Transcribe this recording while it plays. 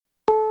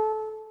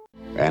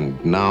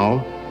And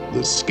now,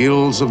 the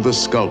skills of the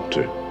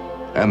sculptor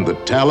and the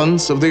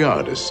talents of the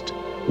artist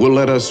will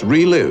let us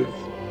relive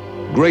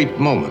great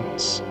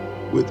moments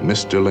with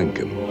Mr.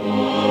 Lincoln.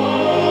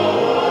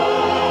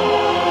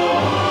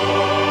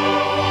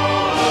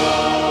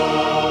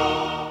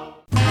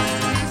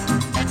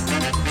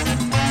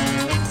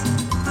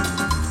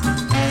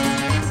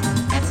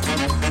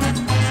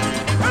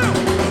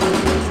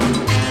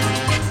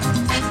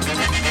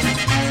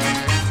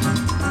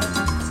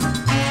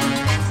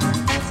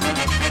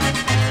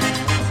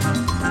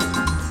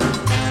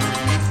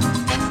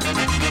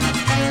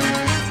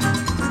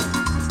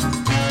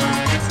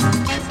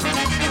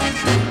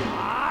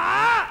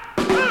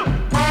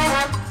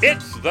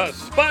 The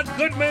Spud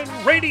Goodman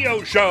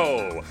Radio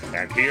Show.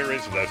 And here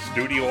is the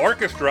studio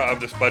orchestra of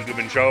the Spud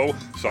Goodman Show,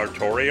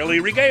 sartorially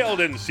regaled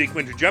in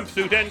sequined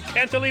jumpsuit and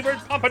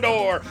cantilevered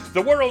pompadour,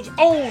 the world's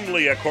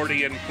only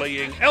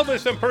accordion-playing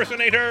Elvis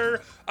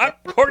impersonator,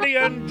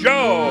 Accordion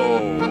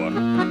Joe.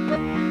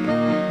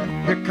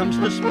 Here comes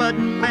the Spud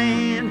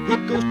Man, he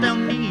goes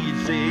down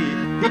easy.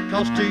 He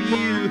calls to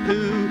you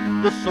who,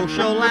 the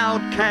social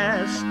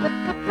outcast.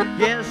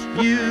 Yes,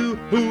 you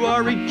who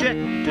are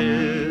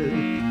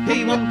rejected.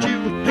 He wants you,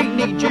 he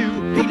needs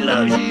you, he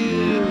loves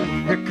you.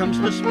 Here comes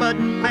the Spud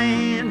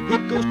Man, he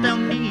goes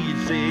down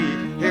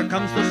easy. Here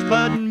comes the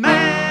Spud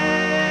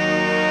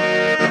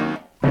Man.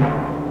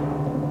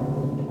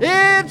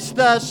 It's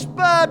the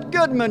Spud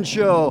Goodman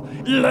Show.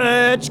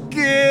 Let's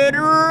get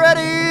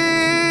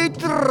ready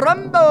to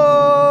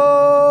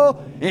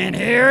rumble. And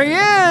here he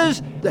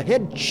is, the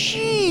head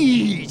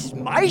cheese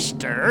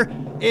meister.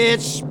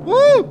 It's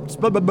Spud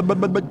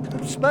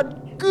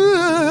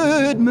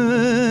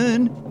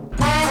Goodman.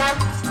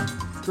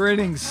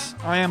 Greetings,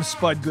 I am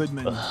Spud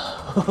Goodman. The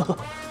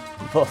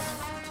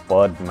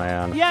Spud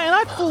Man. Yeah, and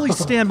I fully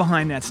stand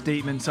behind that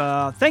statement.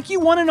 Thank you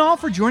one and all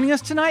for joining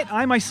us tonight.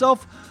 I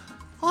myself,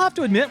 I'll have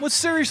to admit, was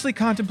seriously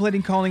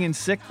contemplating calling in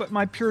sick, but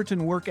my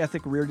Puritan work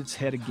ethic reared its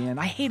head again.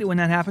 I hate it when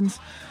that happens.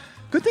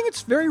 Good thing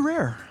it's very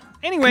rare.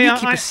 Anyway, Can you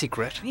keep a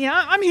secret?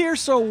 Yeah, I'm here,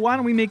 so why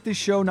don't we make this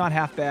show not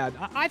half bad?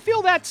 I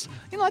feel that's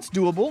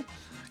doable.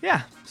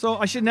 Yeah, so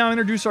I should now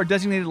introduce our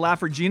designated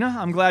laugher, Gina.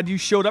 I'm glad you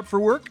showed up for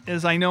work,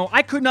 as I know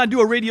I could not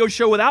do a radio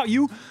show without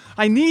you.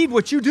 I need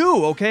what you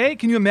do, okay?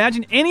 Can you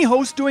imagine any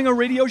host doing a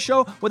radio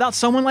show without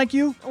someone like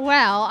you?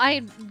 Well,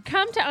 I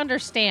come to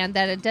understand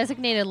that a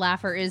designated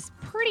laugher is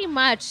pretty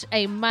much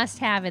a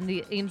must-have in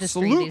the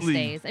industry these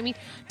days. I mean,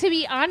 to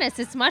be honest,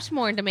 it's much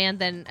more in demand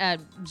than a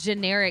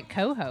generic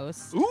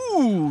co-host.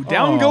 Ooh,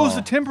 down goes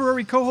the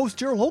temporary co-host,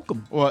 Gerald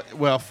Holcomb.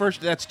 Well, first,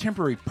 that's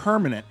temporary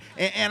permanent.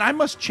 And I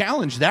must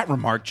challenge that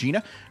remark,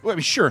 Gina. Well, I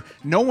mean, sure,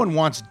 no one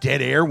wants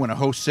dead air when a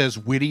host says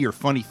witty or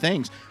funny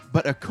things,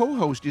 but a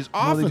co-host is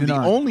often the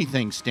only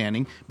thing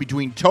standing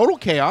between total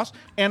chaos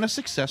and a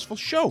successful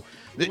show.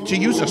 To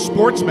use a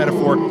sports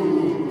metaphor,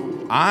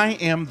 I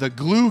am the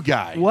glue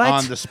guy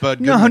on the Spud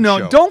Goodman show.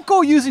 No, don't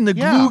go using the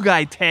glue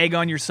guy tag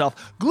on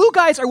yourself. Glue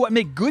guys are what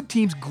make good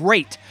teams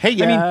great.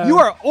 Hey, I mean, you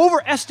are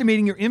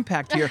overestimating your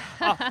impact here.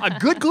 A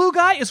good glue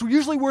guy is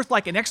usually worth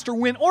like an extra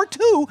win or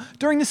two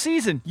during the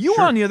season. You,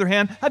 on the other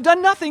hand, have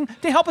done nothing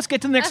to help us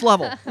get to the next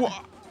level.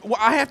 Well,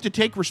 I have to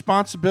take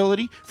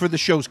responsibility for the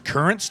show's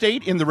current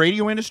state in the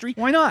radio industry.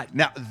 Why not?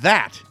 Now,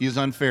 that is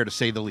unfair to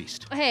say the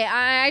least. Hey,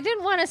 I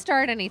didn't want to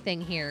start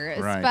anything here,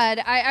 right. But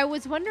I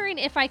was wondering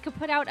if I could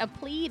put out a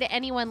plea to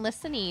anyone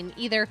listening,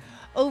 either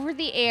over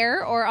the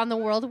air or on the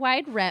World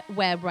Wide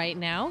Web right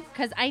now,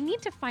 because I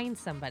need to find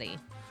somebody.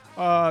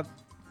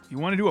 You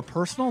want to do a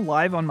personal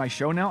live on my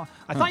show now?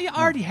 I thought you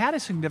already had a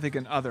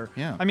significant other.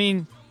 Yeah. I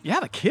mean, you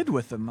have a kid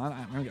with them.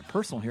 I'm going to get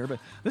personal here, but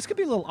this could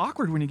be a little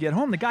awkward when you get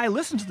home. The guy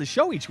listens to the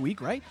show each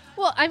week, right?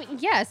 Well, I mean,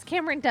 yes,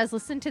 Cameron does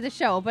listen to the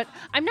show, but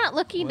I'm not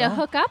looking to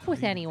hook up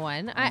with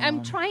anyone.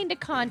 I'm trying to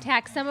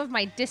contact some of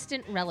my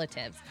distant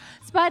relatives.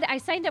 Spud, I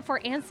signed up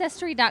for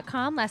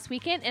Ancestry.com last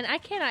weekend, and I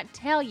cannot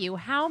tell you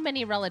how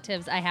many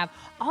relatives I have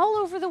all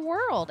over the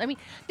world. I mean,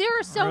 there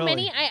are so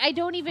many, I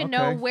don't even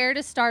know where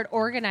to start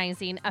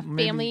organizing a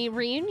family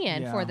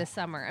reunion for the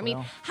summer. I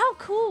mean, how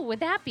cool would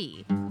that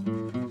be?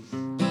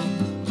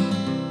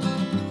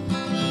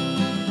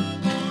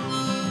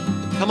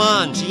 Come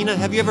on, Gina,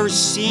 have you ever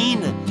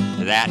seen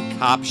that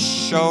cop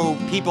show?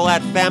 People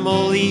at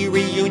family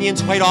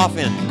reunions quite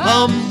often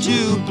come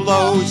to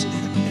blows,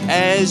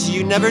 as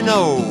you never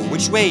know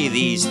which way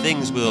these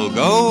things will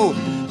go.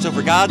 So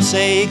for God's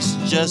sakes,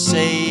 just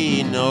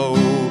say no.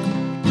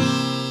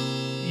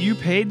 You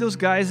paid those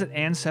guys at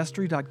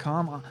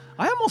Ancestry.com?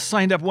 I almost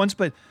signed up once,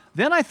 but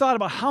then I thought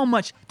about how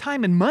much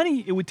time and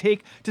money it would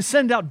take to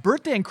send out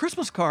birthday and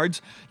Christmas cards,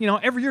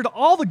 every year to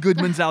all the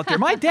Goodmans out there.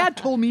 My dad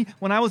told me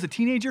when I was a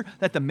teenager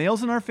that the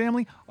males in our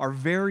family are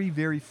very,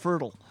 very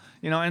fertile.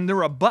 And there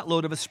were a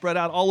buttload of us spread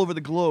out all over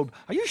the globe.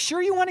 Are you sure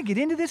you want to get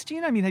into this,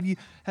 Gina? I mean, have you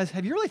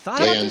really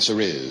thought about this? The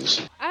answer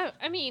is...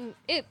 I mean,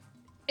 it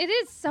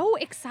is so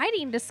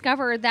exciting to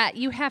discover that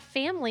you have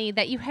family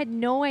that you had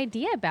no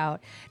idea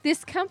about.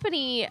 This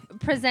company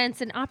presents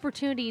an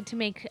opportunity to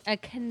make a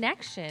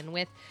connection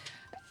with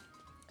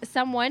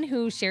someone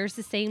who shares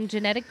the same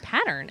genetic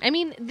pattern. I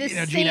mean,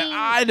 Gina,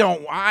 I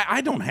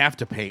don't have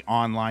to pay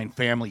online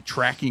family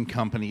tracking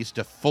companies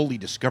to fully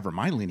discover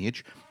my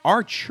lineage.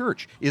 Our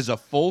church is a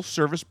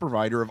full-service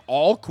provider of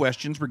all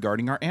questions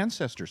regarding our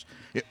ancestors.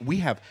 We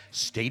have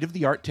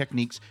state-of-the-art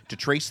techniques to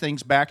trace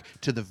things back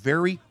to the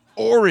very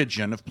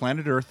origin of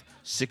planet Earth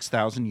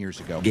 6,000 years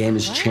ago. Game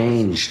has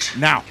changed.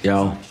 Now,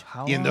 Yo.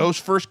 In those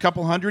first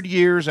couple hundred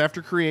years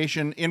after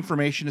creation,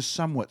 information is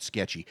somewhat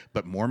sketchy,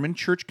 but Mormon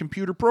church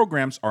computer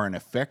programs are an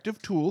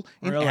effective tool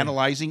in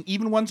analyzing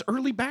even one's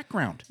early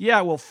background.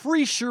 Yeah, well,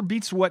 free sure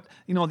beats what,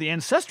 the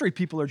Ancestry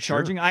people are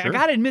charging. I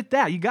got to admit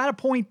that. You got a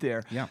point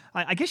there. Yeah.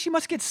 I guess you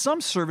must get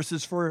some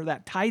services for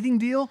that tithing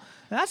deal.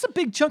 That's a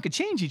big chunk of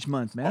change each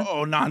month, man.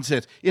 Oh,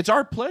 nonsense. It's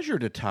our pleasure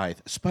to tithe.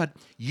 Spud,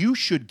 you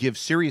should give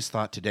serious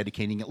thought to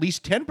dedicating at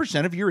least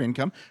 10% of your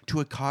income to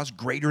a cause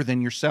greater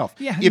than yourself.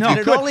 Yeah, if no. you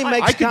It could, only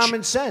makes I could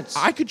common sense.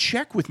 I could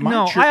check with my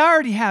No, church. I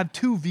already have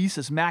 2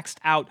 visas maxed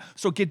out.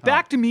 So get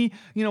back to me,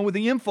 with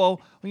the info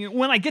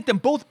when I get them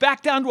both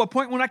back down to a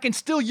point when I can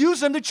still use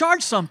them to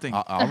charge something.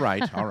 All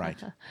right.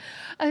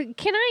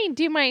 Can I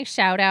do my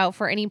shout out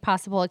for any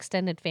possible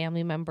extended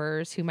family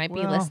members who might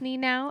be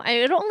listening now?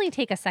 It'll only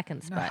take a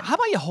second, Spud. How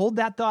about you hold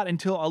that thought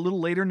until a little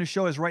later in the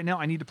show, as right now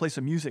I need to play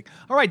some music.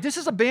 All right, this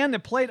is a band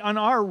that played on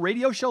our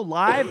radio show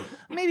live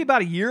maybe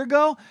about a year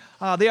ago.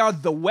 They are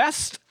The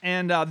West,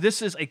 and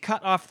this is a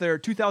cut off their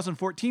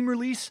 2014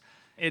 release.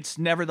 It's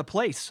Never the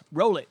Place.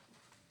 Roll it.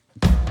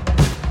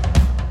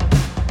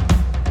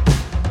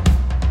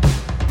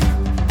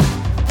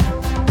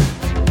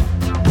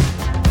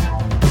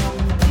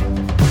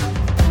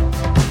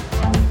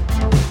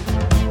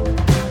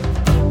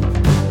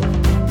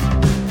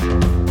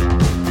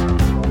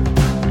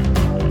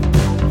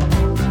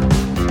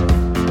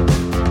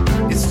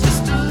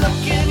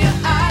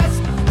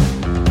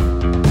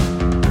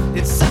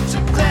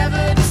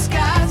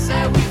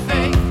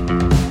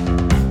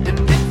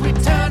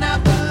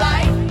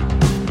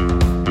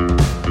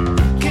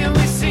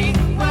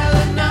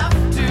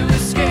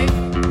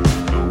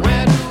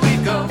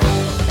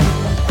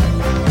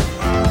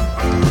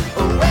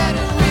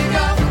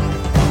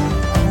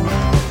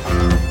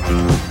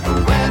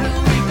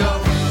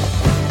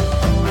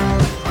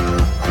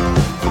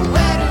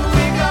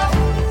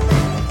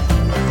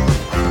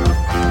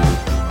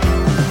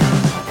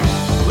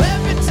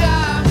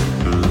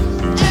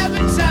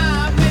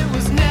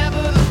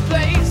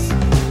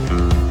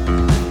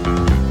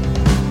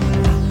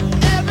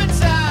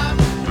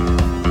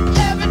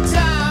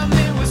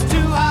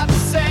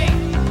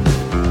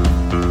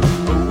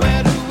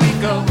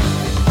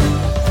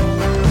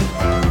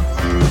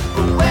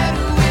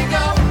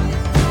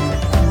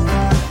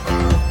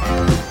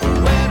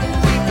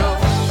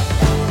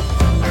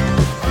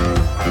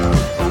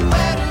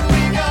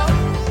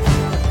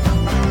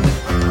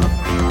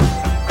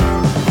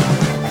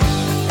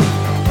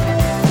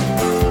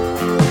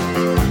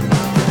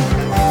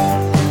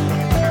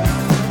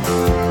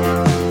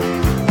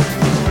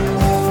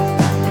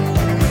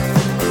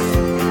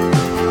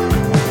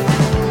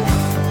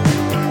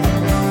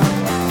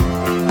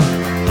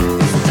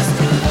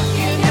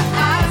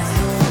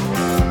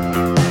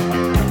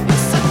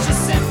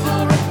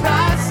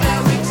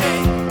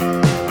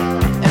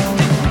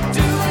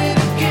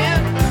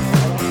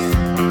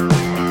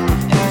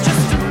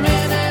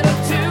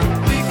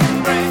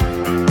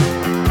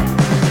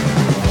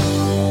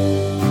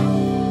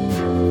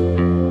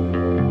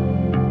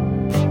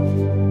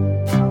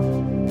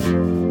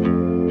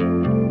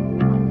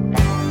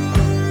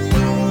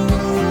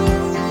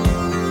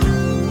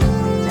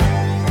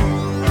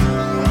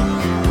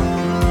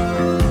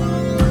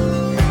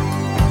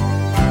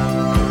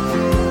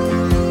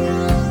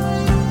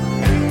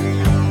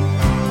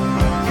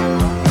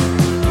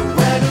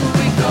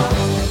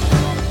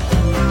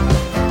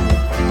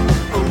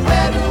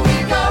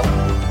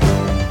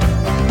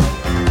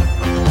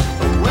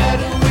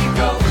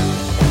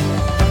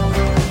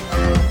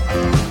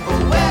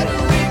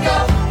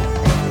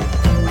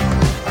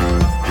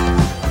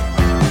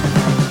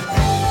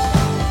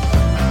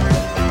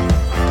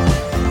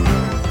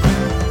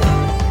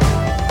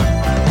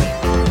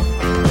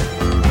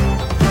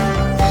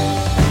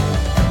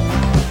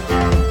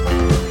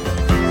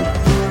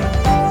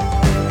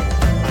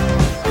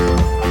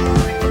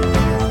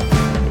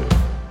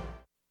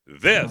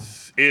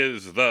 This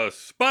is the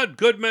Spud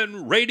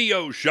Goodman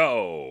Radio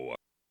Show.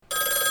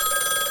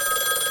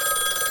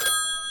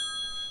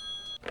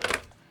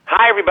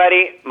 Hi,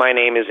 everybody. My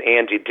name is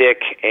Andy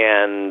Dick,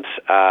 and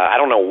I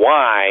don't know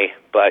why,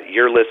 but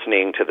you're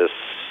listening to the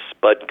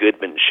Spud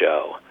Goodman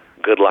Show.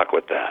 Good luck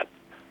with that.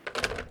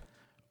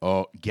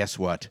 Oh, guess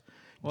what?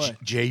 What?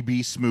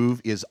 JB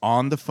Smoove is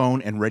on the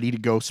phone and ready to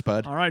go,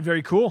 Spud. All right,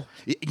 very cool.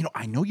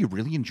 I know you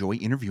really enjoy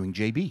interviewing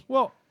JB.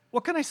 Well,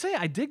 What can I say?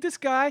 I dig this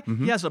guy.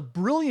 Mm-hmm. He has a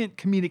brilliant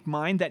comedic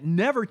mind that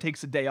never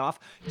takes a day off.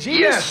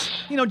 Yes!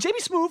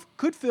 JB Smoove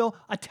could fill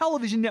a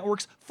television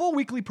network's full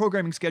weekly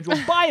programming schedule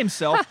by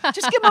himself.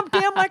 Just give him a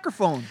damn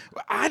microphone.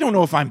 I don't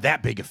know if I'm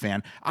that big a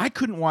fan. I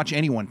couldn't watch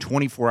anyone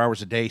 24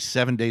 hours a day,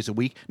 7 days a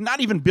week,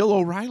 not even Bill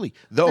O'Reilly,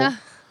 though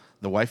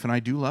the wife and I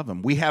do love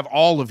him. We have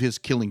all of his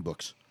killing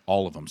books.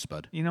 All of them,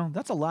 Spud.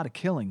 That's a lot of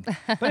killing.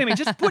 But anyway,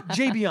 just put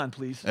JB on,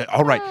 please.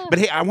 All right. But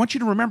hey, I want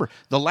you to remember,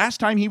 the last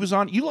time he was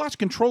on, you lost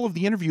control of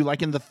the interview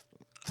like in the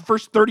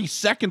first 30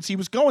 seconds he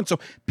was going. So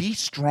be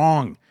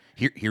strong.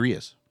 Here he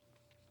is.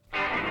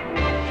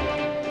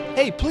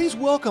 Hey, please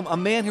welcome a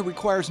man who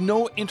requires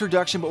no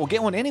introduction, but we'll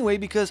get one anyway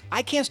because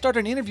I can't start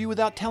an interview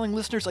without telling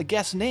listeners a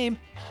guest's name.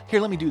 Here,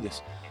 let me do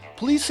this.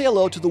 Please say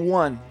hello to the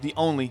one, the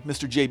only,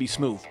 Mr. JB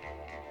Smoove.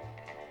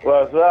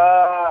 What's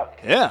up?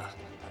 Yeah.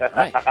 All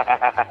right.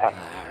 All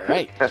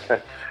right.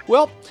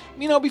 Well,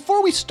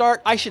 before we start,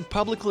 I should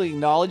publicly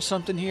acknowledge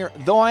something here.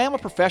 Though I am a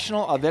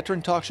professional, a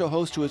veteran talk show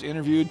host who has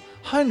interviewed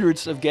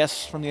hundreds of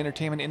guests from the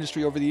entertainment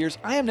industry over the years,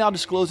 I am now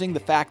disclosing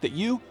the fact that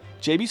you,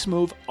 JB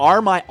Smoove,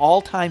 are my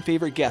all-time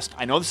favorite guest.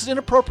 I know this is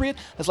inappropriate.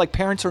 It's like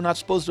parents are not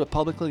supposed to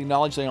publicly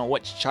acknowledge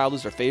what child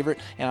is their favorite.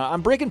 And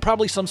I'm breaking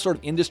probably some sort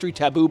of industry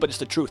taboo, but it's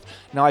the truth.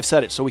 Now I've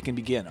said it, so we can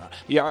begin.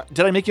 Did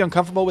I make you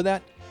uncomfortable with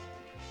that?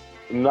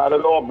 Not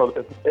at all,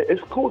 brother.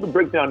 It's cool to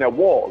break down that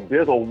wall.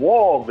 There's a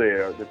wall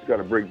there that you got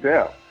to break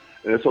down,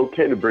 and it's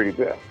okay to break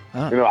it down.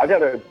 I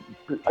do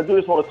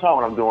this all the time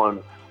when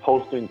I'm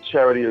hosting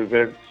charity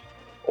events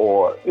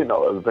or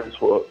events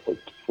for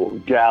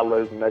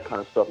galas and that kind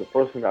of stuff. The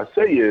first thing I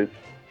say is,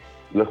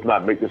 let's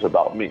not make this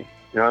about me.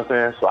 You know what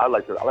I'm saying? So I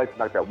like to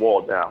knock that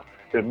wall down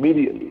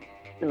immediately.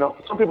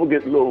 Some people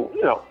get a little,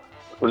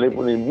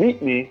 when they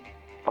meet me,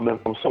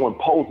 from someone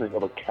posing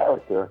of a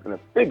character and a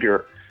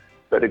figure,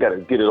 that they got to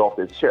get it off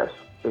their chest.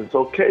 And it's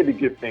okay to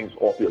get things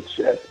off your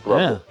chest,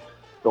 brother.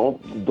 Yeah.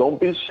 Don't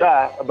be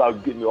shy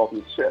about getting it off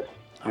your chest.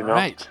 You know?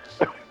 Right.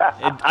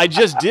 I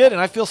just did,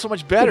 and I feel so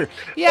much better.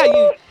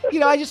 Yeah,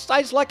 I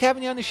just like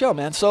having you on the show,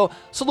 man. So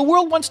the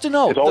world wants to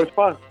know. It's always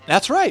fun.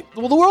 That's right.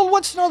 Well, the world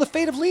wants to know the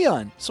fate of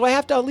Leon. So I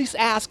have to at least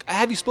ask,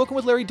 have you spoken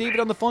with Larry David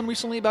on the phone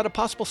recently about a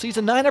possible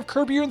season 9 of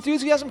Curb Your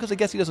Enthusiasm? Because I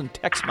guess he doesn't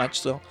text much,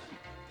 so...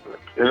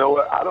 You know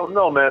what? I don't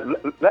know, man.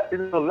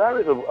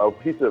 Larry's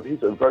he's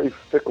a very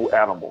fickle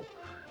animal.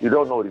 You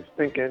don't know what he's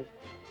thinking,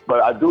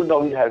 but I do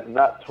know he has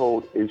not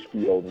told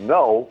HBO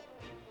no.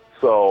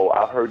 So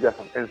I heard that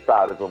from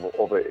insiders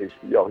over at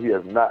HBO. He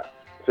has not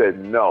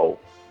said no,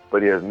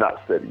 but he has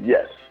not said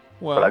yes.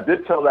 Well, but I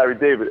did tell Larry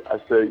David. I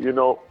said, if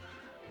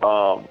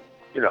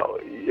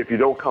you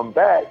don't come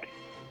back,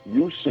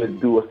 you should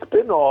do a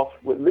spinoff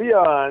with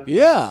Leon.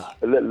 Yeah.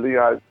 And let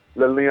Leon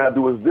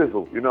do his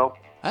dizzle.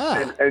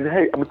 And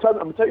hey, I'm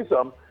gonna tell you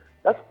something.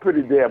 That's a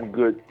pretty damn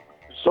good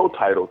show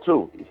title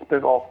too.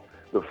 Spin off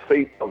The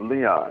Fate of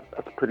Leon.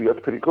 That's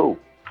pretty cool.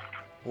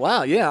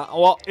 Wow, yeah.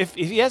 Well, if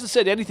he hasn't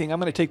said anything, I'm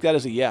going to take that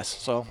as a yes.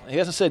 So he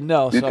hasn't said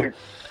no. So,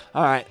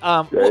 all right.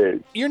 Well,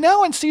 you're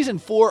now in season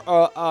 4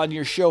 on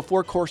your show,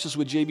 4 Courses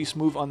with JB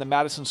Smoove on the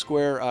Madison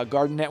Square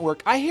Garden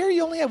Network. I hear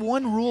you only have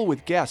one rule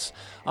with guests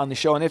on the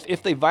show, and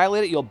if they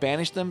violate it, you'll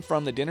banish them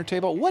from the dinner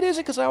table. What is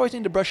it? Because I always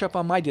need to brush up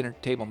on my dinner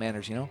table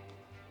manners. Yeah,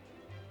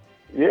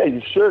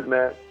 you should,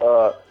 man.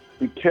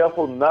 Be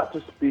careful not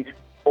to speak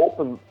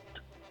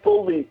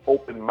fully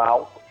open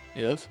mouth.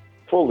 Yes.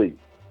 Fully.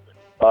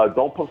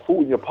 Don't put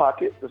food in your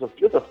pocket. There's a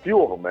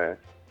few of them, man.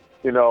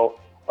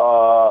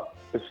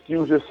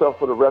 Excuse yourself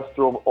for the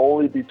restroom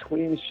only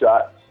between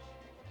shots.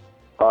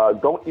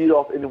 Don't eat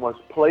off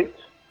anyone's plate.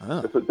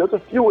 There's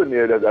a few in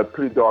there that are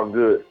pretty darn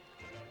good.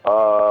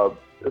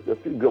 There's a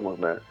few good ones,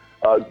 man.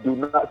 Do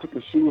not take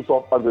your shoes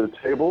off under the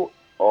table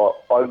or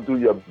undo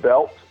your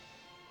belt.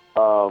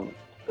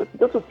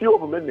 There's a few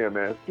of them in there,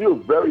 man. A few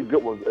very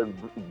good ones and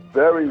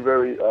very,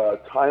 very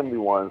timely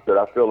ones that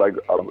I feel like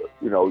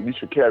you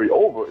should carry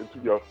over into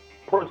your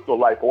personal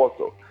life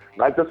also.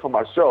 Not just for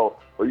my show,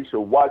 but you should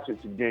watch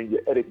it to get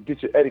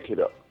your etiquette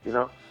up.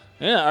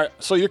 Yeah.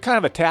 So you're kind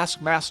of a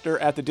taskmaster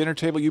at the dinner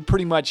table. You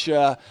pretty much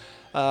you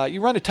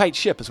run a tight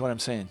ship, is what I'm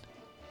saying.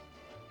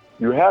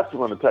 You have to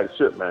run a tight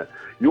ship, man.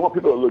 You want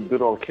people to look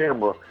good on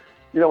camera.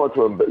 You don't want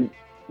to.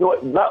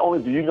 Not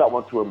only do you not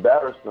want to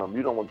embarrass them,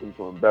 you don't want them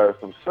to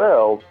embarrass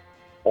themselves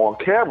on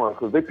camera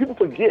because people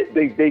forget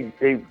they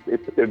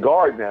put their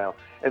guard down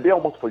and they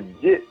almost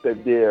forget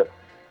that they're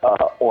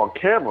on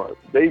camera.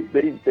 They're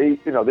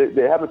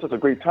having such a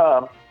great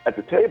time at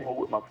the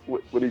table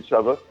with each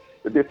other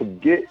that they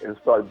forget and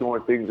start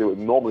doing things they would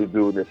normally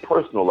do in their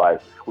personal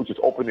life, which is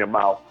open their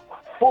mouth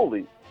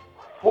fully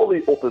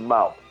open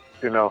mouth.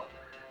 And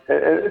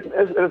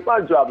it's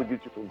my job to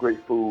get you some great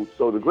food.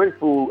 So the great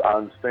food I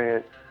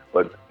understand.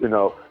 But,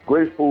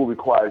 great food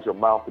requires your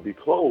mouth to be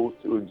closed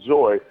to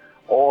enjoy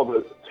all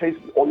your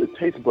taste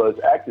buds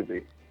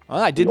activate. Oh,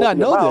 I did not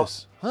know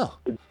this. Huh.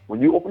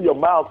 When you open your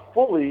mouth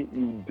fully,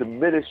 you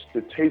diminish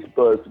the taste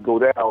buds to go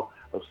down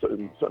a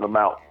certain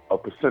amount, a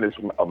percentage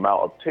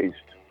amount of taste.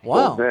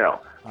 Wow. Goes down.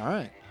 All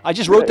right. I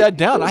just wrote that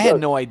down. I had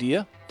no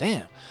idea.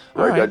 Damn.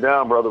 Write that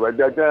down, brother. Write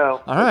that down.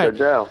 All right. Write that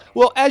down.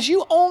 Well, as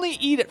you only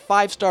eat at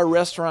 5-star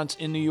restaurants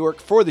in New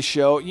York for the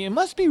show, you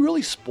must be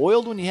really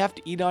spoiled when you have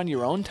to eat on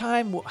your own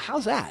time. Well,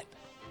 how's that?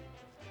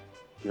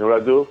 You know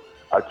what I do?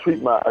 I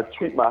treat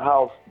my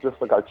house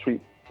just like I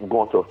treat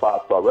going to a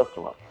 5-star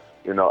restaurant.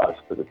 You know, I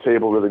set the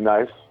table really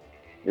nice.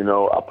 You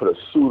know, I put a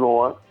suit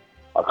on.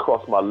 I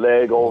cross my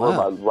leg over,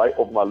 my right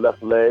over my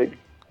left leg.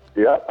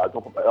 Yeah, I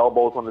don't put my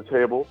elbows on the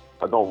table.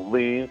 I don't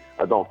lean.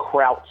 I don't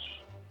crouch.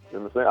 You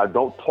know what I'm saying? I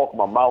don't talk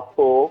my mouth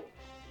full.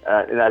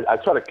 And I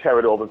try to carry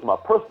it over into my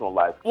personal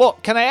life. Well,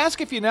 can I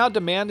ask if you now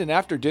demand an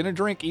after-dinner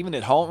drink, even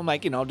at home?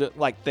 Like, you know,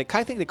 like the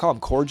kind of thing they call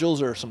them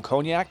cordials or some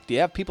cognac. Do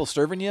you have people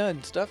serving you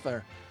and stuff?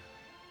 Or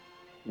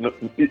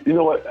you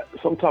know what?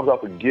 Sometimes I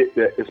forget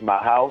that it's my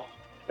house,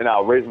 and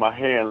I'll raise my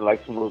hand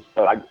like someone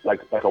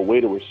like a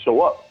waiter would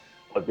show up,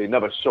 but they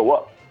never show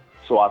up.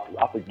 So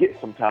I forget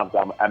sometimes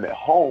I'm at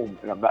home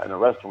and I'm not in a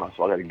restaurant,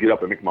 so I got to get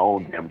up and make my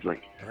own damn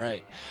drink.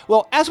 Right.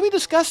 Well, as we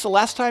discussed the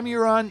last time you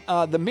were on,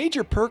 the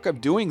major perk of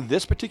doing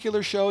this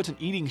particular show, it's an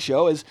eating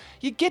show, is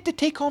you get to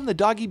take home the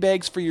doggy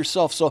bags for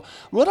yourself. So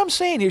what I'm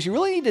saying here is you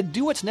really need to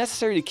do what's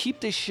necessary to keep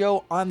this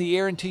show on the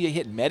air until you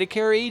hit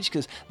Medicare age,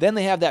 because then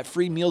they have that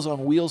free Meals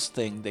on Wheels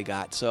thing they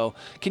got. So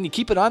can you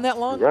keep it on that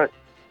long? Right.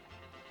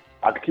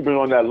 I can keep it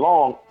on that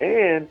long,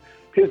 and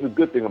here's the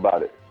good thing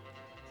about it.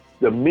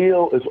 The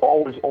meal is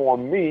always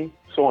on me,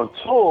 so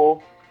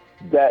until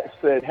that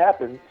said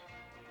happens,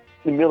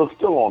 the meal is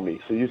still on me.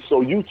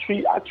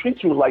 I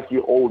treat you like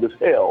you're old as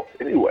hell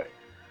anyway.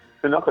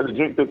 You're not going to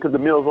drink because the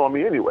meal's on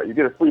me anyway. You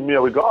get a free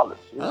meal regardless.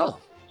 You know?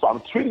 So I'm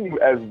treating you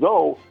as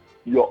though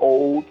you're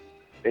old,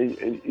 and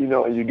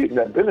you're getting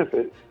that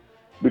benefit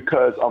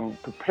because I'm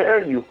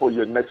preparing you for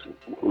your next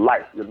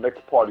life, your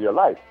next part of your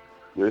life,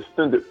 your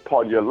extended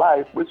part of your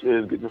life, which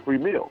is getting a free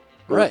meal.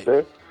 Right.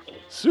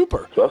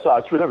 Super. So that's how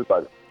I treat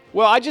everybody.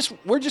 Well,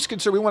 we're just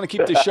concerned we want to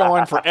keep this show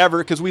on forever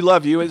because we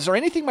love you. Is there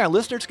anything my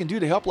listeners can do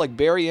to help, like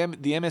Barry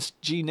the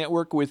MSG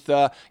network with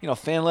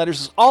fan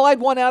letters? All I'd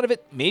want out of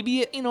it,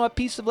 maybe a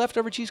piece of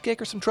leftover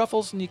cheesecake or some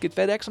truffles, and you could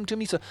FedEx them to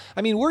me. So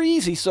I mean, we're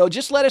easy. So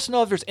just let us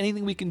know if there's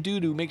anything we can do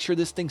to make sure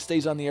this thing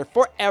stays on the air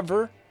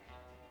forever.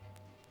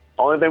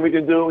 Only thing we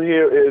can do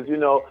here is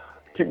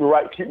keep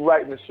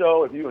writing the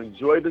show. If you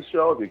enjoy the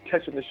show, if you're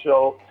catching the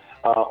show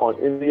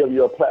on any of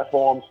your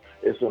platforms,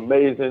 it's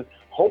amazing.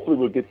 Hopefully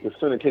we'll get to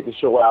syndicate the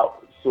show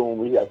out soon.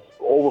 We have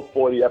over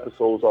 40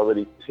 episodes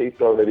already,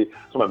 taped already.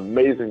 Some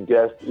amazing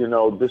guests,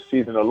 this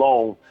season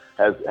alone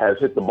has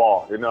hit the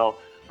bar.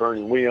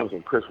 Bernie Williams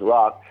and Chris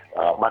Rock,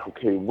 Michael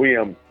K.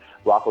 Williams,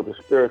 Rocco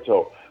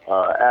DeSpirito,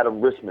 Adam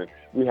Richmond.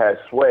 We had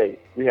Sway.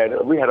 We had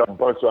a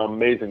bunch of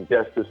amazing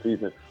guests this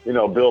season.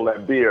 Bill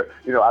Lambier.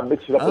 I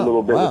mixed it up a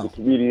little bit with the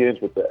comedians,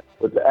 with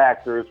the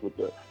actors, with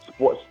the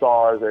sports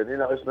stars, and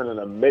it's been an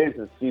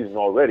amazing season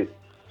already.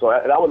 So,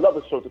 and I would love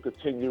the show to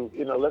continue.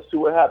 Let's see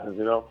what happens.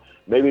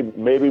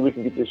 Maybe we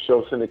can get this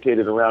show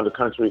syndicated around the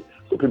country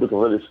so people can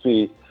really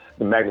see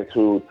the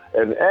magnitude.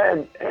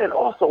 And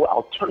also,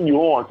 I'll turn you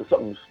on to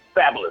something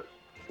fabulous,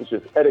 which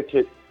is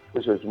etiquette,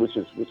 which is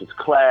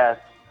class,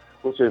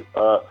 which is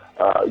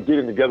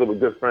getting together with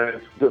good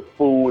friends, good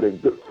food,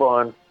 and good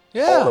fun.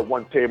 Yeah. All at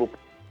one table.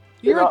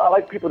 I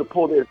like people to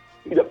pull their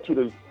feet up to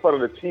the front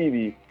of the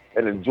TV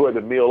and enjoy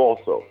the meal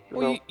also.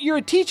 You're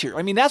a teacher.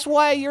 I mean, that's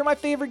why you're my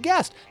favorite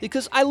guest,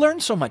 because I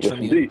learned so much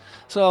from you. Indeed.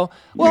 So,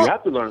 you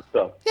have to learn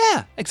stuff.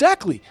 Yeah,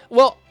 exactly.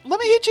 Well, let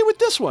me hit you with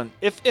this one.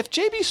 If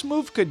JB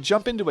Smoove could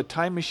jump into a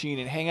time machine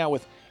and hang out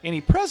with any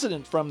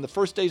president from the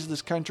first days of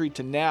this country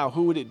to now,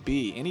 who would it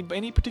be?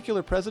 Any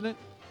particular president?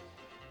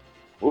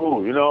 Ooh,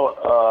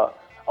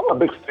 I'm a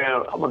big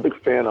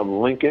fan of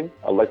Lincoln.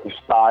 I like the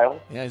style.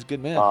 Yeah, he's a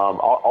good man. I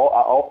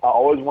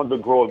always wanted to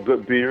grow a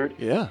good beard.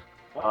 Yeah.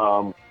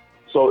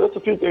 So there's a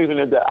few things in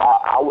there that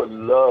I would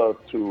love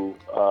to,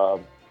 to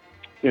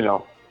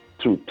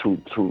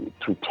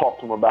talk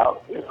to him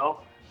about. If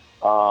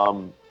I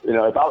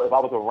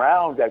was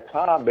around that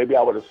time, maybe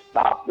I would have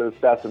stopped the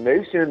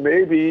assassination.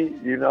 Maybe,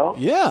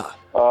 Yeah.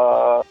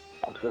 I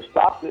could have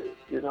stopped it.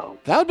 That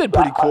would have been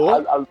pretty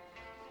cool.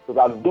 Because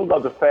I do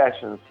love the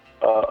fashions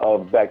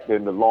of back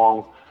then, the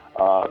long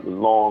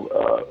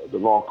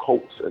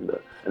coats and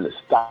the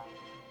style.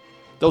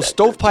 Those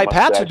stovepipe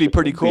hats would be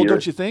pretty cool,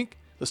 don't you think?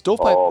 The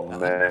stovepipe. Oh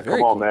man,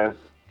 come on, man.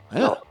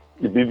 Yeah.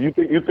 You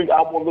think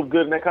I want to look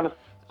good in that kind of?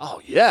 Oh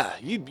yeah,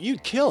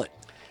 you'd kill it.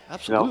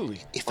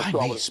 Absolutely. If I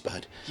may,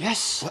 Spud.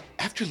 Yes. Well,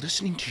 after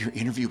listening to your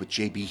interview with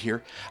JB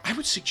here, I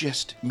would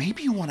suggest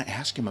maybe you want to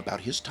ask him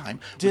about his time.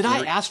 Did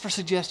I ask for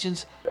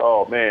suggestions?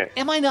 Oh man.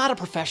 Am I not a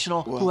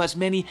professional who has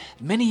many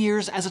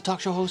years as a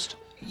talk show host?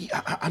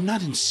 I'm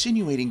not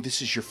insinuating this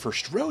is your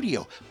first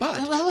rodeo, but...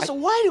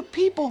 Listen, why do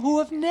people who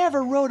have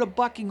never rode a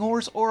bucking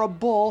horse or a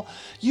bull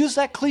use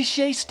that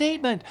cliche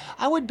statement?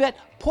 I would bet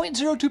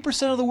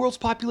 0.02% of the world's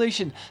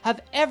population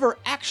have ever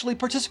actually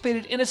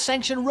participated in a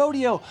sanctioned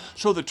rodeo.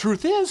 So the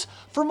truth is,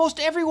 for most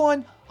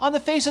everyone on the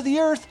face of the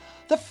earth,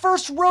 the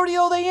first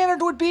rodeo they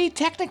entered would be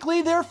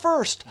technically their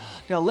first.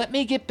 Now let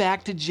me get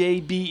back to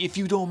JB if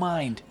you don't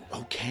mind.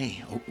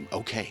 Okay.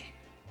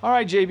 All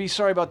right, JB,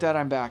 sorry about that.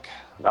 I'm back.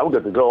 I'm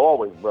good to go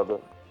always, brother.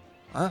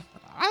 Huh?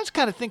 I was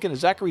kind of thinking of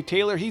Zachary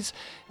Taylor. He's,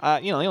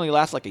 he only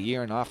lasts like a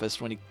year in office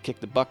when he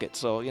kicked the bucket.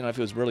 So, if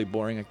it was really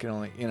boring, it could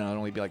only, it'd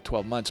only be like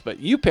 12 months. But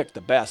you picked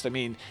the best. I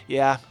mean,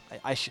 yeah,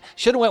 I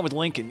should have went with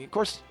Lincoln. Of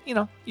course,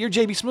 you're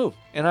JB Smoove,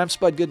 and I'm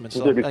Spud Goodman,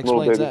 so that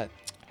explains that.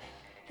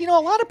 A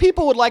lot of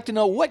people would like to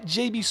know what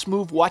JB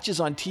Smoove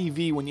watches on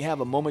TV when you have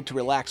a moment to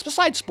relax,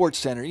 besides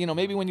SportsCenter.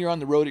 Maybe when you're on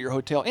the road at your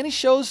hotel. Any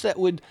shows that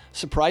would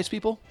surprise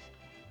people?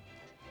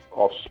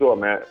 Oh, sure,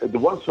 man. The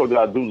one show that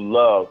I do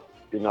love,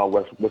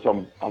 which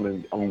I'm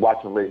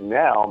watching right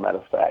now, matter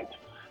of fact,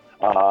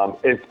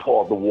 it's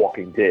called The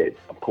Walking Dead,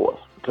 of course,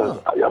 because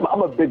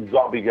I'm a big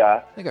zombie guy.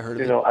 I think I heard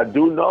of it. I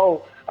do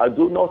know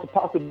it's a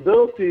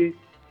possibility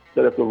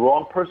that if the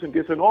wrong person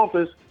gets in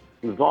office,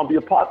 the zombie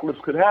apocalypse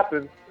could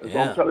happen. That's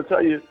what I'm trying to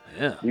tell you.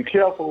 Yeah. Be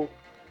careful.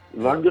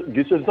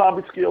 Get your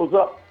zombie skills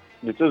up.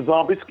 Get your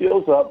zombie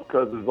skills up,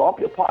 because the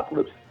zombie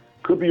apocalypse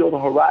could be on the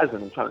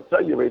horizon. I'm trying to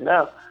tell you right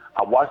now.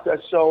 I watch that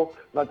show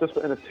not just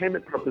for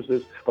entertainment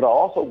purposes, but I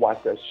also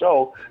watch that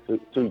show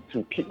to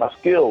keep my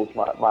skills,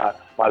 my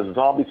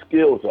zombie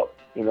skills up.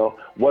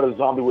 What a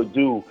zombie would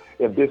do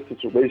in this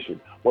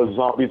situation. What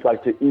zombies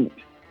like to eat.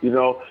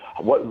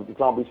 What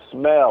zombies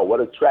smell.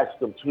 What attracts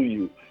them to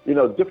you.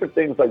 Different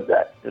things like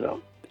that.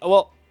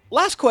 Well,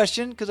 last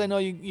question, because I know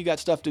you got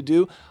stuff to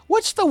do.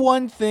 What's the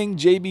one thing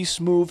JB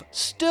Smoove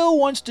still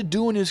wants to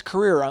do in his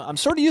career? I'm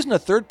sort of using a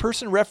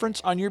third-person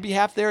reference on your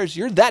behalf there, as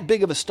you're that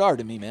big of a star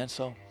to me, man.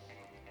 So.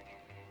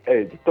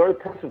 Hey, the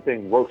third-person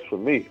thing works for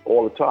me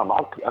all the time.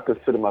 I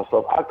consider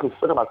myself.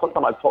 Sometimes I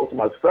talk to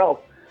myself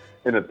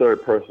in the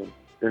third person.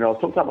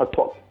 Sometimes I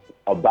talk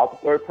about the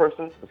third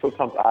person, and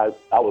sometimes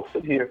I will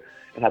sit here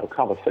and have a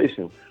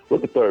conversation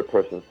with the third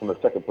person from the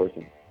second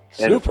person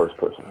and the first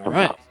person. All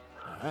right.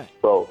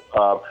 So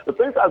the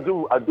things I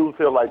do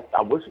feel like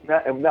I wish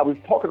now. And now we're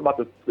talking about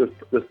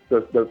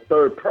the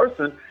third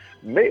person.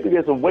 Maybe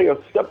there's a way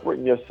of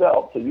separating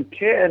yourself so you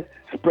can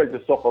spread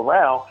yourself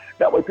around.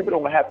 That way people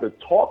don't have to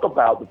talk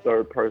about the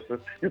third person.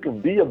 You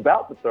can be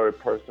about the third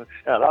person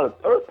and allow the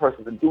third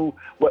person to do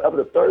whatever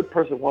the third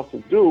person wants to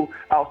do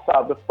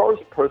outside the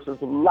first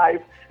person's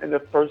life and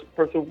the first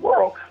person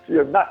world. So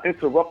you're not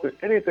interrupting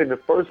anything the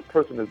first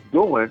person is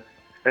doing,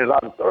 and allow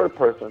the third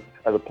person,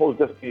 as opposed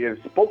to just being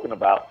spoken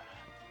about,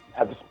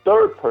 have the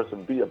third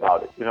person be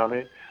about it. You know what I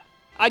mean?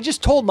 I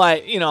just told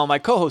my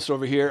co-host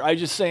over here, I was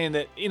just saying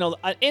that,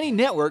 any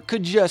network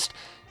could just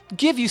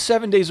give you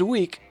 7 days a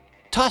week,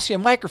 toss you a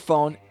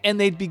microphone, and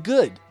they'd be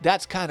good.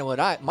 That's kind of what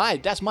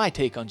that's my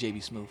take on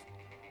JB Smoove.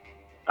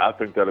 I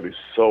think that'd be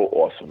so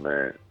awesome,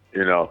 man.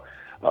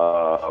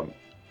 I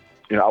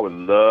would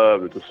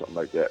love to do something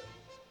like that.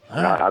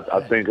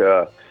 I think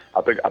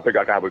I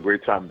could have a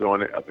great time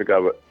doing it. I think I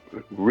would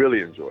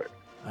really enjoy it.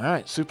 All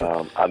right, super.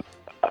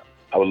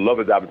 I would love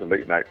to dive into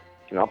late night.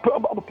 I'm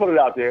gonna put it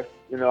out there.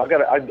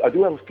 I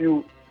do have a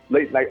few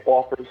late night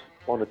offers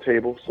on the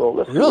table, so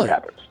let's see what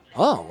happens.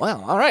 Oh,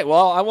 wow. All right.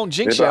 Well, I won't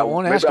jinx you. I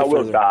won't ask you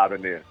further. Maybe I will dive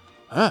in there.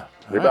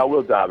 I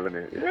will dive in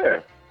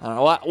there.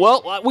 Yeah.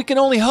 Well, we can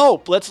only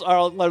hope.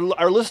 Our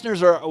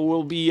listeners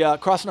will be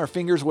crossing our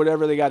fingers,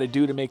 whatever they got to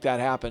do to make that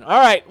happen. All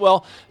right.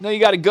 Well, now you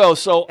got to go.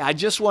 So I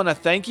just want to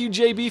thank you,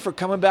 JB, for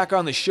coming back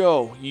on the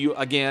show. You,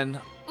 again,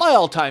 my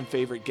all-time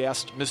favorite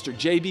guest, Mr.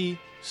 JB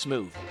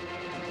Smoove.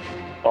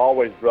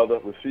 Always, brother.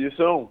 We'll see you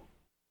soon.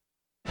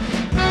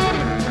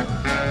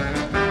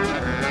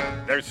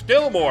 There's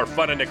still more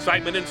fun and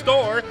excitement in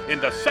store in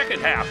the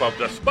second half of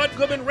the Spud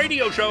Goodman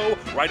Radio Show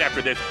right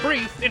after this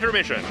brief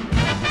intermission.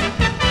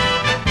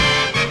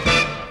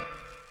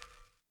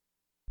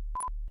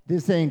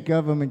 This ain't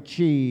government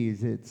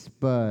cheese, it's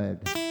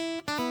Spud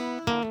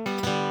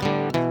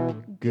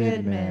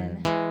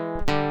Goodman.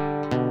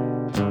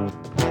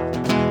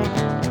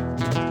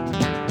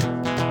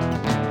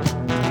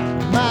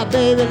 My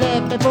baby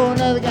left me for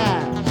another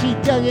guy. She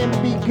dug him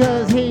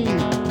because he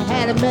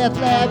had a meth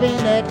lab in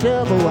that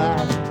double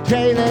wide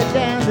trailer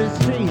down the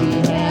street. He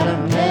had a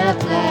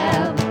meth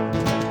lab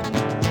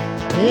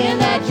in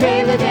that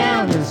trailer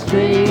down the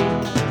street.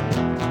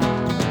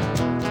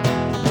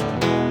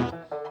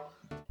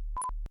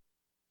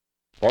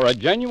 For a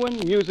genuine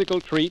musical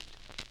treat,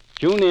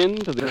 tune in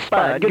to the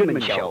Spud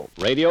Goodman Show,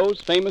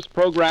 radio's famous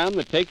program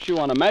that takes you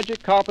on a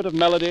magic carpet of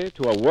melody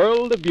to a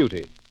world of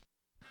beauty.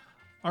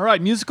 All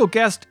right, musical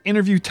guest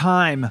interview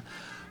time.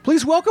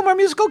 Please welcome our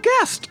musical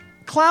guest,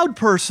 Cloud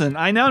Person.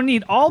 I now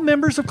need all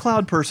members of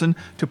Cloud Person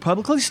to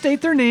publicly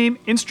state their name,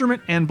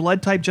 instrument, and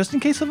blood type just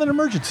in case of an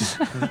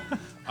emergency.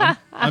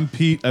 I'm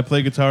Pete. I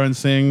play guitar and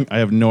sing. I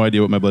have no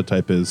idea what my blood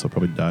type is. I'll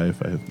probably die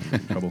if I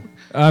have trouble.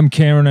 I'm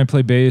Cameron. I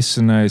play bass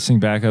and I sing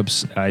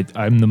backups.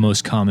 I'm the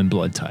most common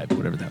blood type,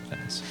 whatever that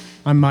is.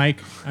 I'm Mike.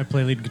 I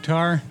play lead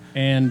guitar,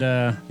 and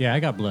I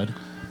got blood.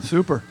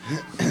 Super.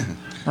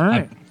 All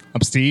right.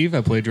 I'm Steve.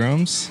 I play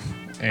drums,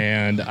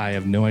 and I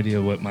have no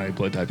idea what my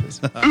blood type is.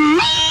 Who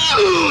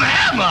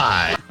am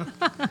I?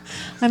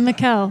 I'm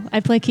Mikkel. I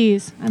play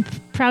keys. I'm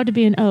proud to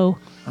be an O.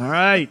 All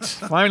right,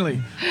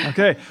 finally.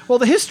 Okay. Well,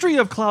 the history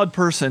of Cloud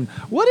Person.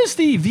 What is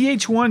the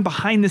VH1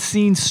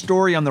 behind-the-scenes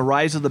story on the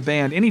rise of the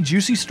band? Any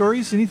juicy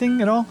stories?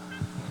 Anything at all?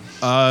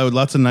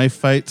 Lots of knife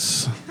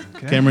fights.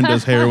 Okay. Cameron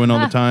does heroin all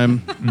the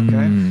time.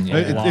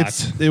 Okay.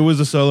 It was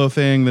a solo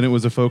thing, then it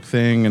was a folk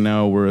thing, and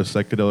now we're a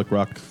psychedelic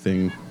rock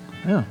thing.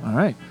 Yeah, all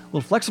right. A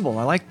little flexible.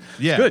 I like.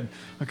 Yeah. Good.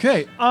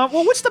 Okay.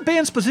 Well, what's the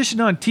band's position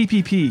on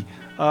TPP?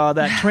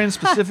 That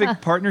Trans-Pacific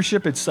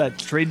Partnership. It's that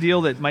trade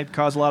deal that might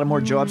cause a lot of more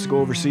jobs to go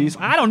overseas.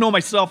 I don't know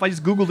myself. I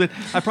just Googled it.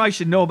 I probably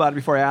should know about it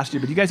before I asked you.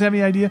 But do you guys have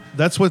any idea?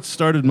 That's what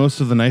started most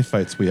of the knife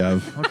fights we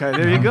have. Okay,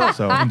 there you go.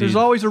 So there's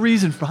always a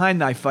reason behind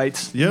knife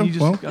fights. Yeah, You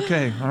just,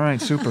 okay, all right,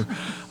 super.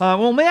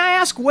 Well, may I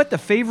ask what the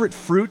favorite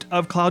fruit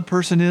of Cloud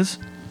Person is?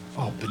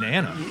 Oh,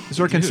 banana. Is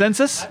there a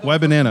consensus? Why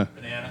banana?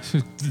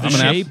 The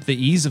shape, the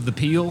ease of the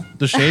peel.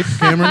 The shape,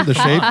 Cameron, the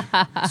shape.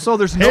 So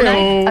there's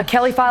no A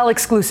Kelly File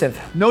exclusive.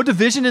 no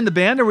division in the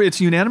band, or it's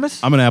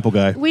unanimous? I'm an apple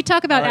guy. We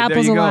talk about All right, there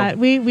apples you a go. lot.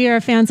 We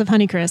are fans of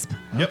Honeycrisp.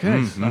 Yep.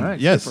 Okay, all right.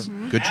 Yes.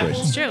 super. Good choice.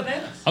 It's true.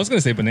 I was going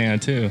to say banana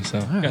too, so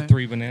I got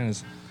 3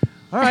 bananas.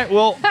 All right,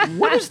 well,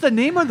 what is the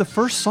name of the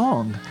first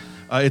song?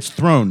 It's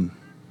Throne.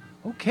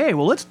 Okay,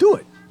 well, let's do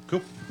it.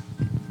 Cool.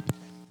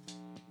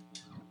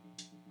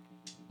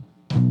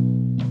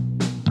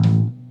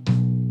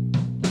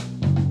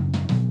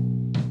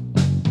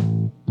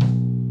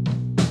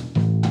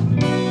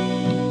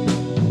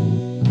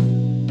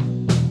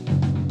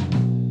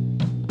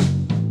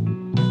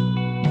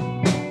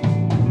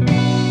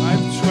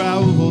 I've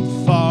traveled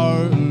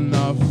far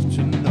enough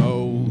to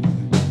know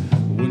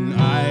when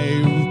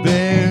I've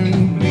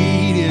been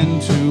beaten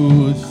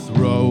to a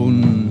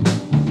throne.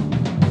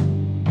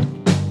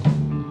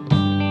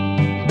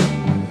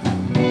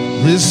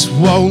 This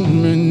won't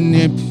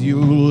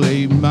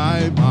manipulate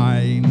my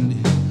mind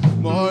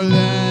more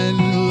than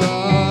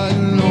the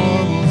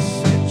normal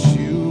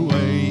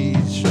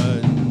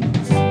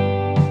situations.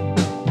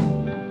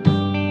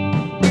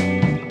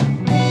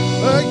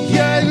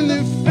 Again,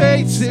 the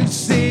fates have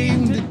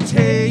seemed to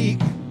take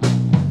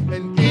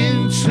an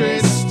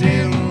interest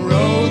in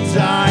roads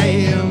I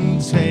am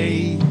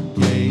taking.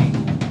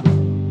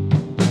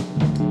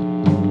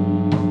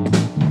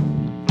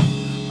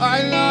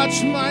 I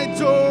notch my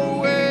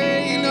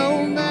doorway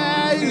no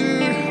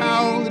matter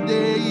how the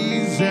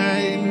days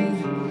end.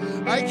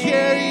 I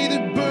carry the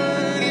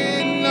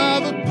burden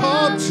of a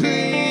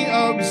paltry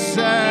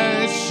obsession.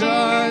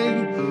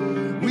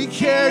 We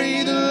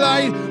carry the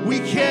light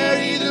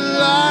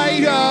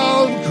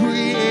of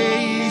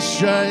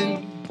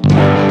creation.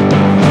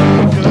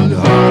 Good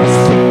hearts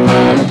to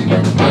find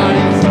your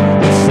minds.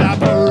 This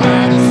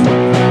apparatus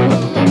will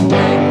crumble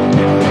away.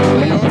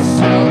 Hold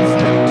yourselves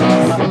and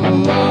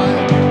muscle on.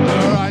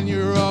 You're on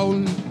your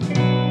own.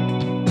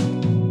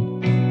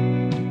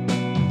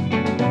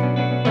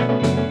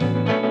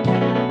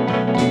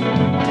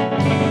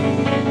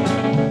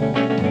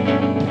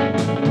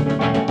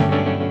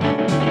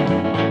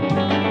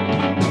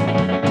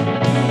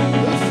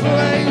 The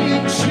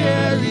flaming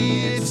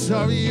chariots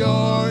of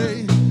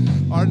yore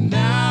are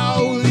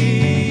now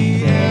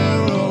the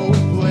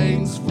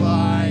aeroplanes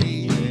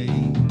flying.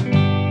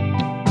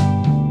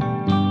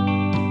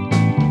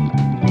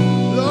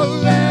 The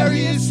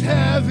various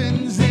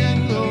heavens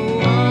in the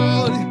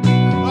world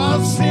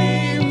all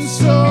seem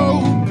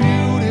so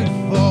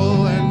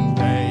beautiful and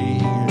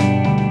vague.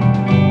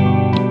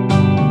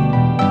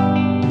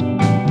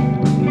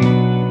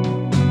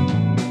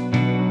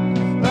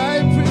 I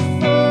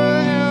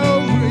prefer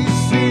every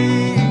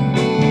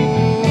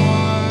single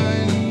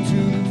one to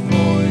the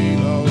void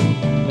of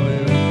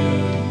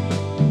oblivion.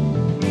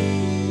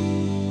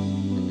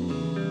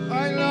 I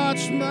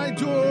notch my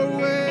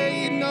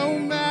doorway no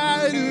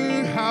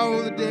matter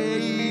how the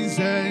days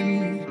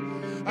end.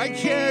 I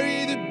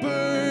carry the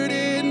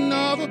burden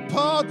of a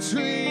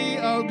paltry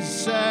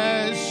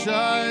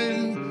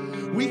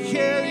obsession. We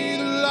carry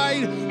the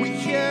light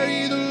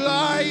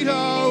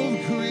of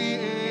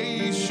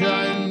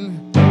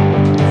creation.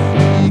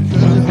 We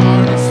could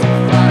harness the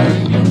fire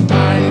in your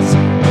minds.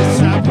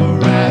 This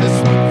apparatus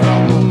will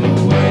crumble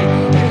away.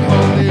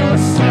 Behold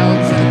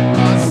yourselves and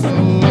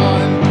muscle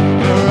on.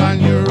 You're on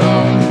your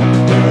own.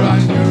 You're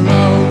on your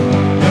own.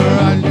 You're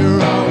on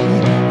your own.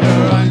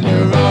 You're on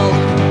your own.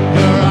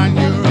 You're on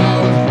your own.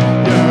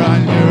 You're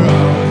on your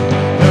own.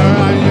 You're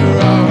on your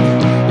own.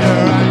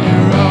 You're on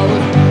your own.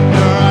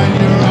 You're on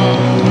your own.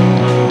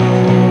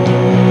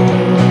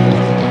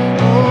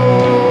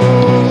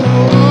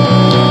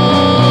 Oh.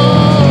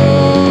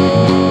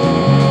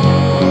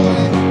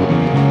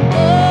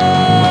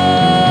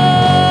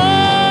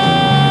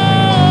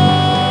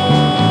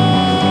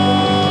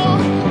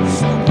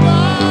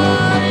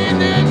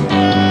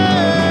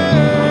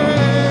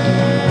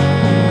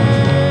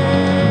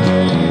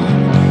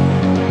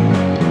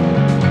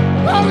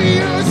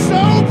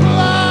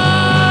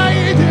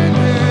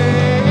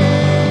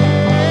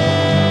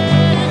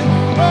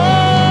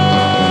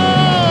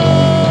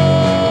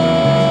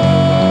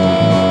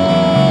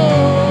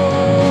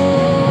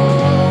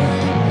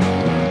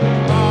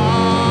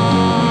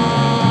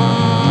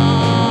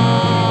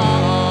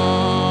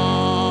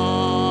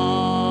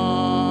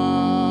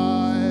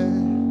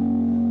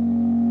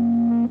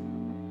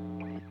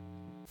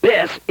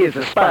 is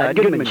the Spud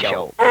Goodman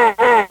Show.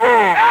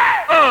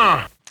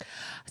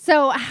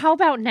 So how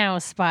about now,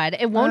 Spud?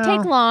 It won't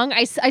take long.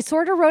 I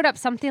sort of wrote up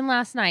something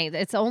last night.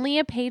 It's only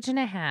a page and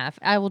a half.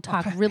 I will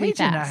talk really page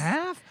fast. And a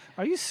half?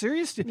 Are you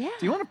serious? Do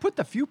you want to put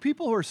the few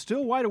people who are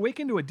still wide awake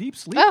into a deep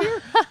sleep Oh.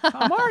 here?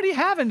 I'm already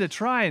having to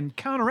try and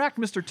counteract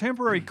Mr.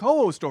 Temporary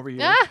Co-host over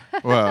here.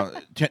 Well,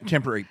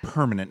 temporary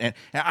permanent. And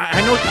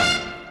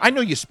I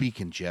know you speak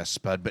in jest,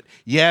 Spud, but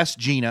yes,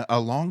 Gina, a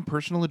long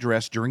personal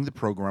address during the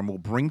program will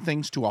bring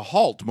things to a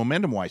halt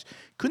momentum-wise.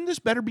 Couldn't this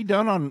better be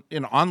done on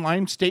an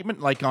online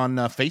statement like on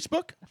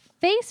Facebook?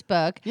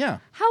 Facebook? Yeah.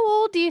 How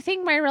old do you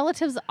think my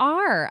relatives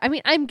are? I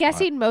mean, I'm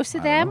guessing most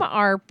of them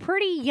are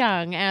pretty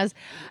young, as,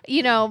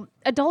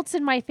 adults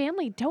in my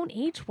family don't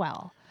age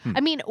well.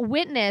 I mean,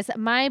 witness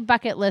my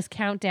bucket list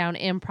countdown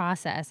in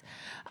process.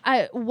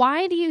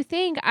 Why do you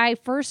think I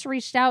first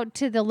reached out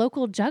to the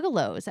local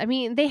juggalos? I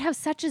mean, they have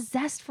such a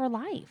zest for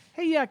life.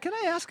 Hey, can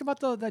I ask about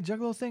that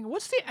juggalo thing?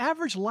 What's the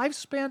average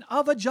lifespan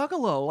of a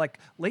juggalo? Like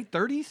late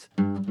 30s?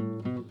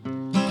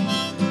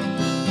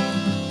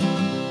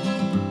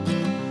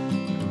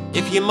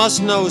 If you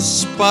must know,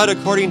 Spud,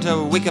 according to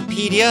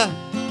Wikipedia,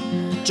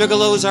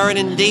 juggalos are an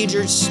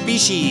endangered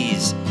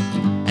species,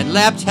 and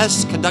lab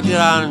tests conducted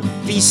on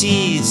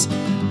feces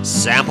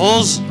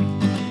samples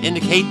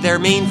indicate their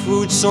main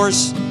food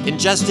source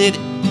ingested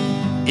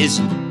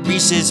is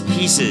Reese's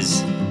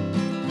Pieces.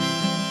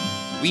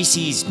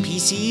 Reese's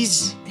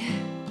Pieces?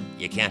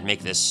 You can't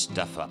make this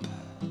stuff up.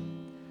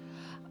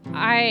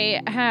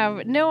 I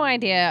have no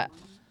idea.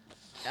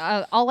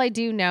 All I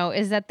do know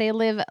is that they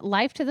live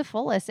life to the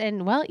fullest,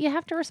 and, well, you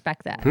have to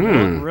respect that.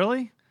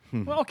 Really?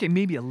 Well, okay,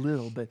 maybe a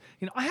little, but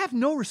I have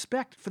no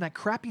respect for that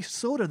crappy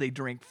soda they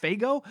drink,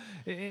 Faygo.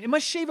 It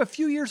must shave a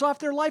few years off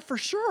their life for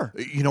sure.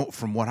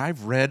 From what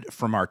I've read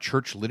from our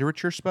church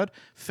literature, Spud,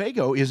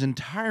 Faygo is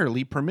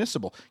entirely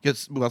permissible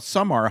because,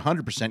 some are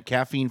 100%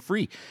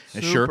 caffeine-free.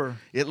 Sure,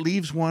 it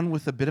leaves one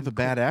with a bit of a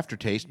bad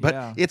aftertaste,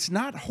 but it's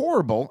not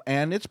horrible,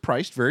 and it's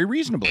priced very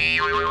reasonably.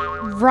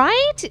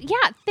 Right?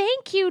 Yeah,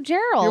 thank you,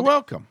 Gerald. You're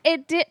welcome.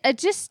 It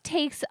just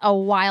takes a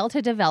while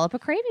to develop a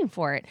craving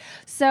for it.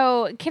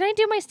 So, can I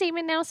do my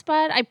statement now,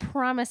 Spud? I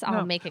promise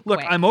I'll make it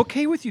quick. Look, I'm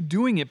okay with you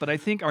doing it, but I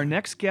think our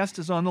next guest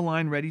is on the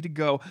line ready to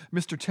go.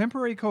 Mr.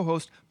 Temporary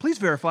Co-host, please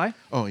verify.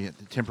 Oh, yeah,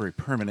 the temporary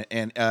permanent.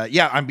 And,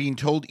 I'm being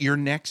told your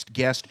next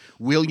guest,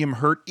 William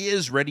Hurt,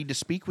 is ready to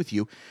speak with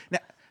you. Now,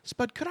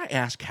 Spud, could I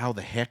ask how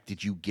the heck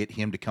did you get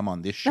him to come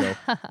on this show?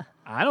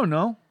 I don't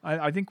know.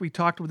 I think we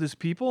talked with his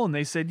people, and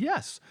they said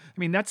yes. I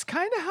mean, that's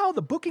kind of how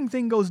the booking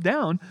thing goes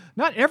down.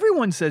 Not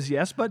everyone says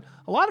yes, but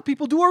a lot of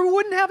people do, or we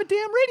wouldn't have a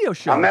damn radio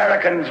show.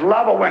 Americans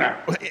love a winner.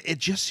 It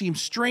just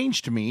seems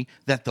strange to me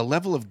that the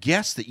level of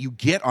guests that you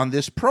get on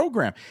this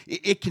program,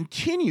 it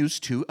continues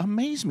to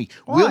amaze me.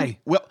 Why?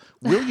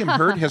 William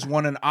Hurt has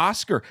won an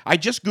Oscar. I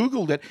just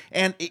Googled it,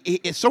 and he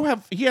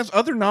has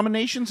other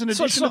nominations in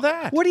addition to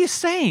that. What are you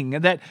saying?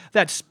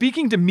 That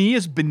speaking to me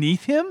is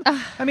beneath him?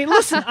 I mean,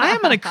 listen, I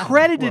am an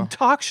accredited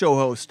talk show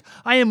host.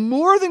 I am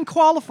more than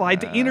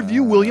qualified to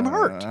interview William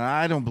Hurt.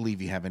 I don't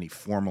believe you have any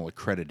formal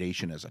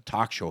accreditation as a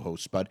talk show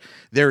host, Spud.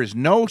 There is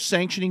no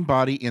sanctioning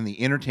body in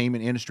the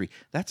entertainment industry.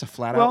 That's a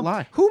flat-out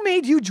lie. Who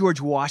made you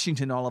George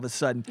Washington all of a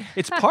sudden?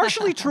 It's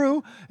partially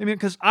true. I mean,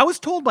 because I was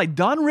told by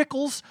Don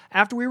Rickles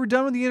after we were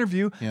done with the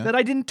interview that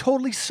I didn't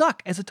totally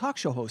suck as a talk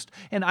show host,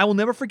 and I will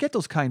never forget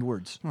those kind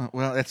words.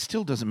 Well, that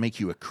still doesn't make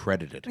you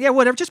accredited. Yeah,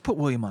 whatever. Just put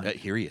William on.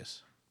 Here he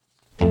is.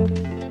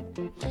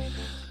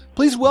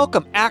 Please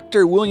welcome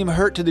actor William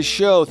Hurt to the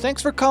show.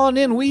 Thanks for calling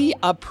in. We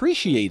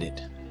appreciate it.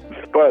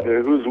 Spud,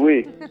 who's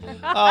we?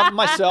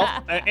 Myself.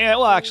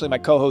 Actually, my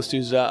co-host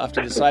who's off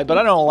to the side, but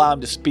I don't allow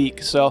him to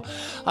speak. So,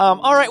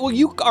 all right. Well,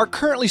 you are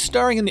currently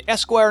starring in the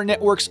Esquire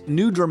Network's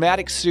new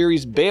dramatic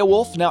series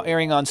Beowulf, now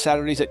airing on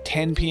Saturdays at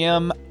 10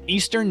 p.m.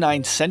 Eastern,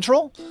 9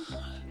 Central.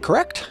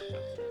 Correct?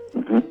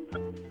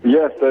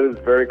 Yes, that is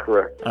very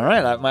correct. All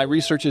right, my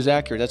research is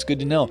accurate. That's good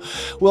to know.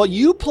 Well,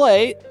 you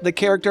play the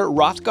character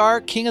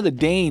Hrothgar, King of the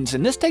Danes,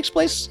 and this takes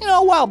place,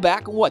 a while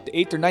back. What, the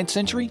 8th or 9th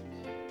century?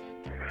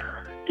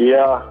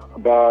 Yeah,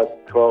 about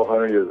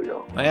 1,200 years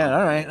ago. Man,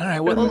 all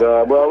right. Well,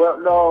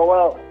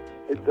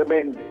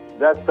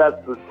 that's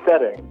the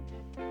setting.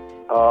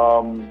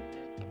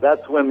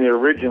 That's when the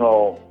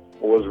original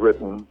was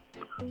written,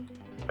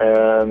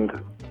 and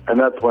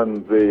that's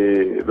when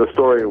the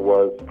story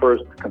was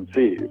first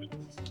conceived.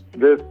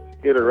 This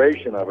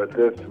iteration of it,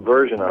 this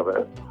version of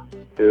it,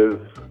 is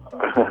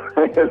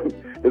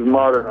is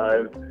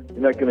modernized. You're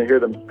not going to hear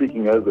them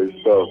speaking as they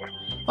spoke.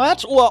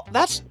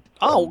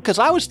 Because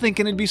I was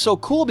thinking it'd be so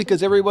cool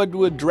because everyone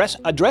would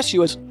address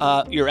you as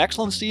Your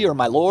Excellency or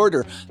My Lord,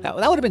 or that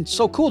would have been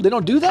so cool. They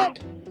don't do that?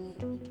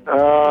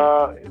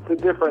 It's a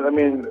different. I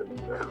mean,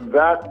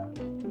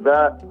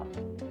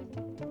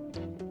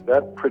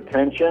 that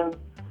pretension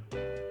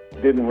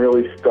didn't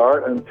really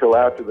start until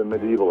after the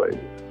medieval ages.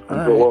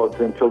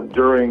 Until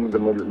during the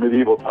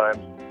medieval times,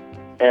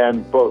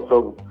 and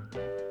so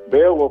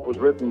Beowulf was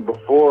written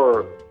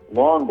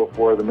long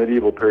before the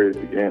medieval period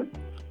began.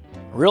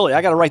 Really?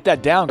 I got to write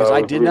that down because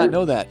I did not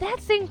know that.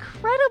 That's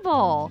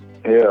incredible.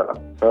 Yeah.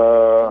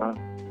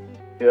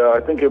 I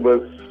think it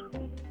was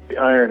the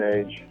Iron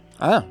Age.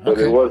 Ah, but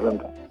okay. it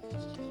wasn't.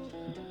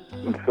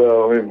 And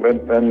so,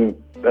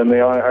 and the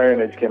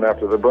Iron Age came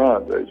after the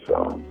Bronze Age.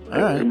 So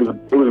it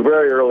was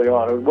very early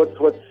on.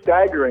 What's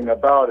staggering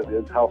about it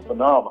is how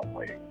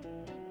phenomenally,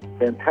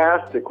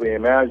 fantastically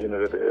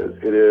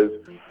imaginative it is,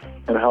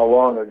 and how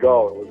long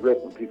ago it was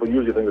written. People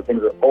usually think that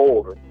things are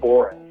old or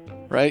boring.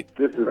 Right.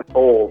 This is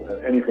old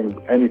and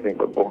anything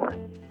but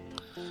boring.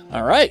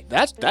 All right,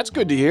 that's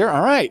good to hear.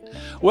 All right.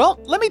 Well,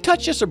 let me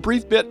touch just a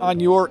brief bit on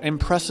your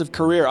impressive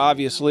career.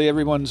 Obviously,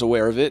 everyone's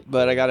aware of it,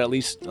 but I got to at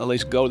least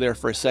go there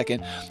for a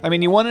second. I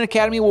mean, you won an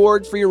Academy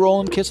Award for your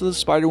role in Kiss of the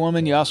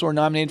Spider-Woman. You also were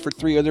nominated for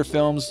 3 other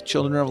films: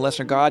 Children of a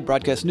Lesser God,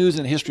 Broadcast News,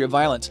 and History of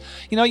Violence.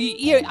 You know,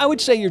 I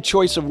would say your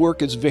choice of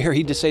work is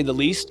varied, to say the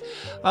least.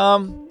 I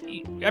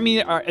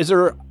mean, is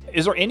there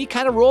any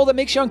kind of role that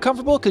makes you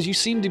uncomfortable? Because you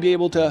seem to be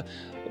able to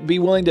be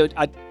willing to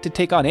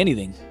take on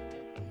anything.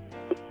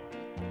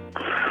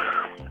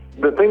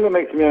 The thing that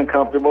makes me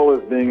uncomfortable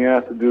is being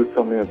asked to do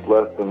something that's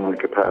less than my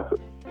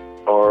capacity,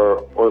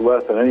 or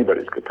less than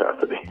anybody's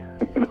capacity.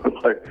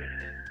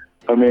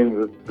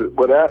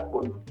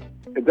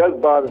 It does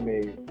bother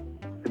me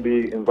to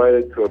be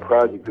invited to a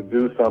project to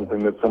do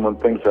something that someone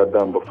thinks I've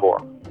done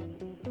before.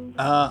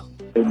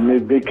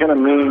 It kind of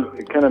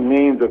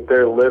means that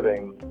they're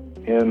living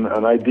in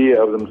an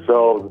idea of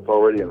themselves that's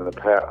already in the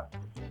past.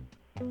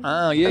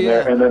 Oh,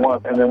 yeah. And they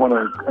want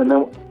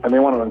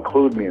to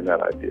include me in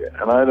that idea.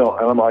 And I don't.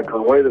 And I'm like,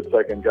 wait a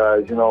second,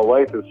 guys. You know,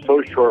 life is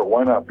so short.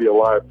 Why not be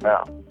alive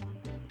now?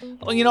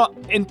 Well, you know,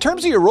 in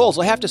terms of your roles,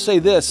 I have to say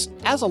this.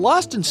 As a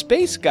Lost in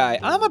Space guy,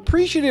 I'm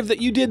appreciative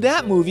that you did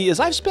that movie, as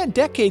I've spent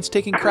decades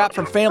taking crap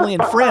from family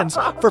and friends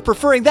for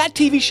preferring that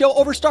TV show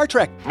over Star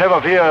Trek.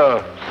 Never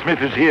fear, Smith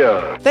is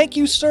here. Thank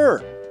you,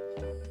 sir.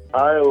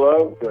 I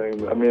love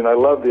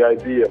the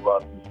idea of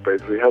Lost in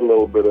Space. We had a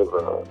little bit of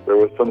there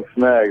was some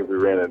snags we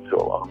ran into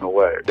along the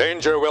way.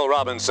 Danger, Will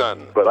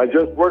Robinson. But I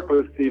just worked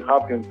with Steve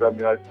Hopkins. I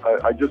mean,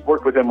 I just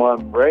worked with him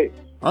on Race.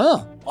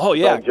 Oh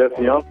yeah.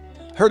 Jesse Young.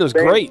 Heard it was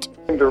great.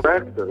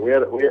 Director. We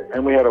had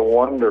a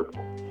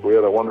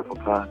wonderful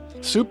time.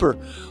 Super.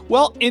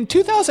 Well, in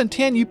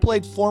 2010, you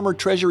played former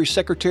Treasury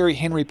Secretary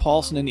Henry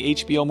Paulson in the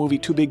HBO movie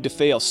Too Big to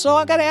Fail. So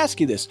I got to ask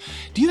you this.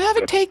 Do you have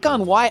a take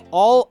on why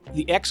all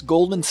the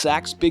ex-Goldman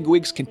Sachs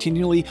bigwigs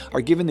continually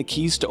are given the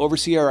keys to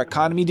oversee our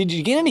economy? Did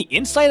you get any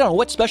insight on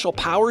what special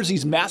powers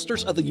these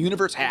masters of the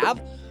universe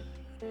have?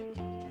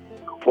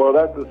 Well,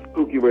 that's a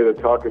spooky way to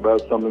talk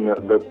about something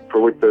that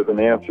for which there's an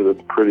answer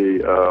that's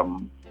pretty...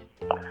 I'm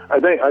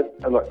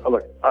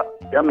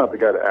not the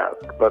guy to ask,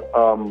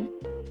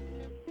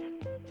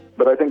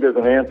 but I think there's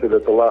an answer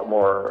that's a lot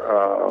more,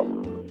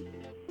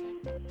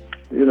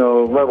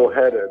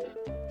 level-headed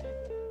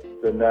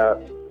than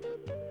that.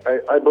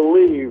 I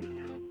believe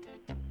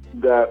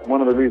that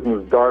one of the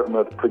reasons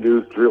Dartmouth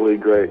produced really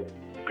great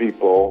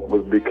people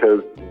was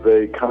because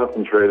they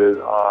concentrated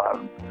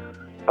on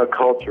a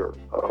culture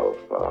of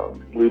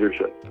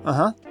leadership.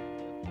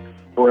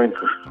 For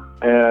instance,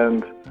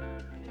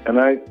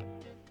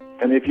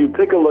 and if you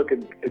take a look at,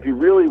 if you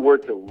really were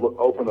to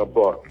open a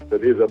book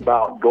that is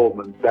about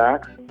Goldman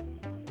Sachs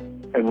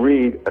and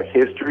read a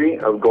history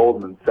of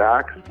Goldman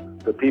Sachs,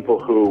 the people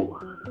who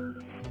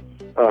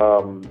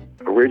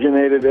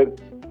originated it,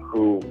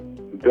 who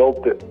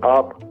built it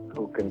up,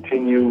 who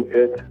continue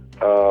it,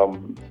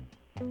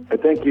 I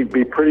think you'd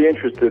be pretty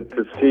interested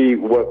to see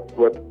what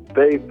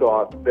they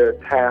thought their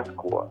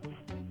task was,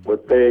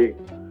 what they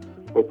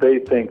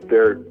think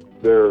their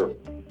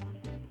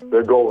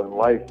goal in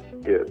life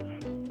is.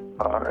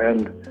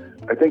 And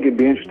I think you'd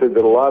be interested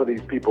that a lot of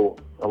these people,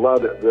 a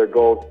lot of their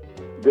goals,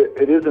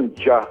 it isn't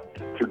just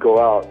to go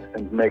out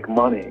and make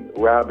money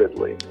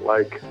rapidly,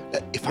 like...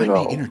 If I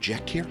may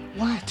interject here.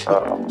 What?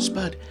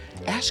 Spud,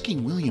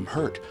 asking William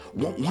Hurt,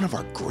 one of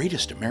our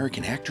greatest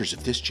American actors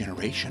of this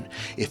generation,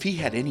 if he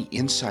had any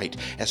insight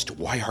as to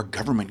why our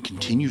government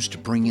continues to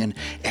bring in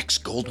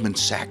ex-Goldman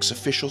Sachs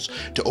officials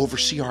to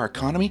oversee our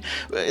economy,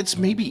 it's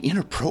maybe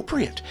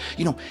inappropriate.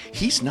 You know,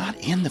 he's not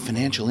in the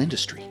financial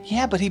industry.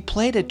 Yeah, but he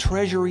played a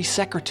Treasury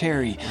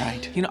Secretary.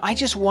 Right. You know, I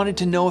just wanted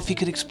to know if he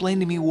could explain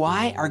to me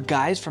why are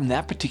guys from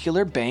that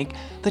particular bank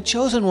the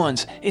chosen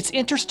ones. It's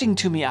interesting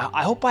to me.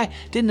 I hope I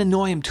didn't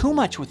annoy him too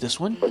much with this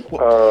one.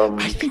 Well,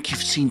 I think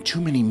you've seen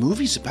too many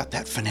movies about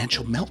that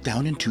financial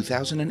meltdown in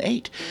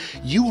 2008.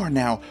 You are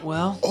now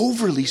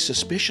overly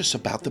suspicious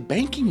about the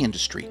banking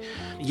industry.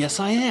 Yes,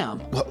 I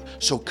am. Well,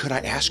 so could I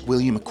ask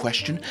William a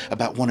question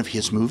about one of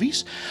his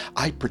movies?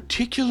 I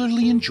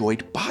particularly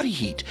enjoyed Body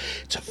Heat.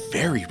 It's a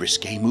very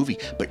risque movie,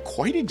 but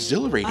quite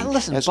exhilarating.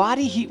 Listen,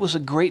 Body Heat was a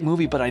great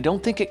movie, but I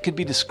don't think it could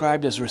be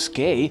described as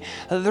risque.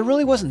 There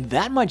really wasn't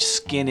that much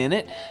skin in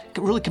it,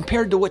 really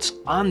compared to what's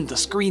on the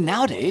screen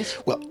nowadays.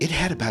 Well, it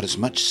had about as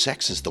much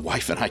sex as the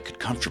wife and I could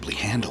comfortably comfortably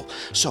handle.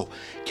 So,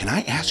 can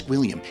I ask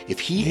William if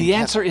he... The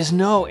answer is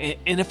no,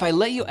 and if I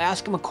let you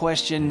ask him a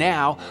question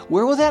now,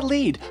 where will that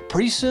lead?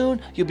 Pretty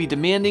soon, you'll be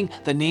demanding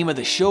the name of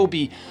the show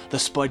be The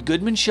Spud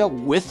Goodman Show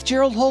with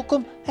Gerald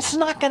Holcomb? That's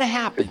not going to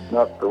happen. It's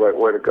not the right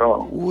way to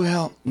go.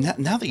 Well,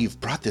 now that you've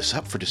brought this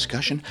up for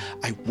discussion,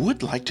 I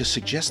would like to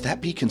suggest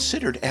that be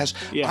considered, as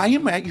I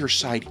am at your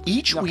side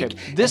each week.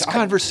 This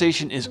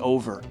conversation is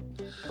over.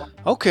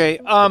 Okay,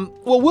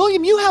 well,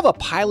 William, you have a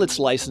pilot's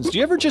license. Do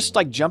you ever just,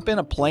 jump in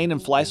a plane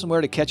and fly somewhere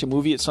to catch a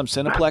movie at some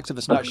Cineplex if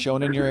it's not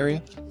shown in your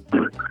area?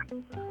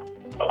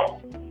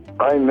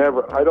 I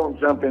don't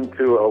jump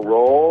into a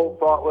role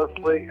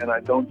thoughtlessly, and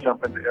I don't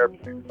jump into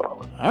airplanes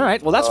thoughtlessly. All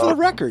right, well, that's for the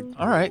record.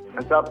 All right.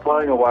 I stopped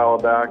flying a while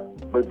back,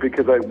 but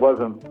because I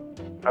wasn't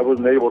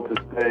able to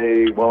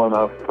stay well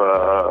enough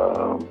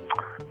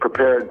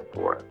prepared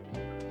for it.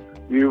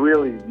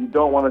 You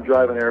don't want to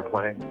drive an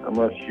airplane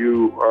unless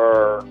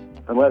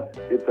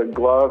it's a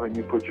glove and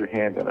you put your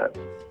hand in it.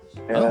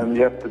 And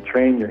you have to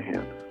train your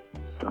hand.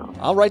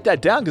 I'll write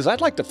that down because I'd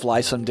like to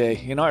fly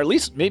someday, or at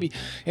least maybe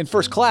in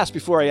first class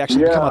before I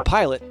actually become a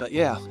pilot. But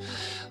yeah.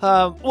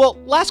 Well,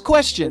 last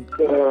question.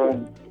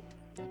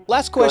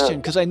 Last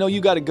question, because I know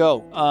you got to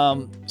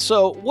go.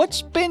 So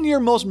what's been your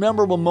most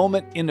memorable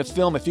moment in the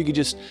film? If you could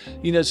just,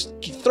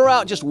 throw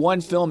out just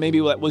one film, maybe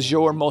that was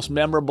your most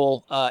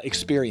memorable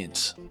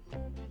experience.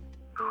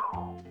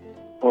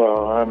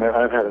 Well,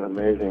 I've had an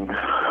amazing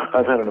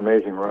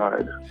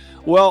ride.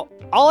 Well,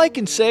 all I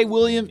can say,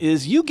 William,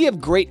 is you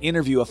give great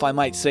interview, if I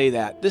might say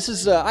that. This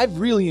is, I've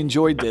really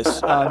enjoyed this.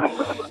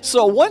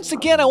 So once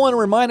again, I want to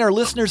remind our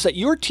listeners that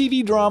your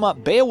TV drama,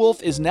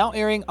 Beowulf, is now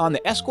airing on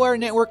the Esquire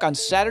Network on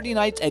Saturday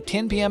nights at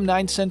 10 p.m.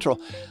 9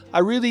 Central. I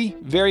really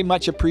very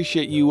much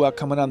appreciate you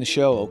coming on the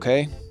show,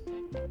 okay?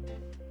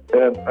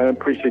 And I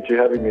appreciate you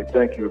having me.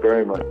 Thank you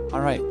very much.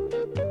 All right.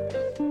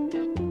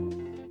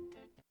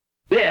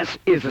 This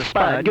is the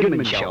Spud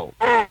Goodman Show.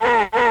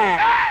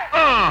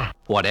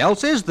 What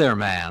else is there,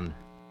 man?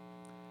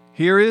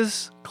 Here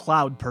is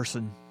Cloud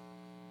Person.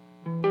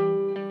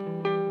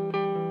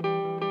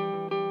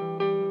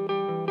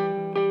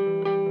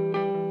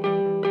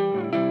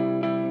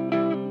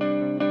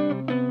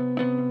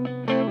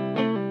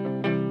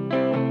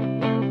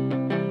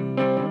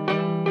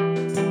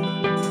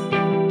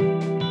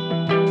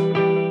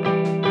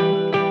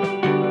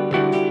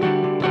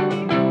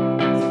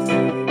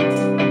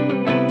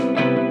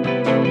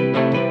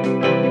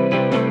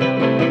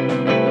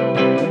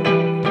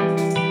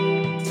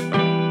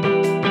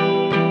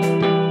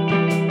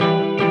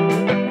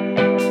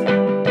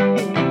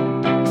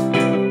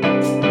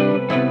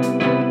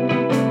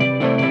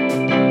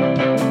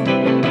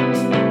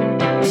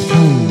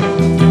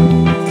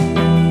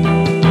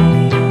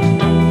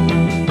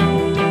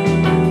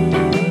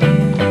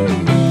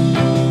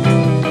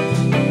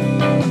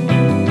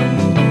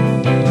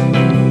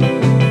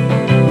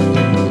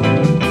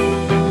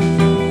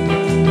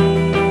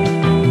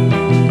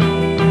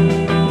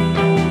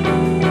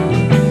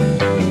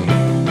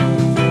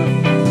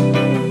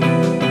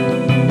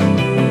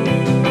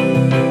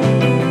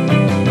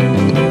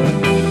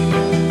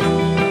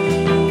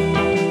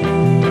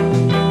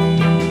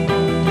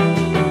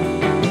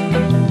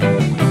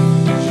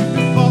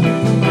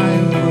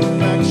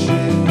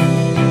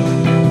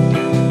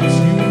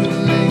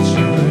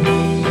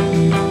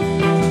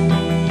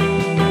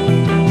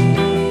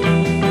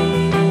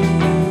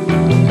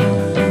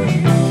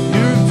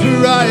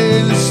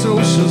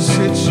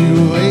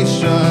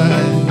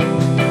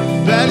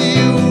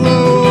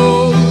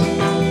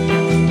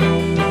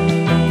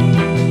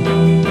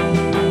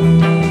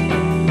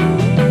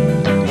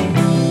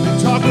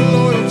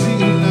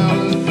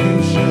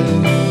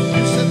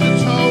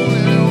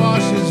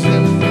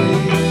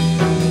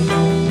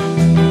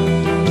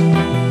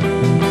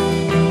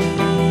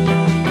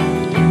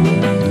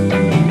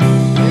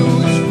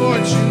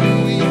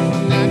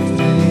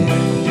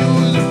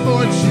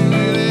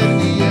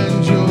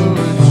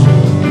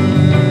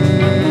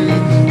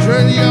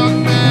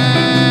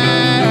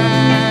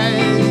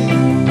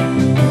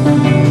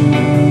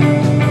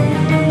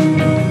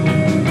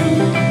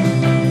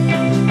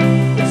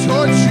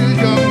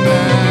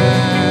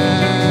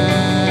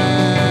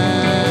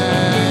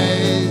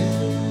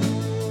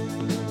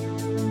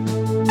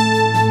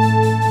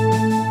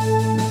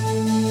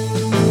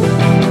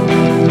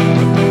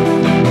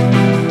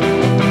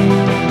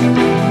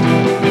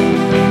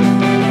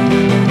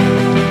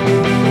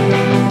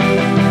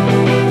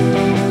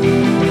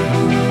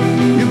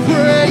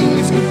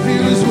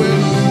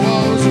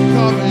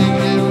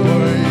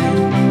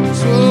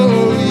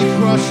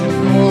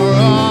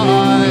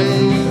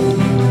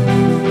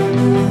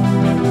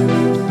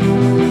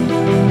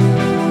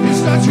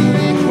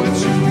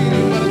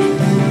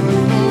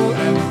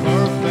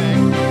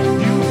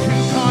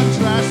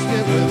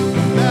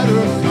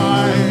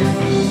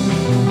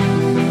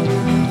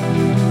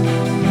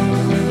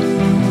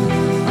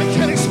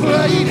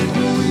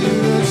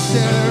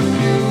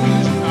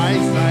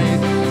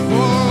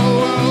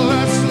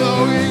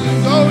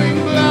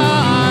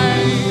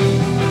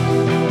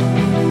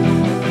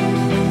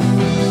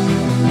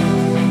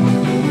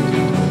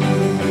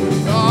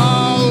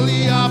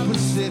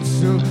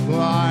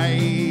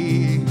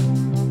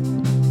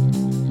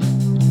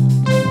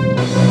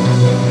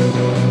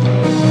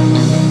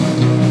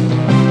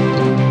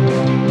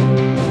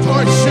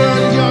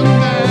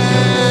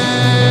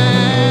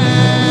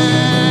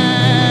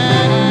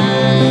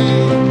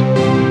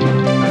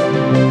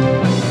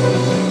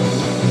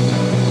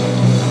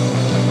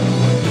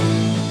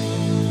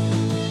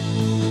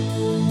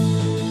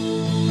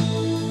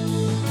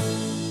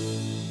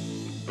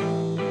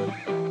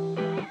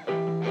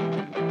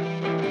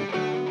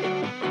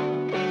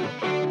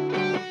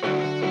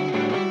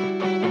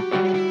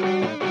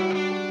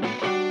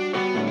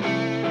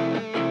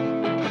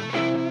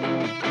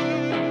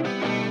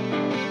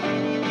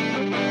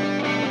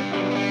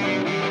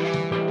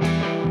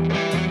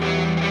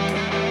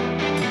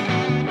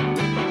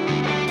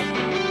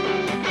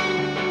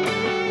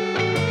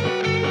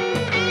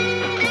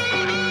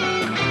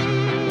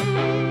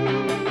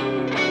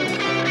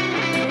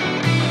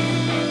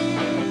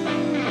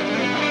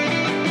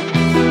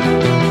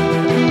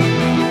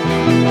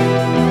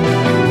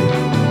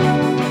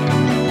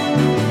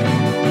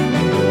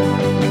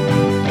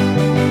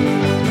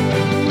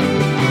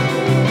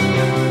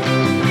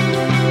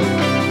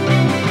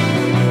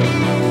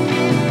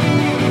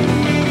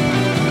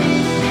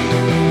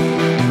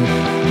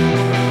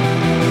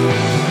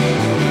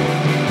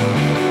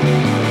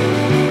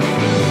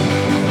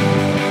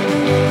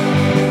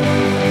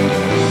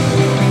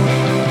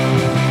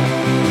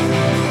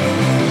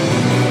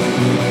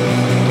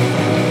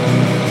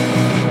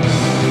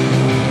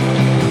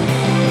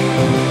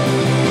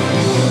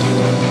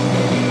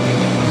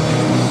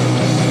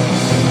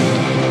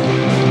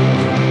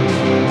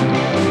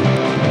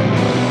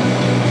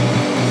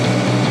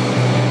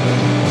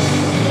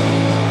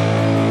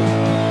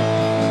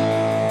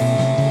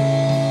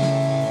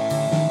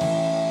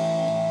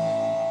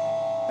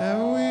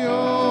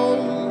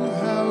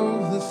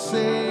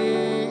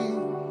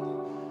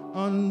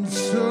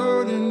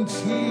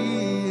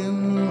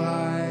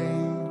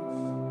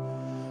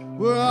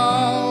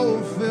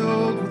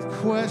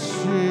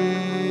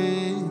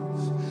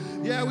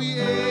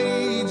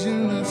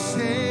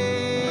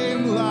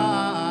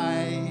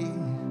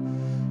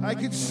 I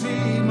could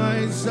see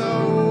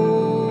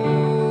myself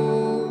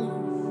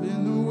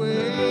in the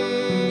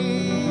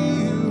way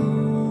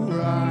you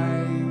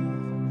ride.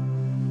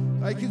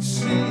 I could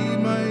see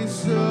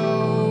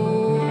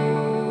myself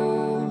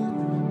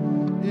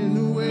in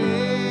the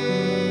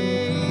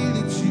way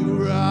that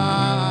you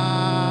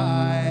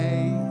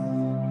ride.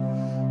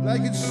 I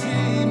could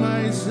see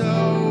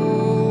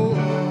myself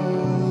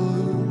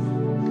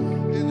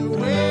in the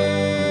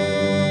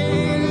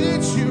way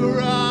that you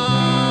ride.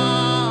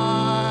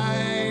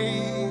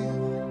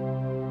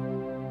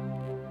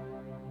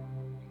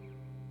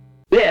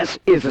 This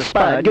is the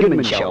Spud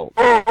Goodman Show.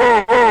 Hey,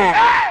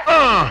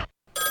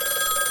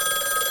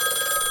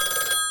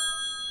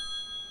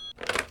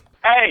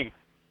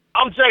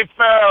 I'm Jay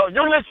Farrell.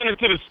 You're listening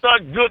to the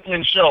Spud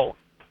Goodman Show,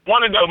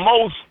 one of the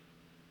most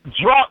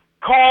drunk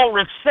call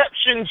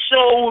reception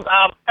shows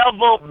I've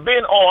ever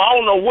been on. I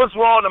don't know what's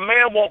wrong. The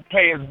man won't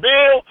pay his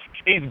bill.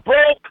 He's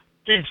broke.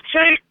 He's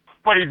cheap,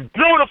 but he's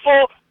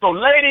beautiful. So,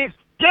 ladies,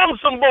 give him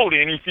some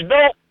booty. And if you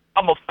don't,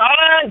 I'm going to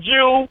find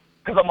you.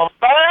 Because I'm going to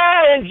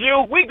find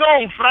you. We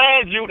going to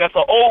find you. That's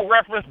an old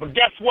reference, but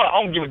guess what?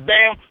 I don't give a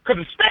damn because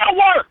it still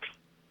works.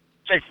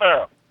 Jay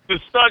Farrell, the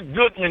Spud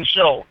Goodman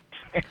Show.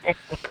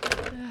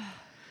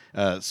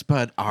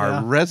 Spud,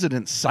 our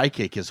resident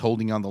psychic is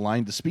holding on the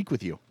line to speak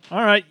with you.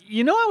 All right.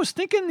 You know, I was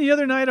thinking the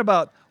other night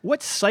about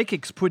what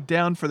psychics put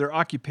down for their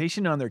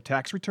occupation on their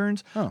tax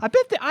returns. I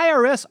bet the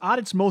IRS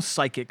audits most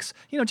psychics,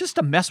 just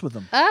to mess with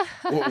them.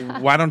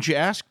 Why don't you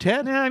ask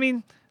Ted? Yeah, I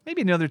mean,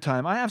 maybe another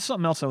time. I have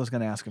something else I was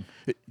going to ask him.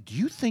 Do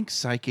you think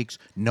psychics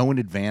know in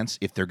advance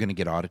if they're going to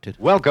get audited?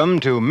 Welcome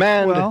to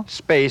manned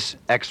space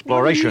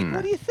exploration.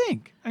 What do you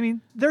think? I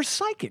mean, they're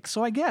psychics,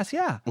 so I guess,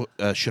 yeah. Well,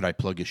 should I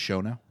plug his show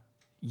now?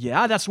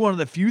 Yeah, that's one of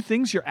the few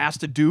things you're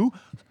asked to do.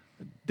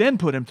 Then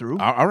put him through.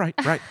 All right.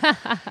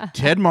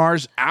 Ted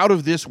Mars' Out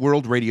of This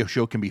World radio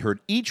show can be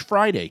heard each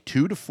Friday,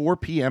 2 to 4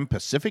 p.m.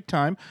 Pacific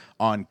time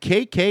on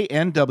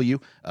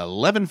KKNW,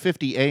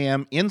 1150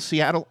 a.m. in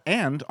Seattle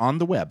and on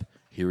the web.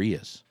 Here he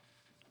is.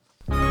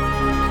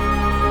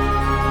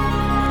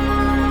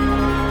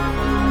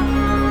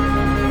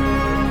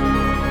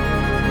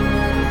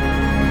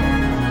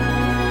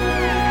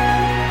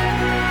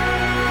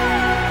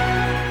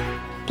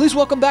 Please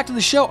welcome back to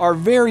the show our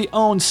very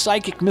own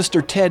psychic,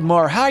 Mr. Ted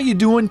Marr. How are you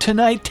doing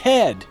tonight,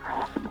 Ted?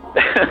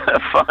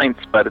 Fine,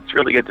 Spud. It's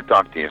really good to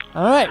talk to you.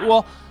 All right,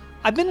 well,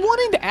 I've been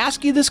wanting to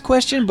ask you this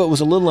question, but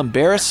was a little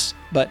embarrassed.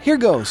 But here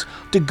goes.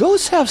 Do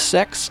ghosts have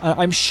sex?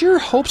 I'm sure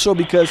hope so,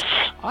 because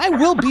I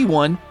will be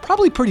one,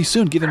 probably pretty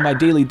soon, given my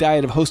daily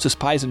diet of Hostess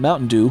pies and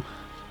Mountain Dew.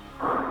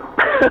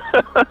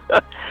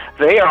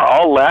 They are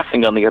all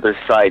laughing on the other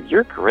side.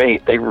 You're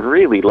great. They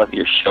really love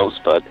your show,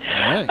 Spud.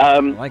 Right. I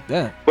like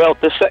that. Well,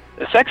 the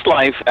sex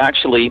life,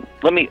 actually,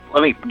 let me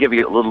give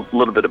you a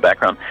little bit of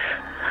background.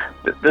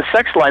 The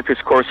sex life is,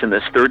 of course, in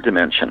this third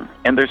dimension,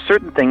 and there's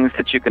certain things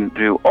that you can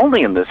do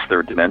only in this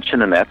third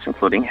dimension, and that's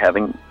including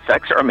having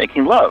sex or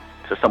making love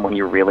to someone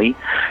you really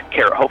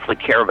hopefully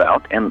care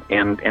about and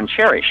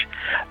cherish.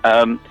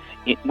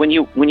 When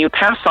you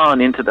pass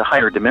on into the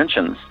higher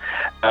dimensions,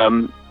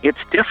 it's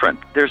different.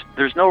 There's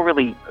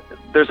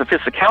a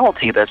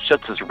physicality that's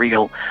just as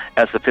real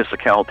as the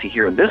physicality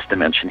here in this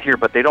dimension here,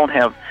 but they don't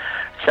have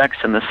sex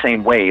in the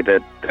same way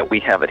that we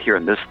have it here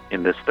in this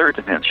third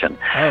dimension.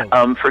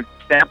 For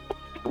example,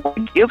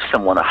 when you give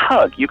someone a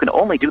hug, you can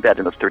only do that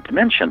in the third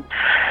dimension,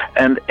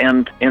 and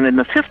in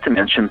the fifth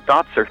dimension,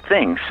 thoughts are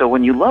things. So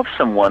when you love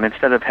someone,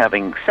 instead of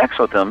having sex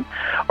with them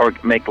or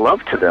make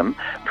love to them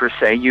per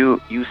se, you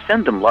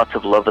send them lots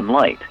of love and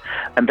light,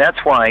 and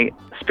that's why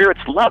spirits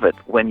love it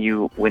when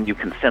you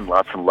can send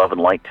lots of love and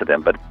light to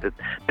them. But the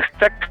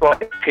effect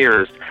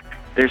appears.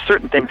 There's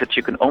certain things that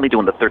you can only do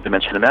in the third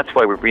dimension, and that's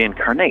why we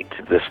reincarnate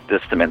to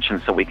this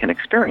dimension so we can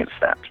experience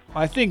that.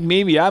 I think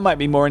maybe I might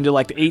be more into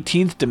like the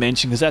 18th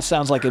dimension, because that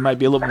sounds like it might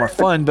be a little more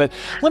fun. But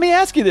let me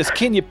ask you this.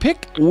 Can you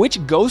pick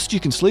which ghost you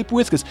can sleep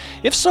with? Because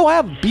if so, I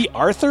have B.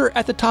 Arthur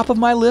at the top of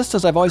my list,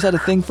 as I've always had a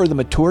thing for the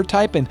mature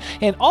type. And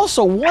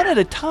also one at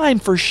a time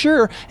for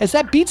sure, as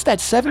that beats that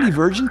 70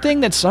 virgin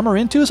thing that some are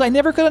into. As I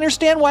never could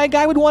understand why a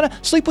guy would want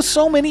to sleep with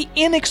so many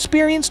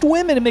inexperienced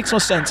women. It makes no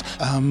sense.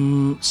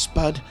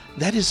 Spud,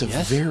 that is a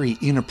very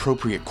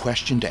inappropriate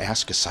question to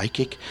ask a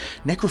psychic.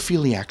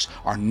 Necrophiliacs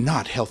are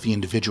not healthy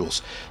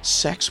individuals.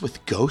 Sex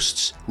with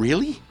ghosts?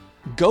 Really?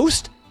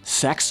 Ghost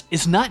sex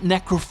is not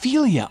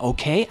necrophilia,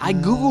 okay? I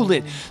Googled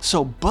it,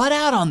 so butt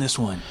out on this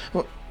one.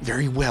 Well,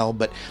 very well,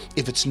 but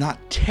if it's not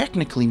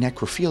technically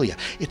necrophilia,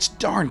 it's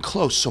darn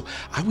close, so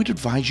I would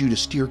advise you to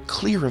steer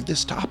clear of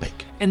this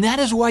topic. And that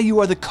is why you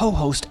are the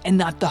co-host and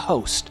not the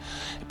host.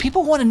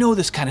 People want to know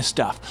this kind of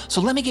stuff,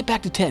 so let me get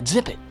back to Ted.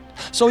 Zip it.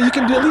 So you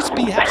can at least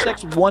have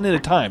sex with one at a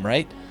time,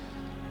 right?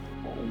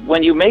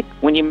 When you make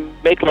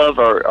love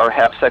or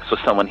have sex with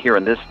someone here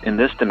in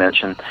this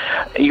dimension,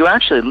 you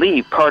actually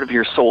leave part of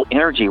your soul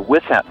energy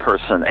with that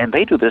person, and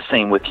they do the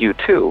same with you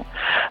too.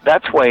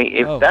 That's why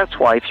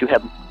if you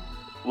have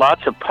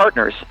lots of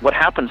partners, what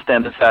happens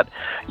then is that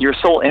your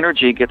soul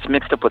energy gets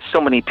mixed up with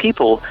so many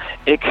people,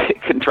 it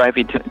can drive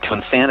you to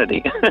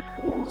insanity.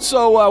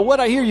 So what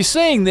I hear you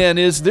saying then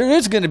is there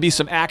is going to be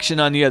some action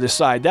on the other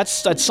side.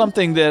 That's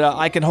something that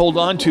I can hold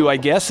on to, I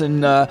guess,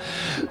 and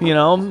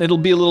it'll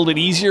be a little bit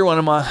easier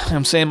when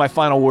I'm saying my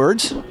final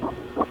words.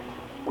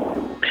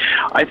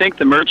 I think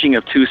the merging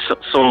of two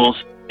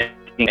souls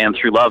and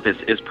through love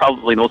is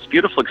probably the most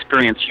beautiful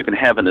experience you can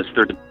have in this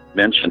third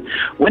dimension.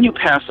 When you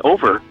pass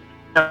over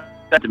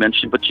that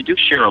dimension, but you do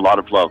share a lot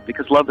of love,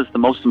 because love is the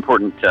most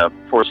important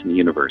force in the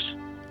universe.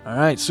 All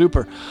right,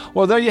 super.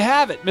 Well, there you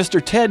have it,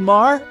 Mr. Ted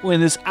Marr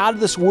in this Out of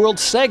This World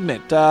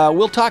segment.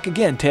 We'll talk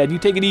again, Ted. You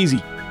take it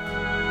easy.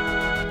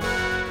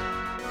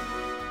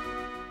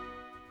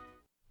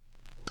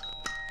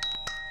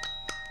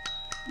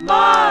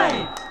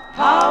 My,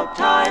 how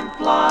time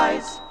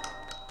flies.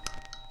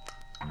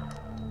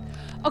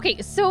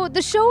 Okay, so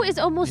the show is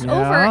almost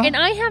over, and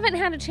I haven't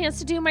had a chance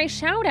to do my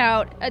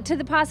shout-out to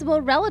the possible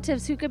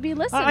relatives who could be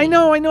listening. I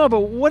know, but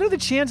what are the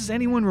chances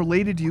anyone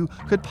related to you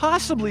could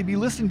possibly be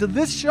listening to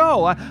this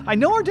show? I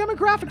know our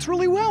demographics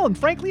really well, and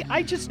frankly,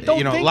 I just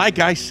don't think... like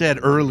I said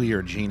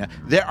earlier, Gina,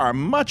 there are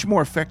much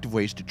more effective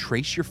ways to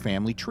trace your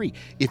family tree.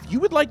 If you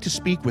would like to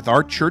speak with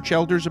our church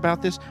elders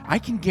about this, I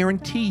can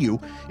guarantee you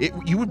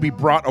would be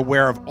brought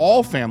aware of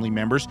all family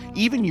members,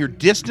 even your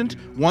distant,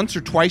 once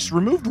or twice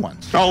removed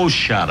ones. Oh,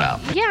 shut up.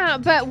 Yeah,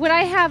 but would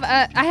I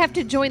have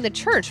to join the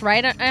church,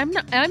 right?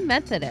 I'm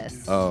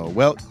Methodist. Oh,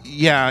 well,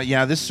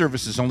 yeah, this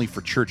service is only for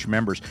church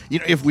members.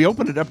 If we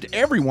opened it up to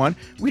everyone,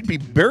 we'd be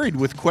buried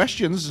with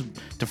questions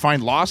to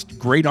find lost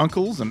great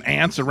uncles and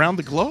aunts around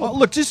the globe. Well,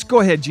 look, just go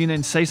ahead, Gina,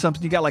 and say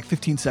something. You got like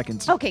 15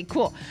 seconds. Okay,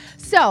 cool.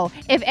 So,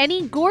 if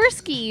any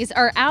Gorskys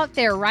are out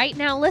there right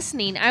now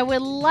listening, I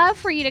would love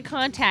for you to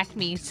contact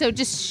me. So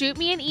just shoot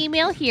me an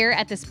email here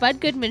at the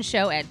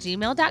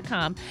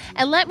spudgoodmanshow@gmail.com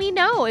and let me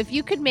know if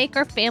you could make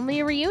our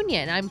family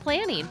reunion. I'm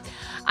planning.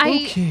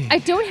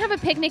 I don't have a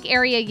picnic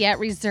area yet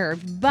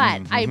reserved,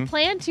 but I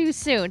plan to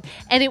soon,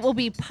 and it will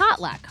be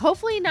potluck.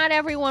 Hopefully not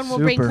everyone will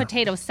bring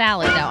potato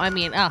salad, though. I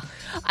mean, a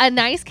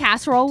nice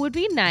casserole would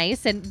be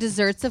nice, and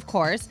desserts, of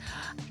course.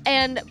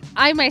 And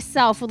I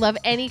myself would love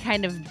any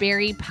kind of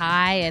berry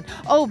pie, and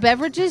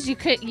beverages. You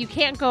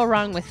can't go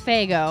wrong with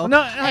Faygo.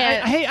 No,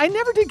 hey, I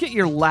never did get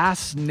your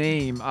last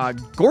name.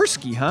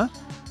 Gorski, huh?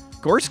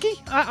 Gorski?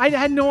 I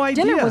had no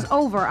idea. Dinner was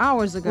over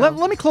hours ago.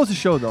 Let me close the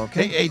show, though,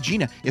 okay? Hey,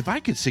 Gina, if I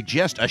could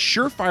suggest a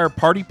surefire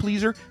party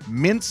pleaser,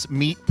 mince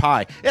meat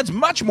pie. It's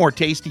much more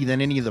tasty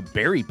than any of the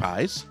berry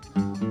pies.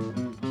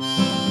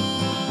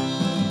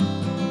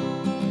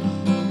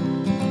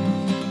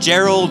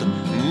 Gerald,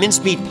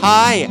 mincemeat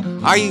pie?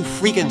 Are you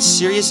freaking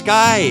serious,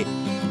 guy?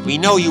 We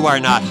know you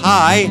are not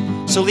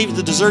high, so leave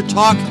the dessert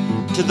talk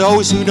to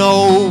those who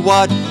know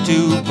what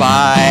to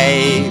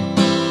buy.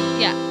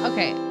 Yeah,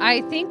 okay.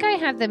 I think I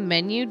have the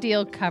menu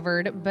deal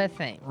covered, but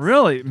thanks.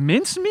 Really?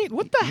 Mincemeat?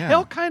 What the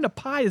hell kind of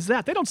pie is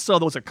that? They don't sell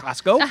those at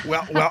Costco.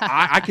 Well,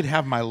 I could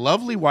have my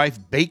lovely wife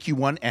bake you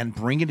one and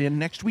bring it in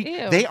next week.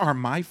 Ew. They are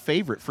my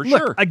favorite for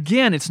Look, sure.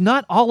 Again, it's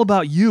not all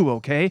about you,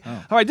 okay?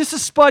 Oh. All right, this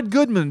is Spud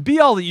Goodman. Be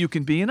all that you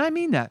can be, and I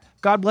mean that.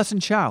 God bless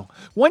and ciao.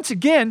 Once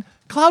again,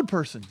 Cloud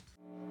Person.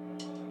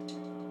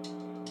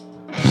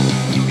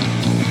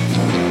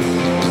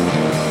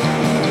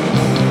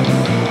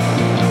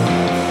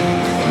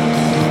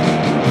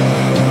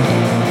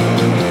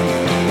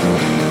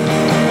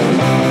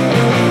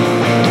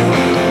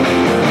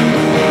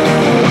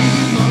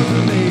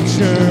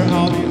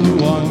 I'll be the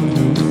one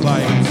who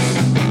fights.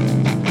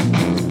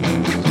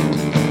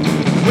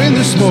 When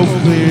the smoke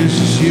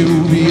clears,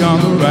 you'll be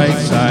on the right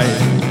side.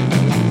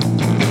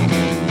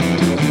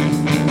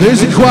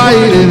 There's a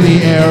quiet in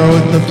the air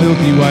with the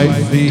filthy white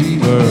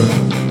fever.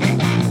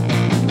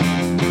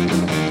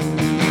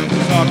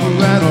 Talk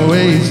around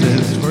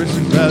oasis, first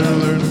you better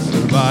learn to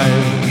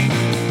survive.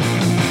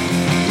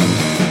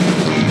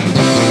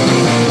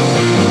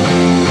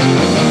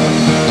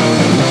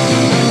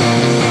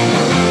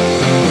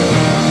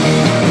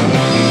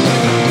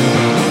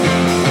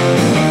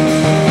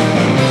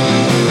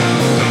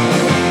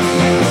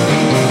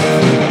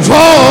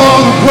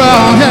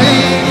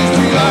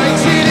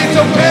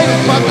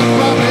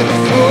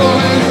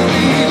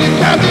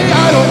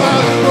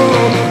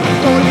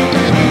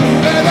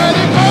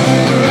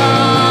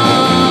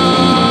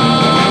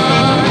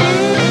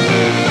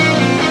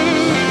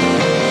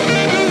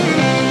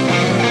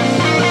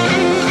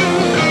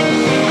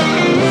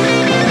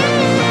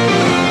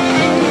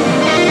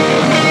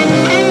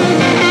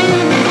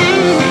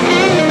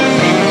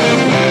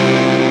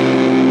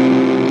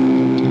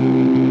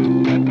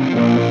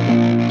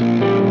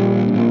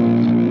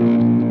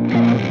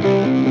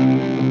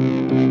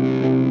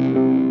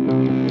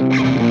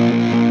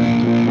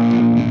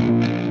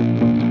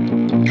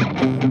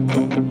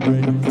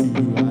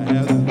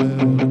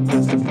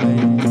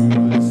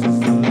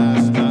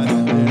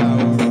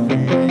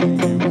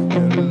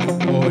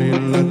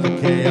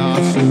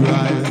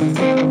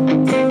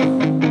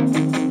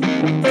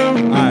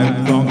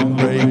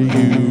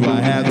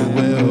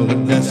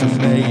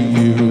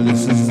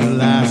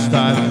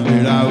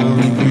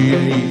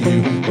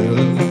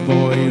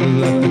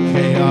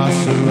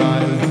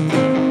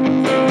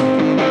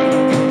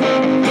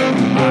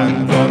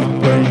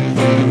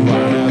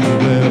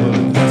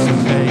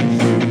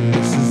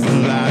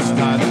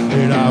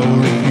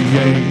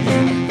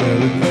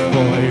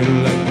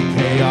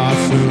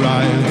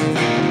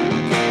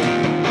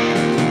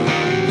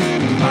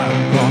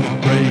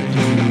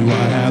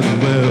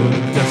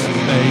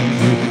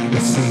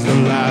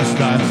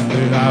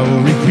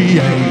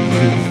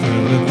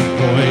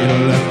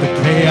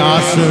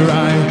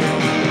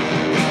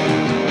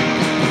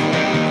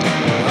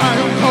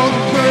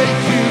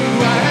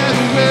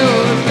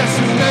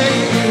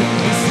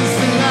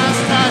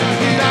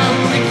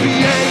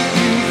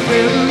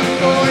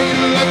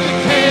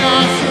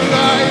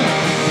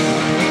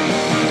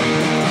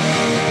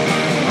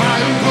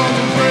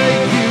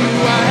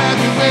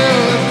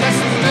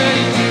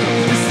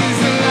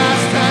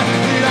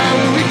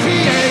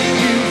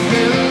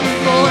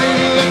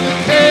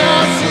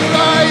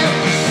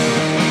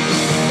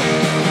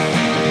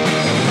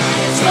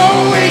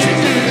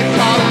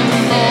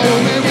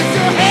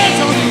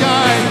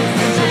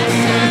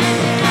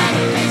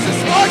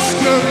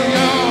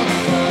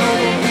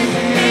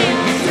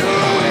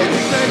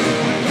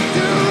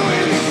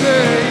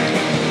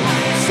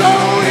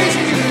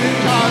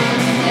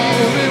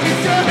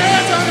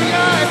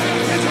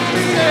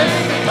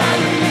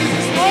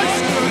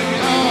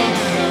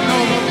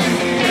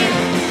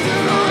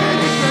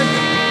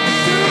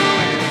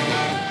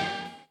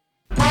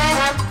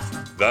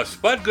 The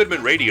Spud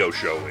Goodman Radio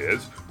Show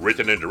is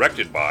written and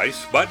directed by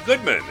Spud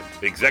Goodman.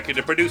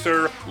 Executive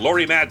producer,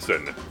 Lori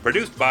Madsen.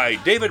 Produced by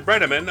David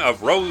Brenneman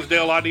of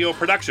Rosedale Audio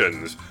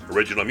Productions.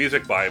 Original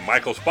music by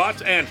Michael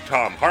Spotts and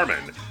Tom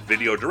Harmon.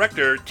 Video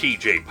director,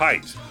 T.J.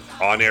 Pites.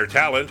 On-air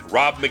talent,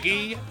 Rob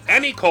McGee,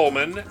 Annie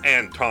Coleman,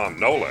 and Tom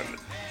Nolan.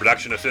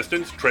 Production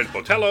assistants, Trent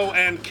Botello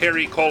and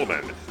Carrie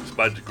Coleman.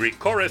 Spud's Greek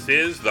chorus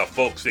is The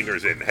Folk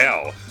Singers in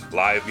Hell.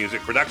 Live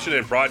music production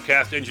and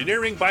broadcast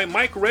engineering by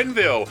Mike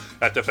Renville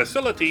at the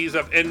facilities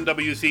of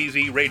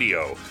NWCZ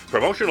Radio.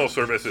 Promotional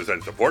services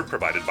and support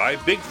provided by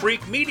Big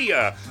Freak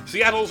Media,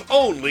 Seattle's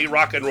only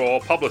rock and roll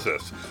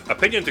publicist.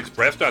 Opinions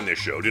expressed on this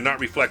show do not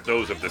reflect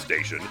those of the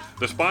station,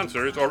 the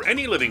sponsors, or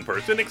any living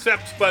person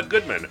except Spud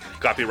Goodman.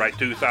 Copyright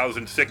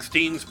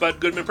 2016 Spud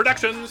Goodman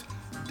Productions.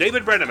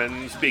 David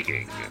Brenneman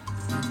speaking.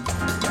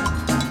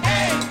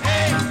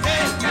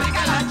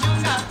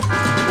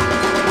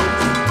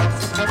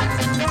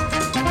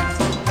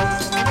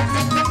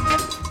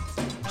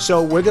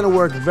 So we're going to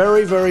work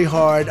very, very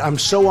hard. I'm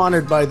so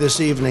honored by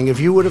this evening. If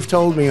you would have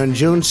told me on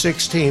June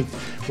 16th,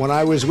 when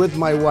I was with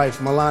my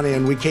wife, Melania,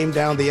 and we came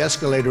down the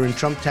escalator in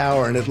Trump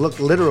Tower, and it looked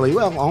literally,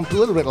 well, a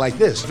little bit like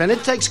this. And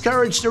it takes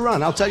courage to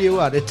run. I'll tell you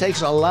what, it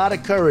takes a lot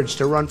of courage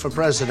to run for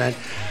president.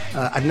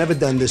 I've never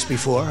done this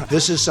before.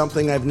 This is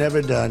something I've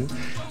never done.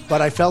 But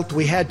I felt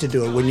we had to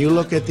do it. When you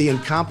look at the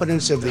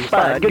incompetence of the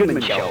Spud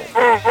Goodman Show.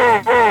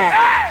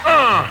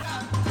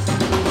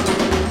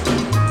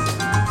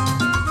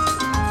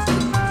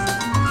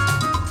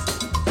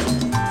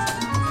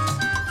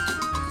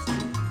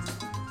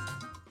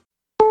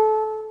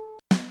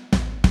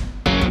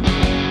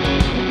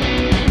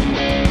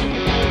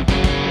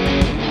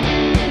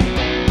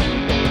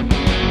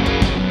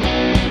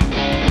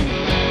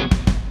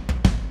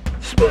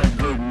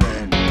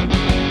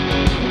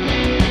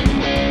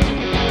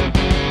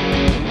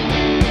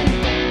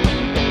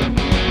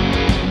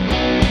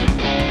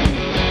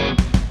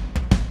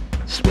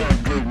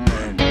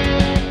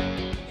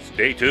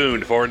 Stay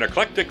tuned for an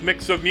eclectic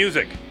mix of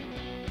music.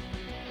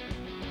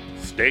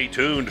 Stay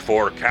tuned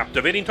for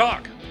captivating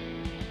talk.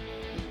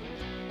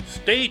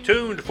 Stay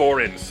tuned for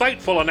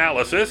insightful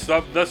analysis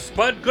of The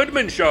Spud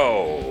Goodman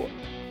Show.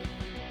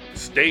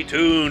 Stay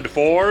tuned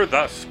for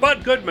The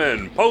Spud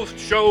Goodman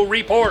Post-Show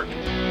Report.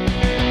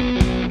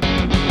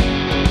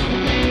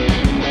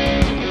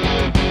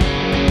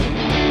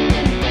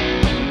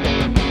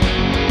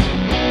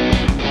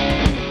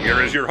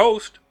 Here is your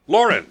host,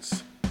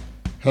 Lawrence.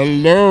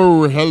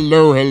 Hello,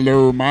 hello,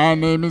 hello. My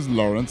name is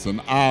Lawrence, and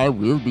I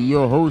will be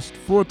your host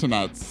for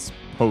tonight's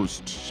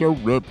post-show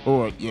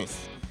report.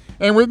 Yes.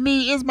 And with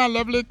me is my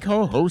lovely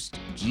co-host,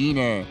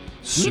 Gina.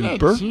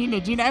 Super.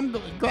 Gina, I'm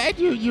glad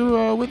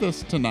you're with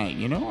us tonight.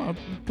 You know, I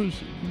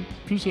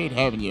appreciate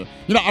having you.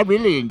 You know, I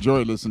really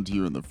enjoyed listening to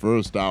you in the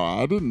first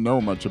hour. I didn't know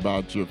much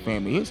about your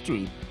family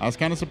history. I was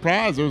kind of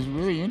surprised. It was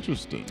really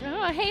interesting.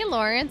 Oh, hey,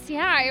 Lawrence.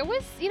 Yeah, it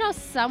was,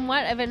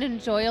 somewhat of an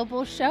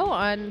enjoyable show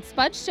on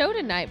Spud's show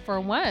tonight for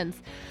once.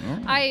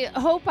 Oh. I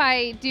hope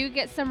I do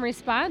get some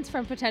response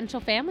from potential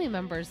family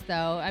members,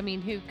 though. I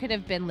mean, who could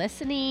have been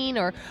listening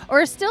or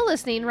still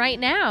listening right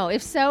now.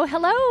 If so,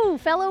 hello,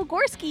 fellow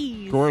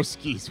Gorskys.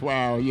 Gorskys,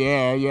 wow,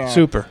 yeah.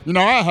 Super. You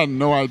know, I had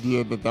no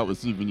idea that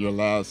was even your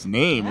last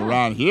name. Yeah.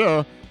 Around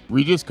here,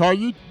 we just call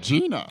you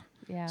Gina.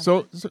 Yeah.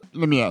 So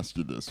let me ask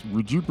you this.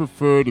 Would you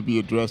prefer to be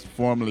addressed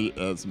formally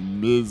as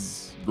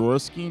Ms.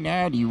 Gorski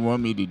now? Do you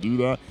want me to do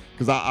that?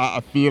 Because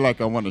I feel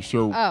like I want to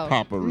show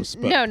proper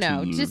respect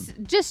No, to you.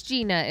 just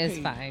Gina is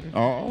fine.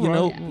 Oh,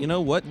 You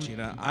know what,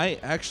 Gina? I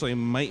actually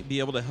might be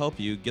able to help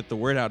you get the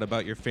word out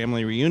about your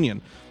family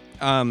reunion.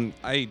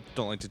 I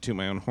don't like to toot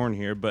my own horn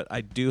here, but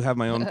I do have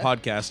my own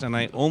podcast, and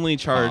I only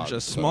charge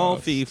a small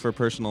fee for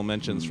personal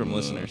mentions from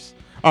listeners.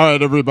 All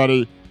right,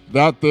 everybody.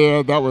 That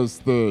was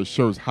the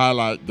show's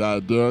highlight guy,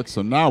 Derek.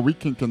 So now we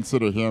can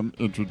consider him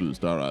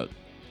introduced. All right,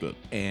 good.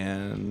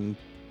 And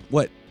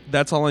what?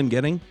 That's all I'm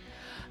getting?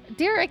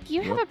 Derek,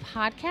 you have a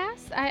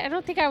podcast? I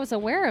don't think I was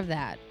aware of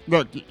that.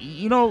 Look,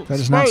 you know, that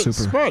is not super.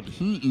 Spud,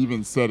 he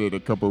even said it a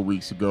couple of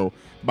weeks ago.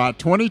 By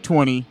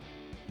 2020,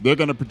 they're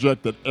going to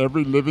project that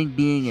every living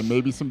being and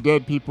maybe some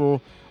dead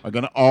people are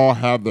going to all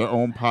have their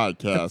own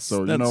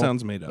podcast. That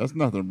sounds made up. That's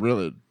nothing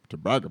really to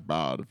brag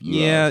about. If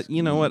you Yeah,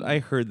 you know what? I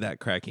heard that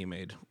crack he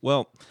made.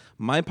 Well,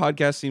 my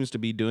podcast seems to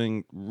be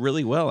doing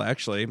really well,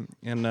 actually.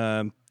 And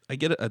I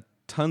get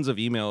tons of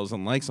emails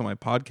and likes on my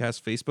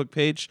podcast Facebook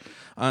page.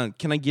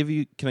 Can I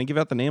give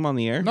out the name on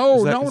the air? No,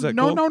 is that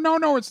cool?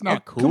 No, it's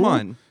not cool. Come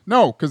on.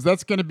 No, because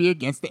that's going to be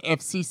against the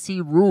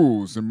FCC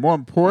rules. And more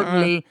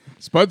importantly,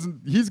 Spud's,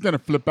 he's going to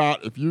flip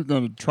out if you're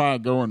going to try to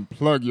go and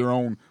plug your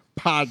own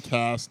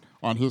podcast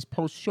on his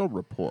post-show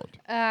report.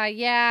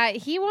 Yeah,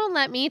 he won't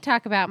let me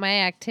talk about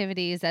my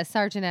activities as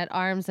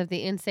Sergeant-at-Arms of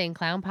the Insane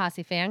Clown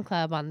Posse fan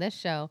club on this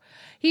show.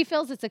 He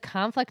feels it's a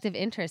conflict of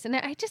interest, and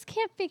I just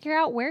can't figure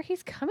out where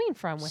he's coming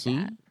from with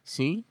that.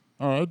 See?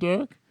 All right,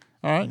 Derek.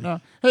 All right,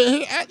 now.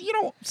 Hey,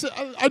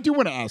 I do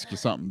want to ask you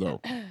something,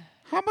 though.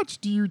 How much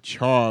do you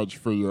charge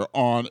for your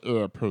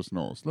on-air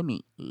personals? Let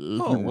me.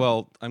 Oh,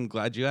 well, I'm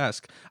glad you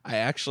asked. I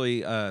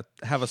actually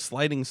have a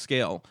sliding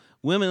scale.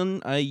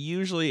 Women, I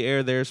usually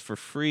air theirs for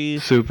free.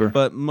 Super.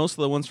 But most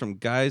of the ones from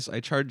guys, I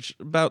charge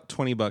about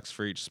 $20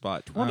 for each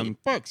spot.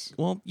 $20?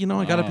 Well,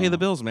 I got to pay the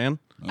bills, man.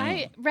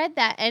 I read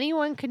that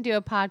anyone can do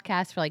a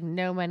podcast for like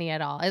no money at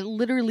all. It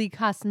literally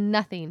costs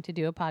nothing to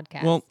do a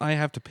podcast. Well, I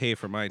have to pay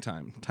for my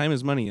time. Time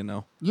is money, you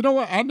know. You know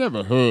what? I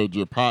never heard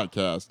your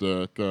podcast,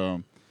 Eric.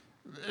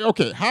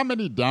 Okay, how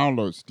many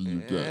downloads do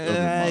you get every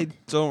I month?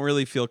 don't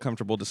really feel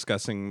comfortable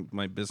discussing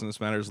my business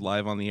matters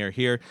live on the air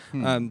here.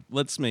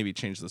 Let's maybe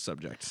change the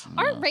subject.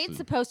 Aren't rates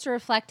supposed to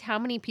reflect how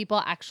many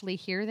people actually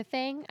hear the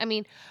thing? I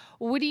mean,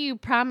 what do you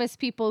promise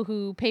people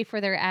who pay for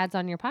their ads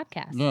on your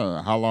podcast?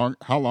 Yeah, how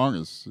long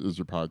is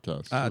your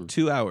podcast?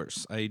 2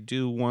 hours. I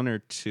do 1 or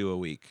 2 a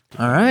week.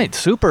 All right,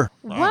 super.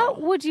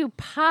 What would you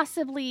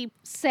possibly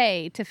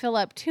say to fill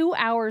up 2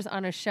 hours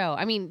on a show?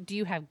 I mean, do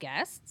you have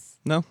guests?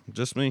 No,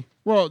 just me.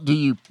 Well, do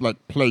you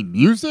play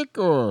music,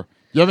 or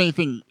you have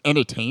anything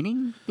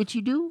entertaining that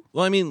you do?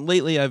 Well, I mean,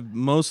 lately I've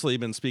mostly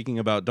been speaking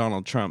about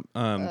Donald Trump.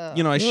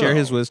 I share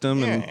his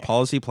wisdom and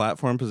policy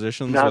platform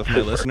positions with my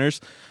listeners.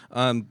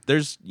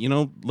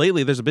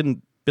 Lately there's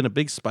been a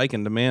big spike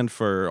in demand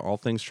for all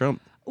things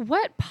Trump.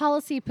 What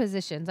policy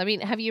positions? I mean,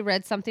 have you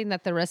read something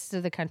that the rest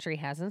of the country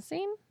hasn't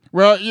seen?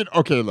 Well,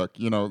 okay, look,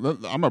 I'm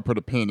going to put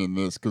a pin in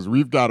this because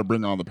we've got to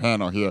bring on the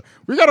panel here.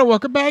 We got to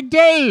welcome back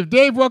Dave.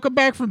 Dave, welcome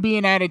back from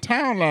being out of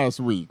town last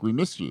week. We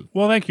missed you.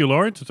 Well, thank you,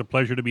 Lawrence. It's a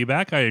pleasure to be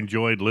back. I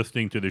enjoyed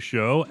listening to the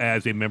show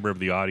as a member of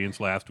the audience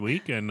last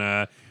week,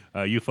 and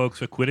you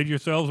folks acquitted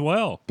yourselves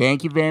well.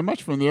 Thank you very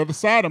much. From the other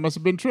side, it must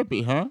have been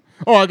trippy, huh?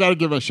 Oh, I got to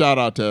give a shout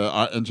out to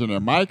our engineer,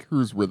 Mike,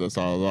 who's with us as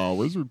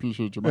always. We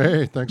appreciate you, Mike.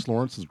 Hey, thanks,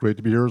 Lawrence. It's great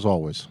to be here as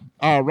always.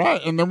 All right,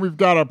 and then we've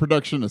got our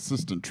production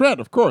assistant, Trent,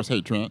 of course.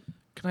 Hey, Trent.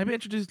 Can I be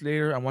introduced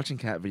later? I'm watching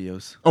cat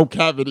videos. Oh,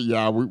 cat video.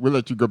 Yeah, we'll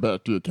let you go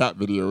back to your cat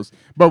videos.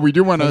 But we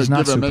do want to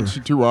give a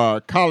mention to our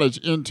college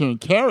intern,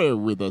 Carrie,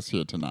 with us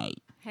here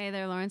tonight. Hey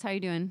there, Lawrence. How you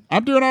doing?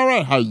 I'm doing all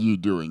right. How you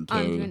doing,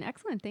 Carrie? I'm doing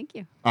excellent. Thank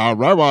you. All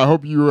right. Well, I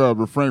hope you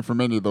refrain from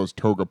any of those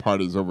toga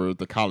parties over at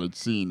the college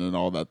scene and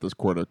all that this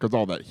quarter, because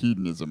all that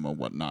hedonism and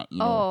whatnot.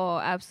 Oh,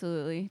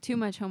 absolutely. Too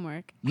much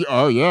homework. Yeah,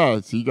 oh, yeah.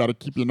 So you got to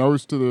keep your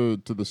nose to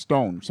the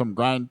stone, some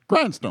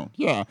grindstone.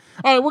 Yeah.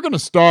 All right. We're going to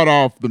start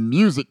off the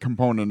music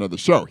component of the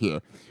show here.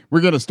 We're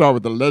going to start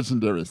with the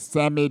legendary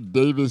Sammy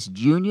Davis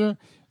Jr.,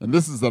 and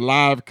this is the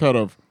live cut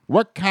of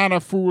What Kind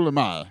of Fool Am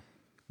I?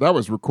 That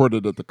was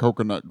recorded at the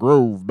Coconut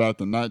Grove back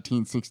in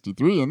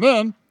 1963. And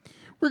then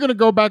we're going to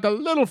go back a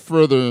little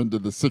further into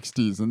the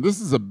 60s. And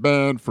this is a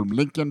band from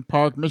Lincoln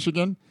Park,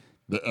 Michigan,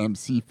 the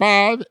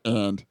MC5,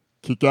 and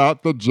Kick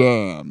Out the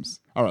Jams.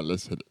 All right,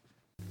 let's hit it.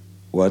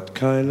 What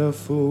kind of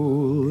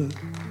fool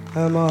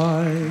am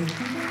I?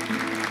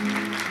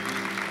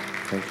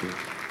 Thank you.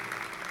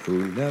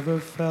 Who never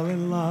fell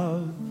in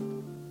love?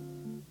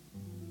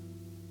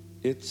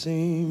 It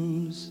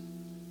seems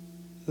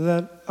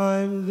that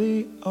I'm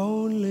the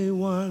only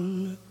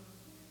one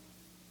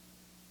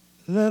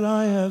that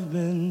I have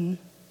been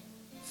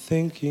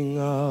thinking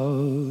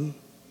of.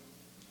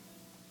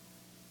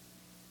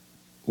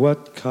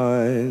 What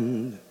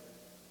kind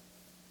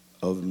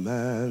of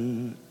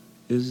man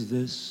is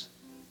this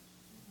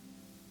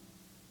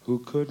who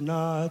could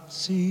not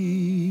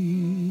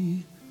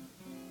see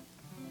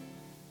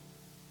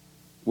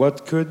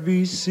what could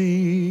be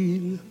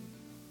seen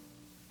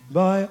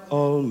by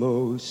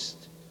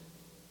almost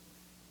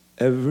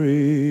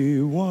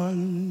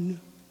everyone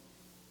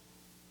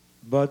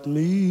but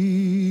me?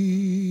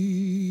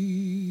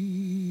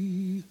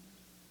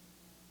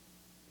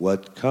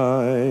 What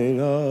kind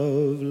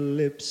of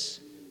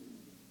lips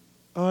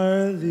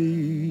are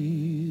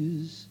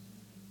these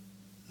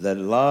that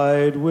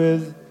lied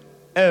with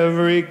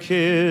every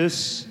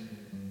kiss,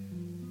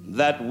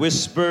 that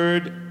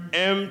whispered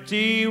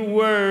empty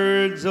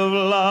words of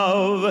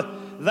love,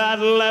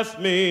 that left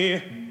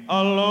me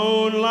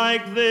alone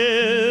like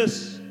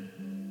this?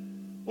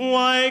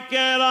 Why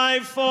can't I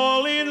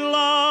fall in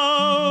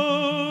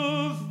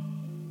love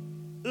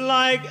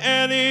like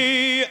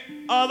any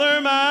other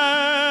man?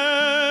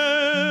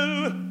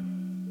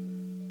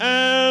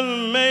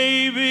 And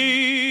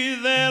maybe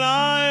then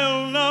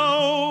I'll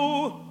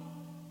know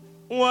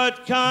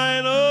what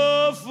kind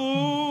of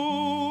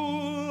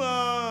fool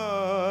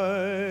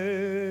I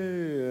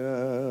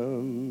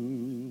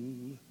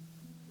am.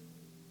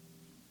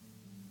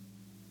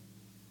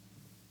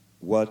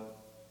 What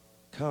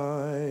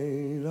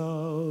kind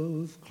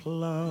of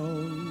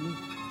clown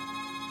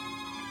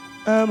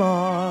am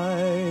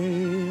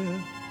I?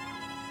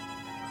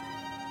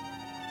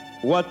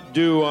 What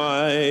do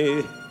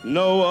I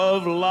know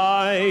of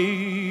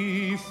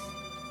life?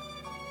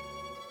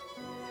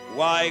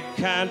 Why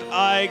can't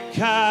I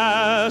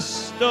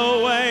cast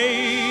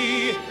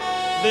away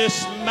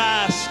this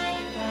mask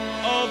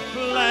of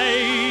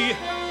play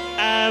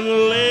and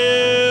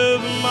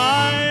live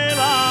my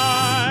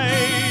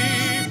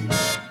life?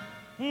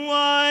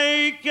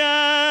 Why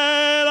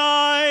can't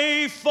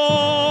I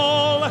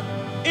fall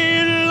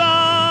in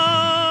love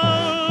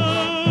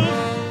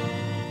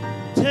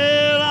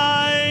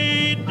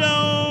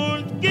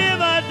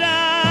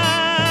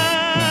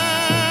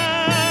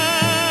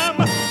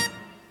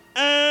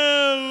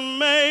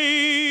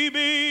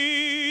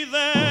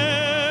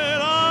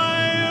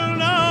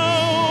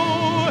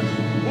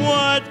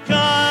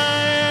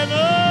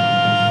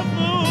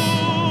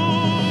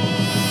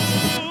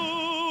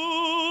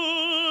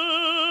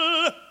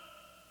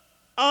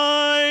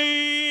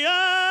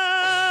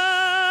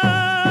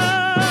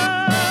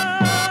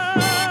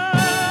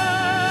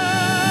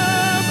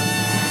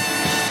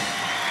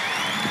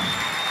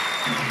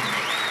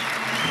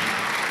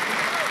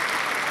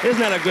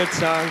that a good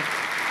song?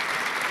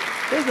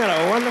 Isn't that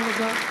a wonderful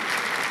song?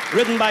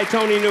 Written by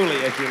Tony Newley,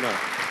 as you know.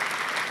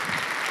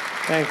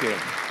 Thank you.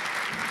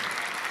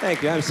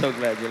 Thank you. I'm so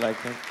glad you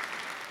like that.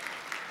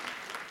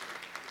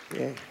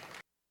 Yeah.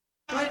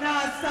 Right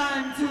now it's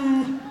time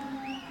to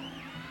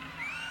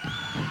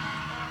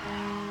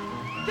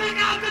kick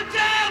out the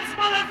jams,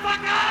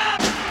 motherfucker!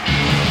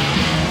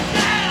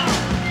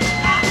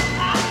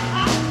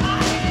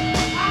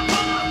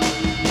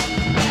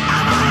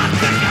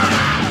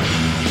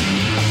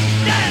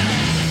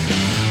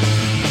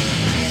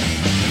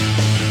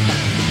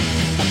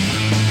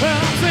 Well,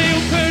 I feel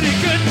pretty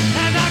good,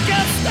 and I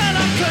guess that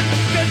I could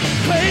get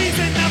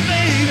crazy now,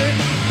 baby.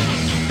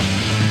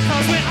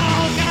 'Cause we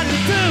all got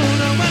it down,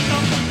 and when the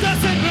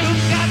dressing room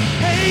got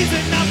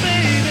hazy now,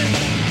 baby.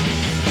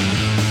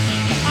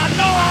 I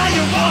know how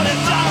you want it,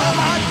 y'all,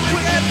 hot,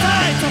 quick and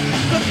tight.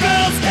 The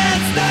girls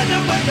can't stand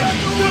it when you're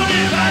doing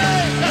it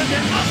right. Let me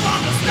up on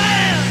the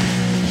stand,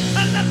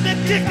 and let me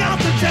kick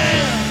out the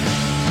jam.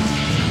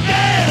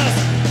 Yes,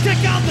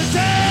 kick out the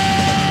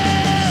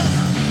jam.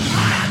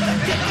 I have to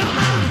kick them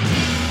out.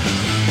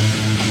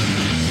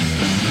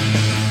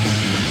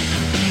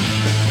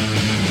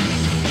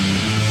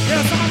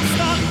 Yes, I'm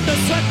starting to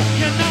sweat,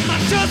 you know my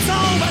shirt's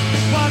all wet,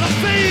 what I'm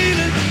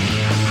feeling.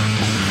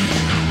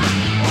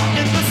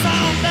 In the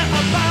sound that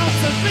I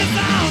bounce and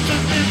resounds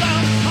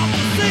off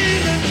the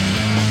ceiling.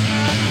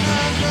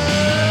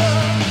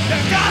 You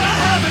gotta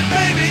have it,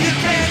 baby, you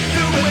can't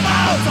do it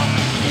without.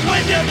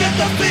 When you get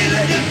the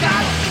feeling, you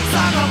got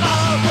song them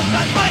all, put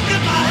that mic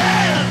in my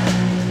hand,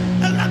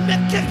 and let me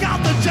kick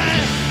out the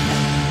jam.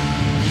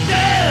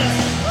 Yes,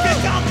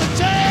 kick out the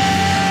jam.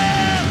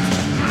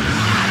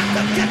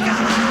 Kick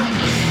out.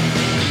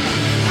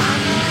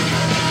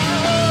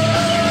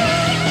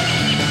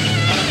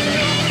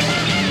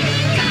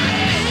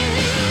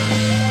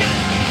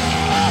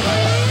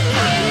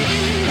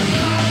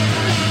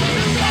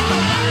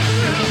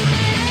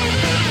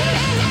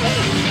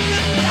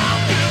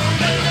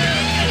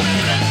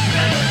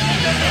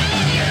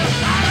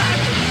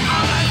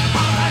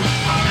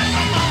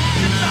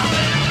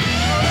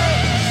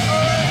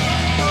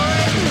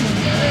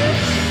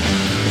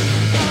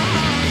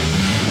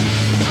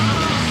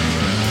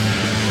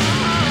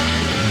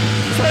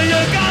 So you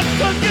got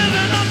to give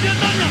it up, you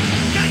know you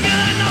can't get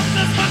enough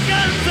this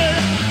Mackenzie.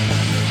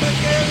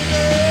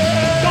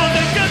 Cause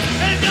it gets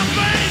in your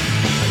brain,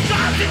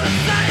 drives you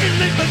insane,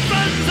 leave it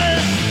frenzy.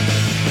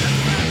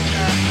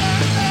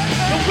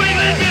 The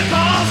wiggling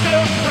guitar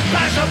still, the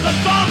crash of the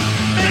drum.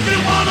 If you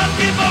wanna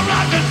keep a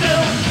rockin'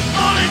 till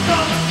morning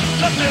comes,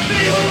 let me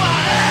be who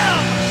I am,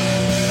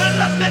 and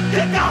let me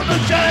kick out the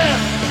jam.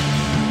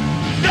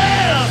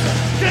 Yeah,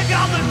 kick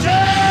out the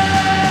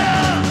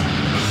jam.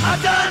 I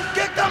done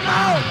kicked them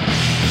out.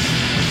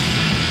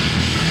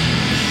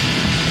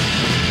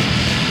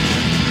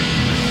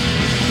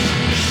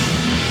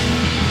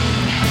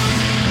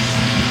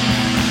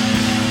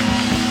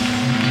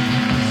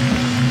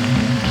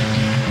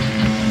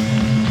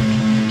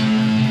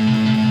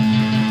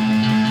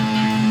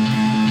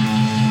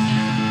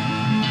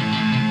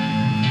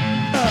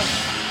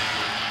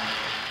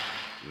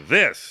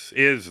 This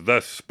is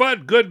the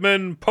Spud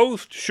Goodman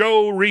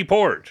post-show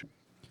report.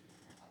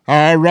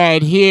 All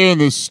right, here in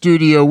the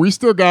studio, we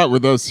still got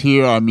with us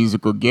here our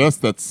musical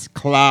guest. That's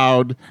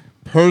Cloud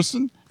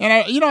Person.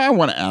 And I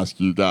want to ask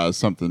you guys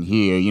something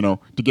here.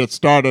 To get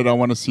started, I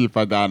want to see if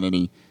I got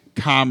any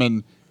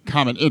common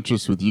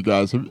interests with you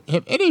guys.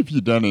 Have any of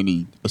you done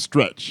a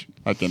stretch,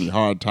 like any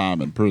hard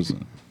time in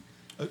prison?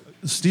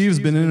 Steve's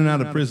been in and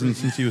out of prison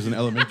since he was in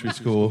elementary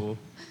school.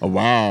 Oh,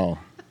 wow.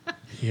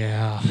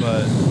 Yeah.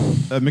 But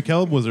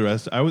Mikkel was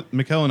arrested.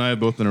 Mikkel and I have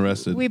both been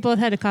arrested. We both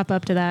had to cop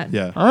up to that.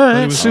 Yeah. All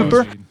right, It was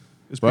super.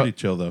 pretty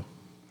chill, though.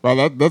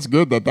 Well, that's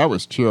good that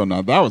was chill.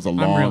 Now, that was a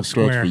long real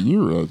stretch square. for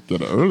you to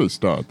get an early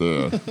start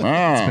there.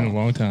 Wow. It's been a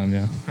long time,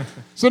 yeah.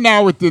 So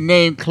now with the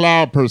name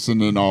Cloud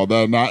Person and all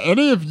that, now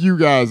any of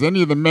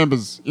the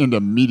members into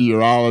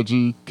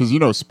meteorology,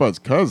 because Spud's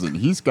cousin,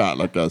 he's got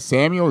like a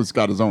Samuel, he's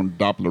got his own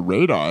Doppler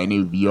radar. Any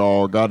of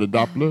y'all got a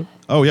Doppler?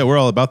 Oh, yeah, we're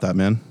all about that,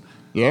 man.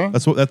 Yeah?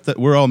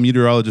 We're all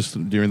meteorologists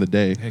during the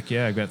day. Heck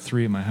yeah, I've got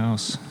 3 at my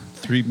house.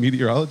 3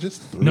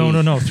 meteorologists? No,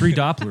 3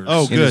 Dopplers.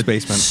 Oh, in his good.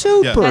 basement.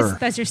 Super.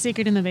 That's your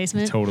secret in the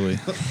basement. Totally.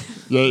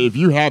 Yeah, if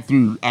you have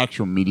 3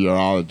 actual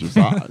meteorologists,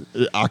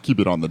 I'll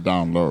keep it on the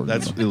down low.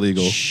 That's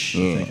illegal.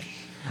 Yeah.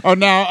 Oh,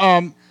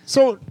 now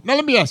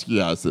let me ask you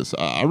guys this.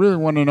 I really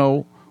want to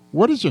know,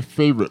 what is your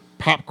favorite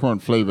popcorn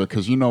flavor?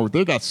 Because,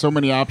 they got so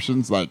many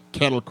options like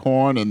kettle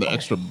corn and the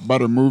extra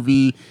butter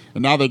movie.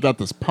 And now they got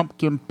this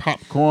pumpkin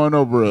popcorn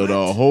over at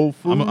Whole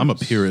Foods. I'm a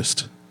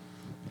purist.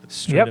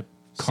 Straight up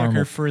Sucker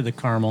caramel. for the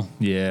caramel.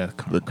 Yeah,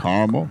 The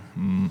caramel?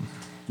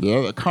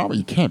 Yeah, the caramel.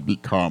 You can't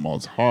beat caramel.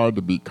 It's hard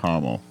to beat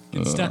caramel.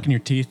 It's stuck in your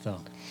teeth, though.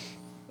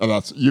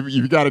 Oh,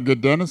 you've got a good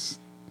dentist?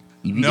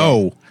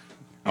 No.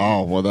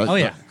 Oh, well, Oh,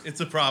 yeah. It's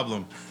a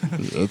problem.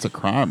 It's a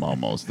crime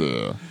almost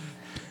there.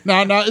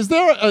 Now, is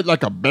there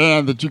a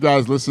band that you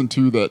guys listen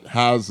to that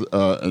has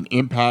an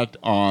impact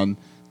on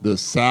the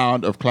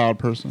sound of Cloud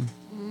Person?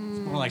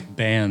 More like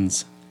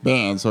bands.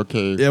 Bands,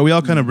 okay. Yeah, we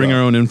all kind of bring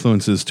our own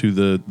influences to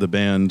the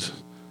band.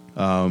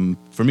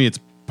 For me, it's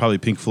probably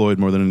Pink Floyd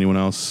more than anyone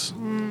else.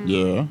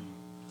 Yeah.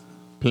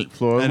 Pink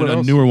Floyd. And what a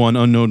else? newer one,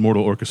 Unknown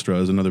Mortal Orchestra,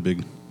 is another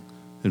big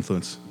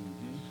influence.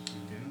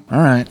 All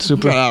right,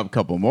 super. You gotta have a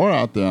couple more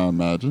out there, I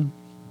imagine.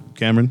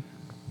 Cameron?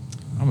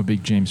 I'm a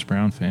big James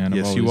Brown fan.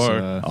 Yes, you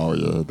are. Oh,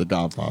 yeah, the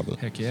Godfather.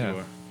 Heck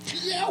yeah.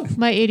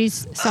 My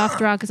 80s soft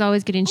rock is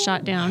always getting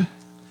shot down.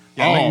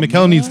 Yeah,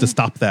 Mikkel needs to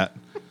stop that.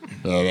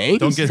 Yeah,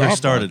 Don't get her stop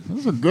started.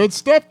 That's a good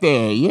step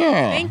there,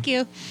 yeah. Thank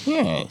you.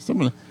 Yeah.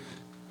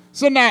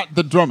 So now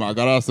the drummer, I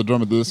gotta ask the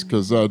drummer this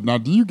because now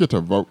do you get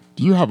to vote?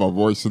 Do you have a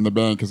voice in the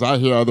band? Because I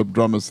hear other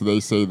drummers they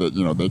say that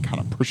they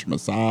kind of push them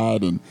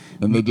aside and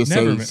they just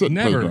say sit and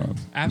play drums.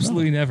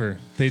 Absolutely never.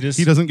 They just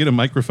He doesn't get a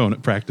microphone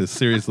at practice.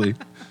 Seriously.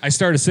 I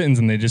start a sentence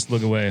and they just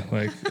look away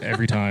like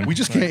every time. We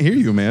just can't hear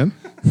you, man.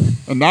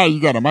 And now you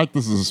got a mic.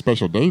 This is a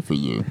special day for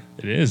you.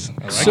 It is.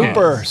 I like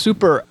Super,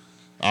 super.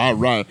 All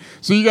right.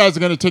 So you guys are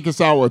gonna take us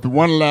out with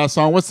one last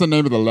song. What's the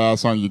name of the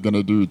last song you're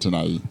gonna do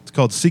tonight? It's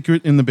called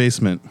Secret in the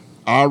Basement.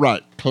 All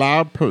right,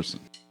 Cloud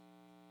Person.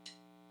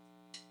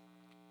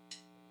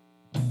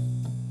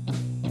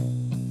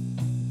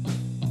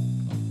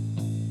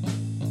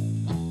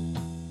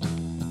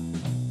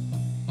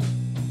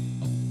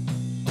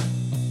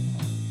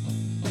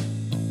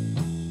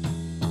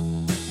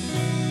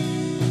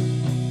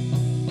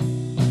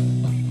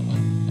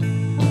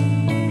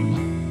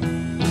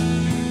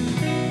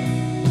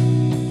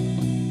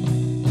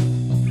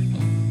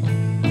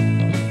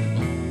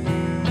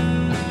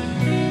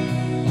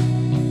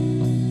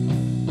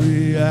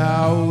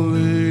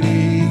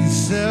 Reality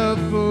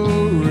separates,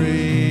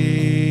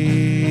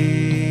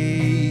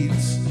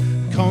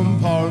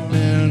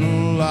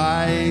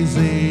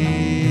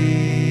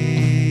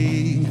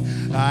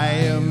 compartmentalizing. I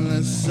am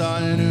the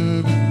son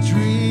of a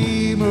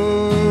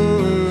dreamer,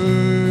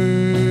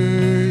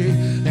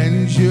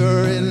 and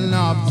you're an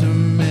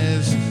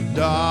optimist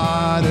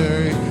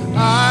daughter.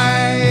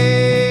 I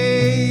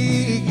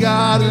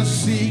got a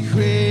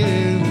secret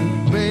in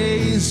the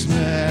basement.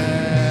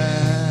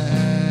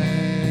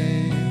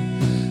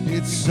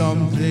 It's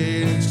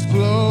something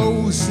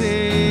explosive.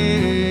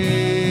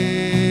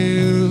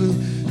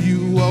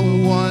 You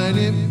won't want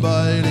it,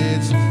 but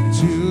it's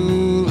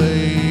too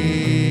late.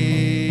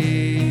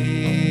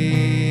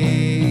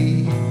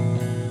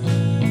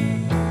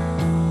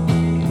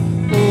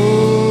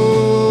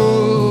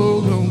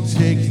 Oh, don't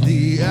take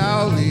the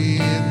alley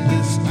at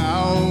this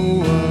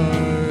hour.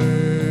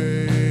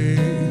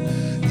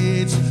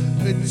 It's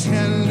a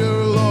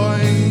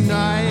tenderloin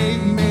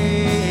nightmare.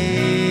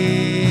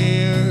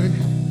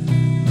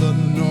 The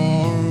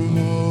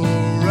normal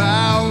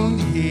around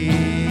here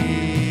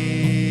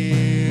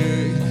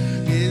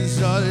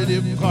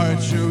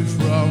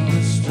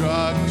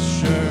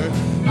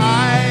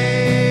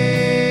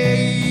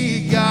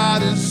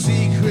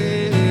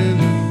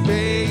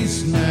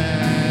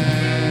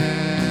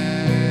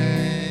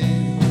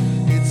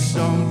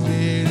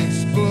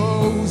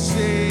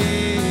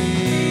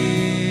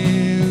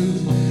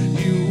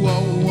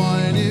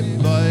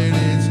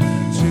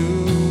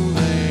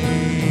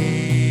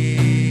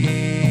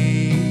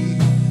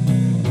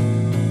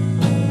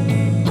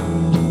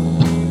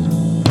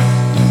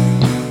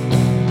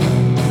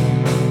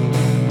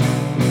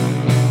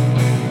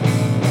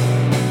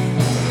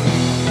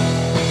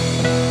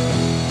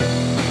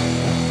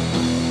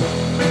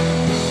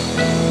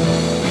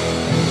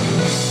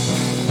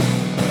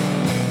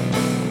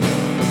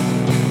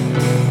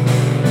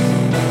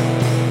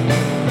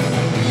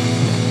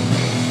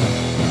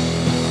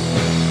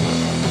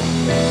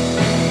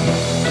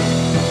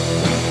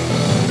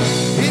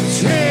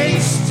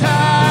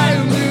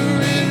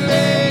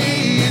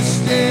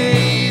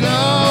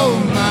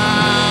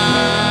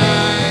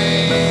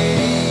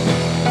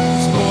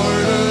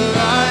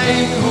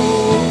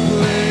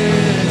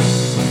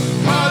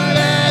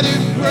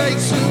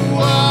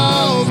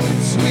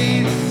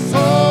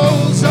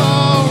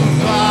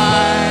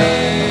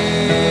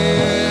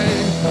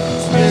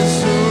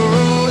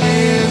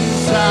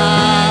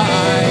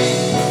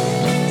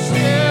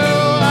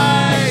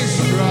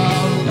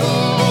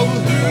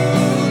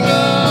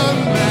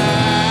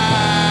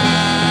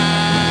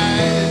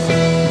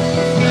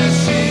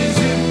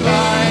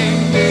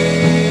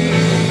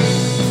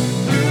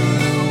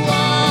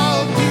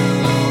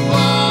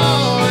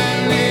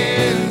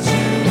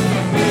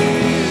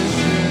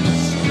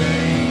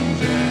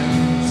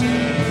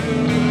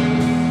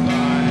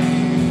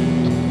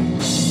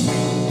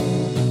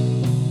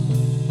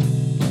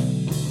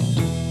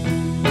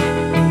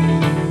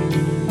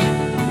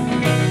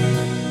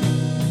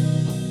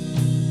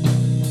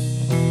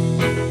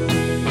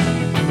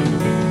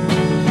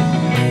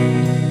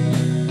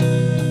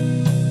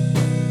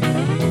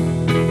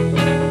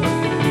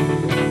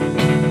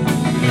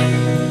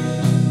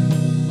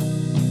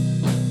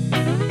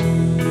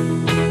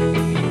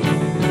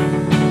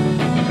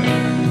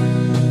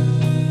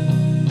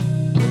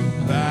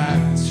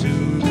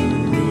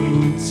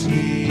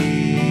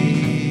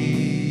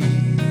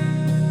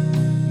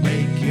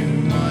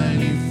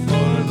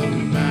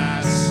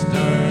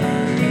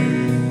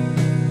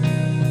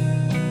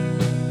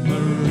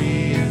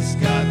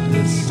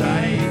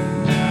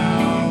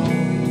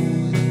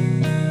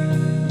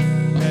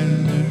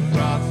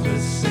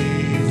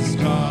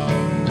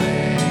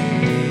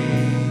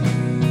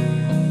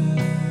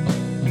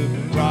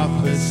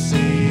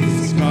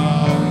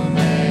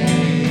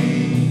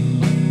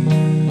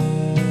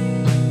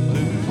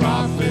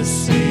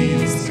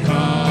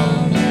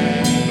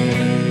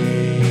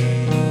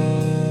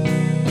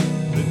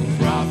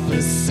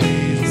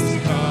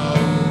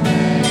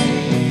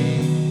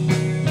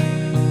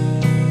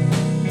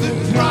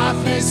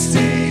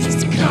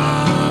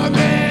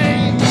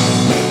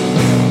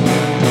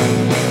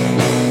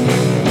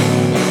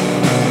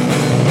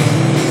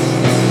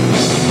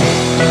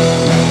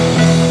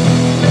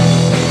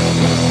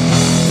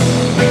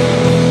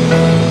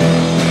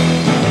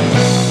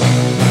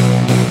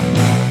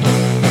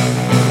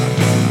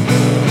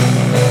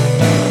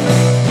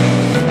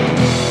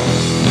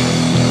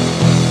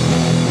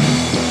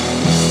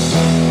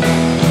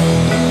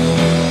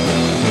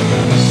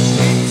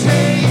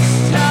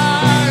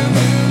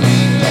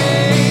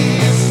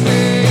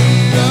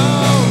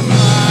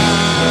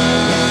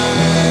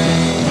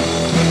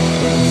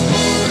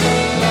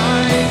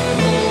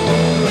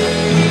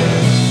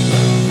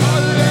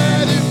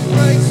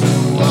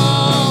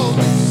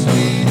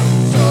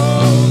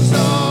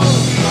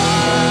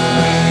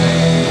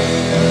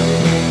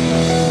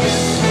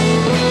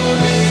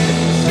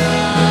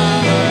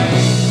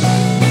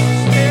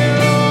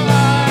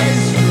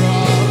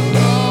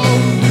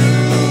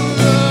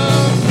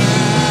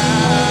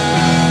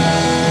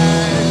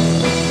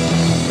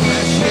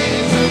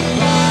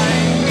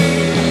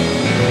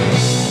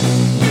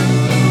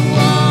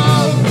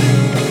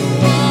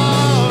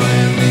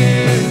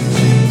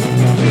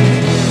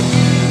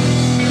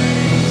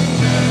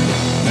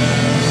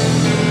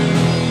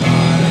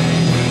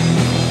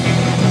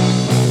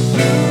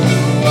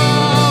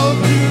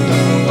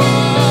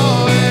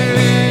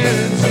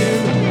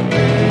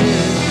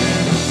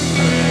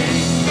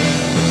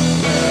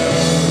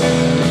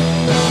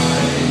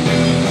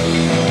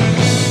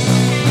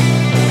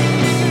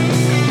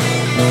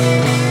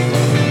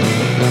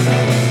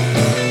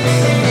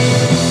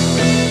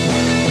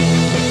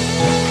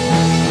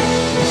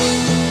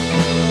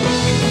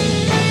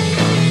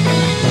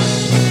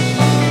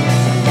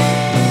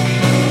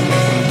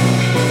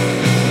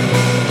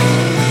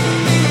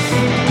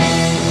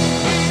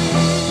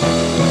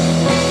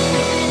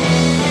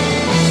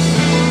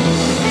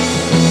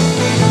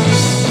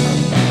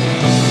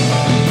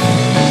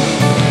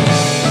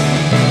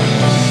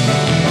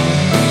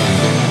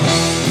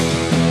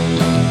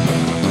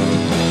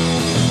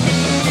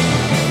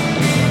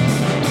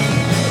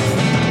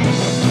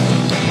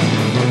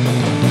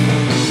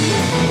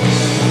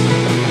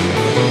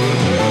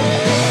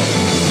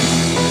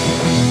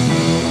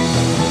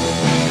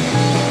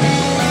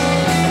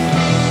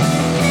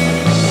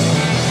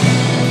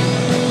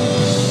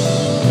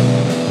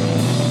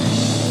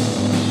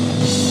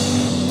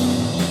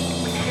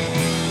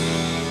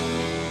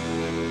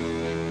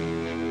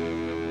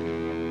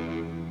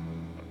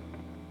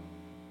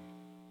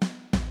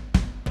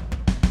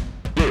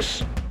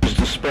This is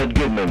the Spud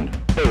Goodman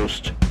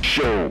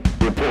post-show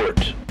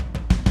report.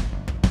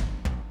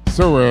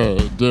 So,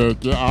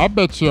 Derek, I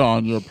bet you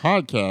on your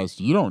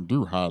podcast you don't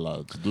do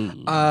highlights, do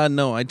you?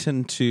 No, I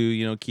tend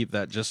to, keep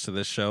that just to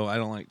this show. I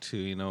don't like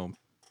to,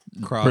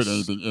 put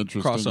anything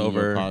interesting cross in your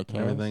over podcast,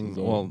 everything. is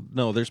that- Well,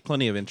 no, there's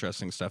plenty of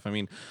interesting stuff. I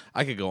mean,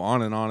 I could go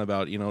on and on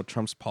about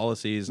Trump's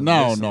policies. And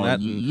No, this and no, that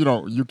you, and- you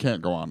don't. You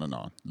can't go on and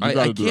on. You I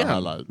got to do can. a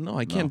highlight. No,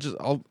 I can't. Just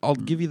I'll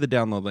give you the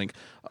download link.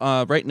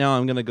 Right now,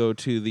 I'm going to go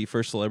to the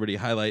first celebrity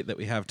highlight that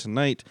we have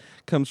tonight.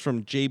 Comes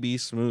from JB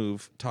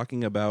Smoove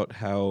talking about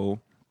how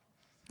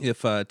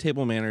if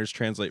table manners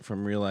translate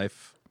from real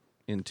life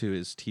into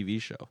his TV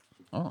show.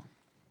 Oh.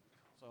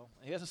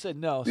 He hasn't said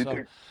no.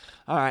 So,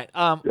 all right.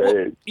 Well,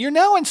 you're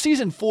now in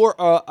season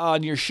 4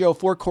 on your show,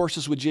 4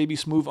 Courses with JB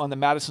Smoove on the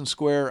Madison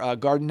Square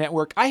Garden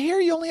Network. I hear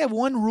you only have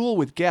one rule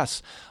with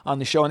guests on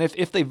the show, and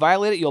if they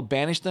violate it, you'll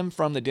banish them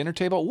from the dinner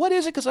table. What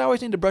is it? Because I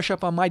always need to brush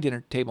up on my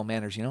dinner table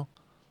manners, Yeah,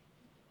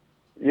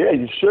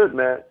 you should,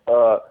 man.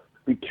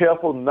 Be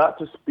careful not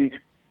to speak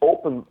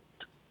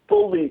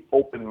fully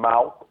open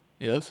mouth.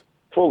 Yes.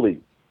 Fully.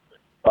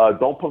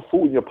 Don't put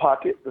food in your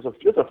pocket. There's a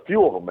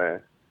few of them,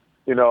 man.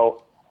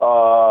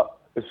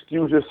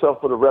 Excuse yourself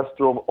for the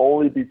restroom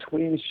only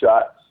between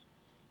shots.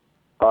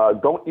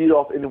 Don't eat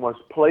off anyone's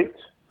plate.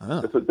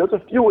 There's a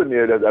few in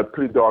there that are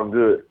pretty darn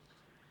good.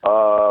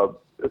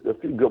 There's a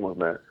few good ones,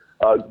 man.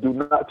 Do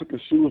not take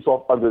your shoes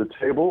off under the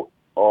table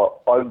or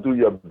undo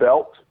your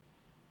belt.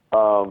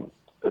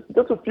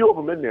 There's a few of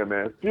them in there,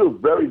 man. A few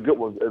very good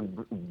ones and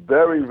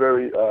very,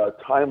 very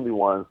timely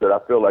ones that I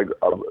feel like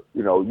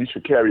you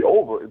should carry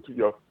over into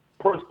your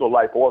personal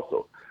life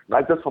also.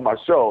 Not just for my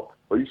show,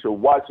 but you should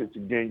watch it to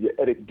get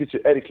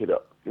your etiquette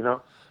up.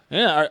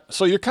 Yeah.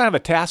 So you're kind of a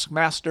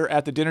taskmaster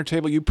at the dinner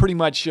table. You pretty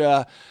much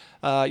you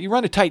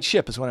run a tight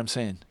ship, is what I'm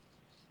saying.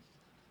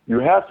 You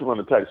have to run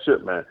a tight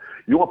ship, man.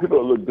 You want people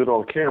to look good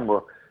on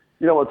camera.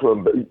 You don't want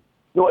to.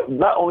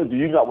 Not only do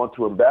you not want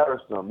to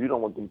embarrass them, you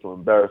don't want them to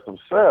embarrass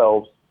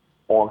themselves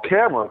on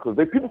camera because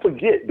people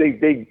forget they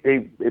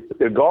put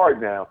their guard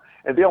down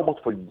and they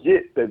almost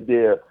forget that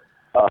they're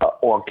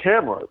on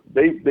camera.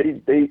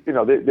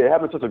 They're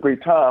having such a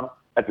great time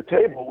at the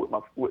table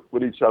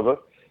with each other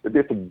that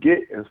they forget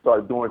and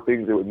start doing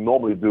things they would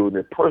normally do in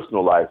their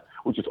personal life,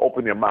 which is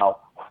open their mouth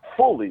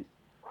fully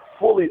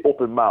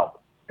open mouth.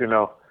 And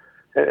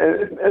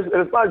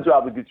it's my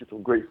job to get you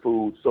some great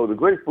food. So the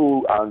great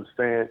food I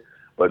understand.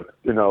 But,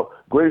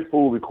 great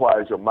food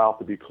requires your mouth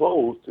to be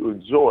closed to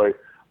enjoy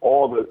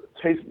all your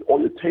taste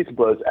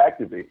buds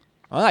activate.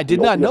 I did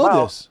not know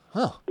this.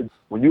 Huh.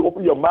 When you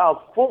open your mouth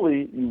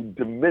fully, you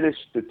diminish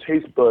the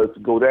taste buds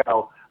to go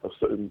down a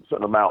certain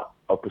amount,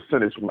 a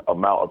percentage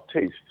amount of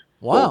taste.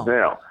 Wow. Goes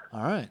down.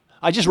 All right.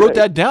 I just wrote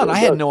that down. I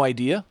had no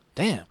idea.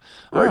 Damn.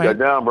 Write that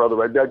down, brother.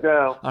 Write that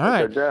down. All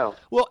right. Write that down.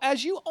 Well,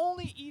 as you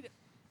only eat...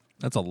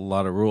 That's a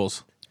lot of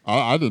rules.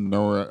 I didn't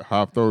know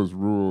half those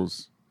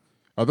rules.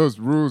 Are those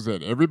rules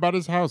at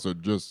everybody's house or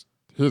just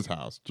his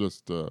house?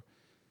 Just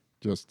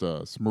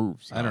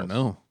Smoove's house? I don't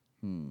know.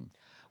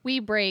 We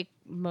break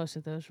most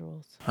of those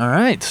rules. All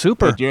right,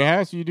 super. At your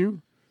house, you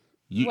do?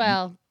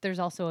 Well, there's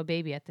also a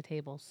baby at the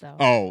table, so.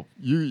 Oh,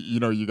 you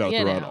got to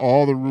throw out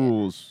all the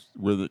rules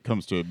when it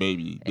comes to a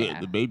baby. Yeah.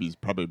 The baby's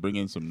probably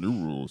bringing some new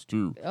rules,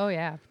 too. Oh,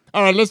 yeah.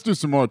 All right, let's do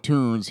some more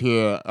tunes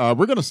here.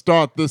 We're going to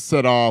start this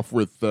set off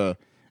with,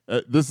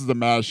 this is a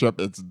mashup.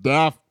 It's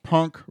Daft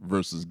Punk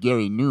versus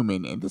Gary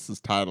Newman, and this is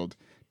titled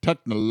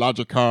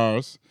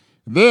Technologicars.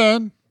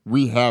 Then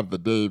we have the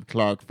Dave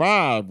Clark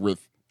 5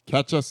 with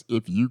Catch Us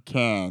If You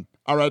Can.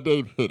 All right,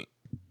 Dave, hit it.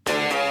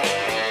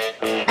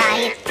 Buy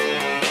it,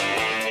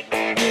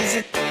 use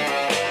it,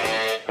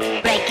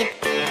 break it,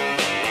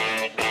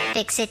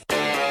 fix it,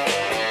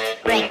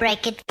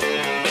 break it,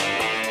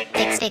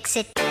 fix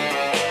it,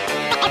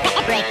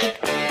 break it,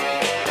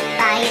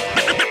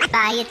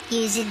 buy it,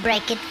 use it,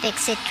 break it,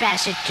 fix it,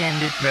 trash it,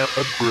 trend it, now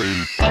upgrade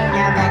it.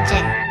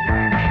 Technologic,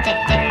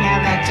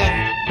 technologic,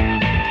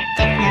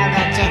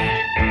 technologic,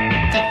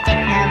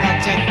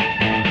 technologic,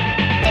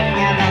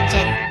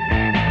 technologic,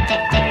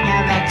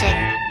 technologic,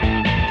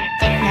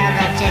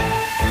 technologic.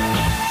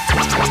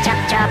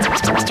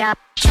 Chop,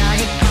 chart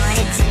it, point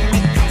it, zoom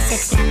it, press it,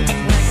 snap it,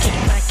 work it,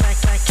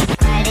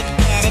 write it,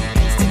 get it,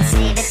 paste it,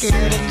 save it,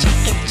 load it,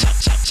 check it, check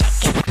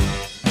it.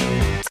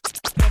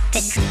 Rip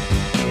it,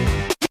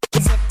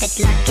 zip it,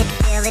 lock it,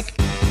 fill it,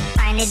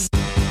 find it,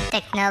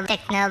 techno,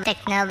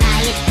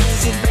 buy it,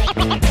 use it, break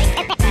it,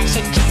 crash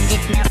it, change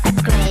it, now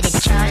upgrade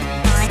it, chart,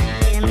 point,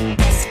 zoom,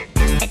 press it,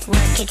 snap it,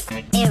 work it,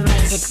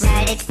 erase it,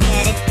 write it,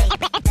 get it,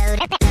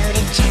 load it,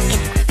 check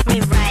it,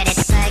 rewrite it,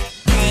 like,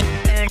 play,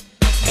 burn,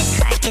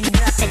 drop it,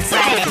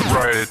 write it,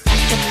 Write it.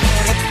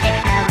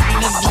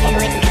 Find it, view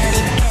it,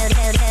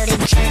 code it,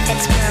 check it,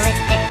 scroll it,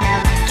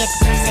 lock it,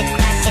 push it,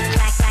 crack it,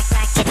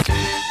 crack it,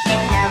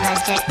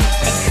 technologic,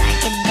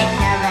 crack it,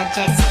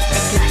 technologic,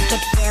 lock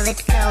it, fill it,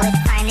 call it,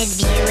 find it,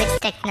 view it,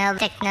 techno,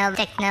 buy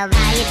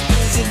it,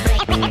 use it,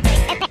 break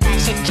it,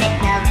 crash it,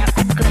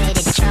 upgrade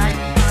it, chart,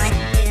 point,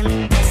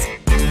 zoom,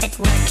 press it,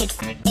 work it,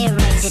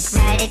 erase it,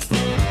 write it,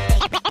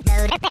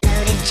 load it,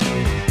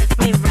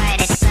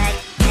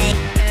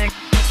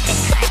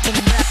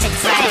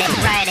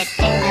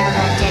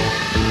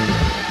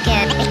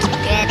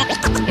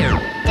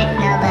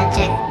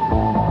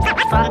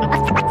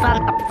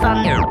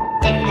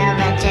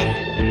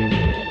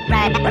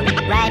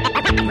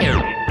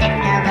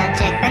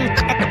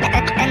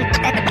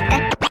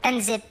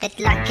 it,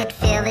 lock it,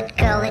 fill it,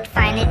 call it,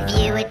 find it,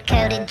 view it,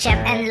 code it, jump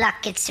and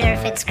lock it,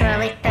 surf it,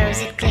 scroll it,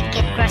 pose it, click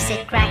it, cross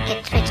it, crack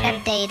it, switch,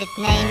 update it,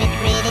 name it,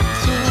 read it,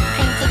 tune it,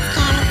 print it,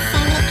 scan it,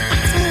 send it,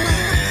 fax me,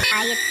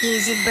 buy it,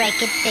 use it, break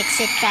it,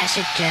 fix it, trash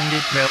it, trend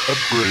it, now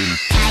upgrade it.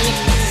 Buy it,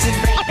 use it,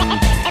 break it,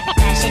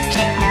 trash it,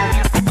 check, now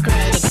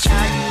upgrade it,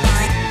 charge,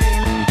 point,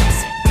 boom,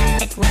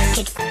 tap it, work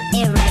it,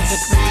 erase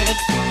it, write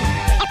it,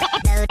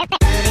 load it,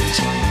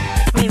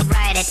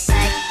 rewrite it,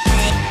 like,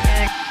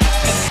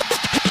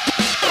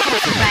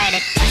 write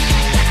it,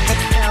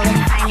 scroll it,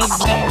 find it,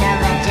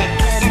 technologic,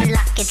 code and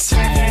lock it, surf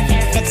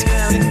it,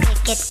 scroll it,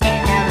 click it,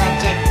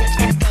 technologic,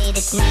 update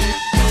it, name it,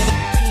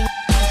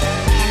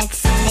 scan it,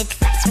 send it,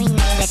 fax,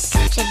 rename it,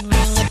 touch it,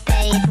 bring it,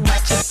 pay it,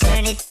 watch it,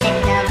 turn it,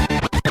 technology.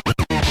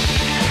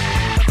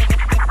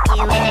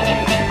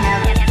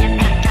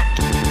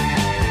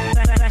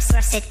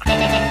 Cross it,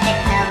 rack it,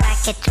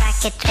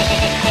 track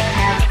it,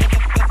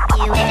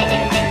 you and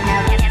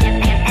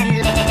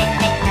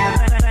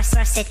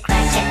cross it, crash it,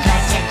 track it,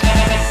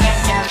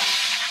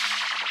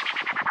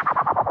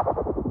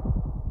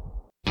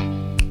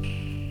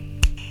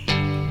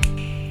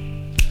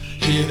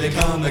 Here they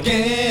come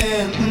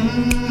again.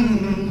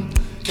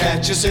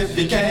 Catch us if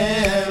you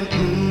can.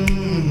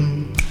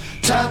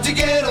 Time to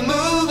get a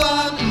move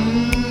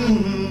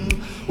on.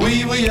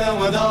 We were young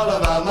with all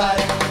of our might.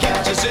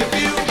 Catch us if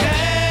you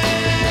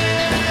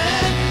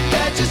can.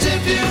 Catch us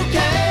if you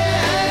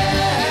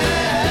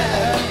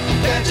can.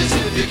 Catch us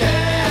if you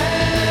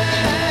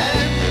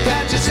can.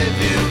 Catch us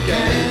if you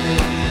can.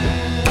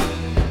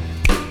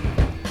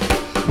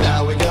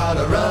 Now we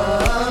gotta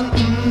run.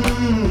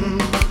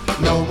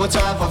 No more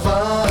time for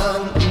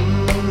fun.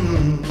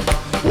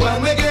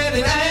 When we're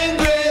getting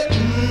angry,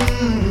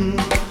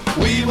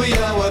 we were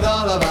young with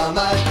all of our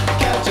might.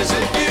 Catch us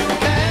if you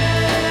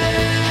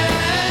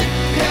can.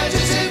 Catch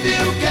us if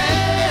you can.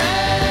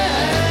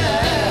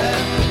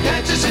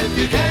 Catch us if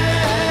you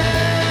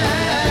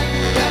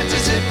can. Catch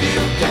us if you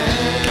can.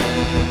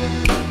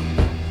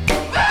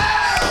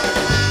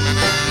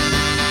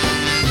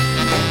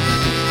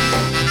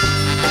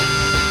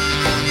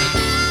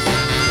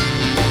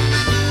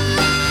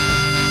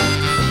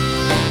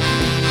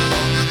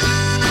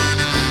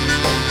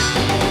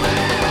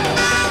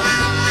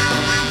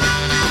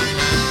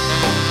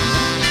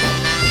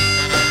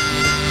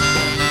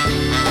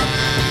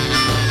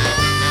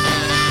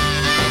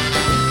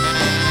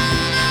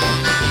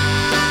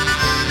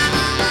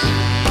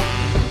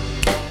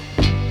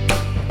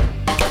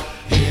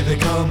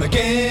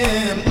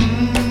 Again,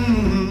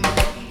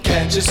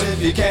 catch us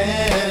if you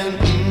can.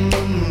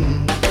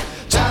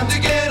 Time to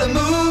get a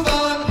move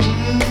on.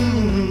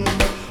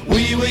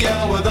 We were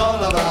young with all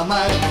of our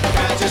might.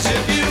 Catch us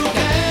if you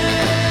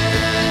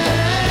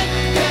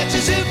can. Catch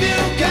us if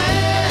you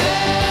can.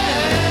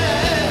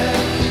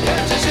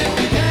 Catch us if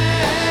you can.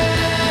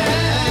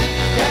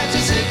 Catch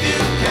us if you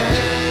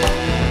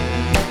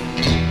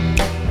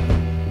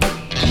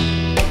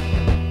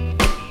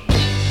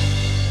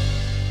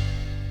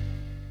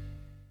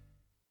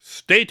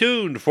Stay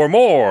tuned for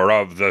more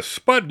of the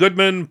Spud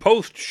Goodman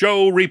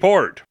post-show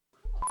report.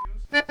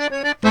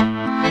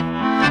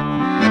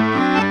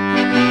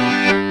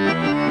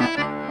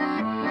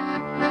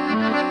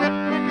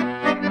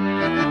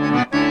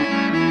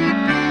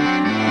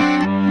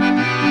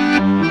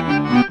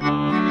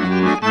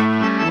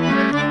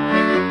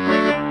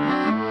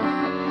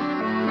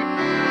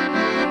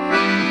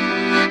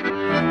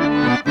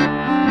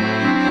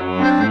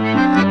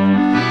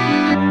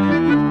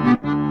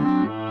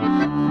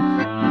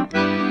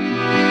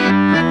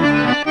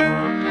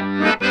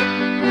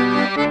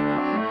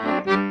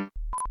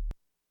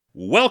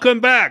 Welcome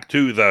back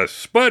to the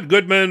Spud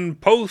Goodman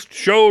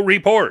post-show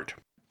report.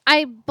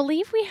 I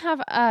believe we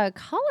have a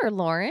caller,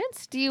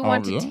 Lawrence. Do you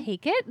want to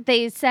take it?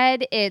 They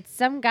said it's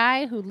some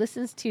guy who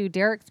listens to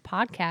Derek's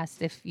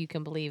podcast, if you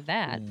can believe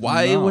that.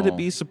 Why would it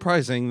be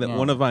surprising that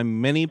one of my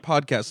many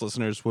podcast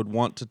listeners would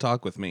want to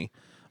talk with me?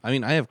 I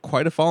mean, I have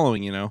quite a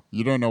following, you know.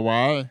 You don't know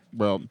why?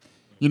 Well,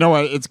 you know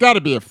what? It's got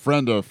to be a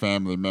friend or a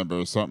family member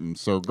or something.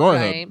 So go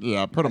ahead.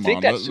 Yeah, put him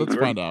on. Let's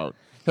find out.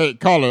 Hey,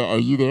 caller, are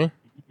you there?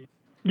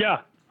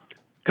 Yeah.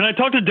 Can I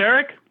talk to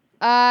Derek?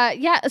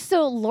 Yeah,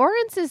 so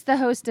Lawrence is the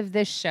host of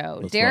this show.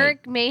 That's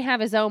Derek may have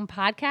his own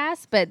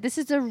podcast, but this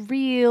is a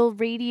real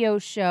radio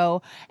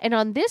show. And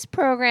on this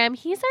program,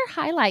 he's our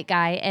highlight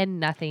guy and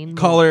nothing more.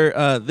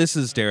 Caller, this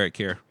is Derek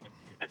here.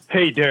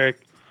 Hey, Derek.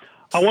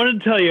 I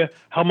wanted to tell you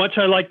how much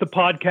I liked the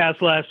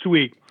podcast last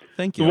week.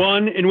 Thank you. The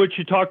one in which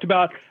you talked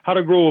about how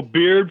to grow a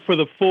beard for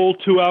the full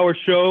 2-hour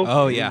show.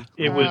 Oh, yeah.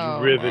 It was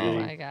riveting.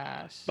 Oh, my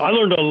gosh. I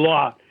learned a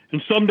lot.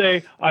 And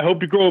someday, I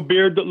hope to grow a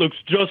beard that looks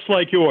just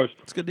like yours.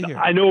 It's good to hear.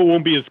 I know it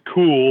won't be as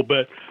cool,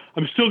 but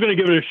I'm still going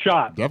to give it a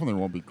shot. Definitely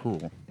won't be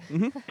cool.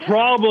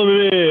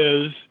 Problem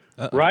is,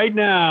 right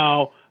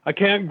now, I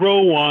can't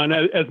grow one,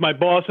 as my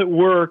boss at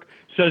work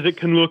says it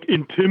can look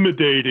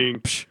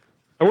intimidating.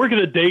 I work at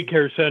a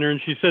daycare center, and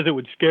she says it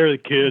would scare the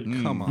kids.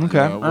 Come on. Okay,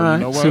 Yeah, well, all right,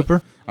 you know what?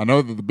 super. I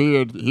know that the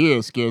beard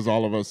here scares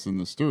all of us in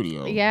the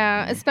studio.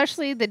 Yeah,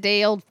 especially the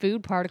day-old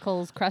food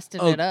particles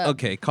crusting it up.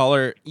 Okay,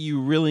 caller, you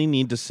really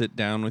need to sit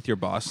down with your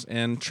boss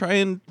and try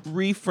and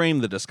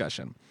reframe the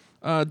discussion.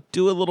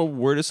 Do a little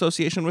word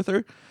association with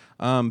her.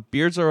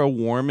 Beards are a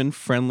warm and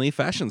friendly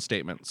fashion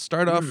statement.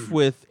 Start off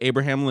with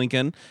Abraham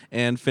Lincoln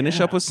and finish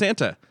up with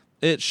Santa.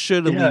 It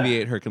should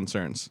alleviate her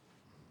concerns.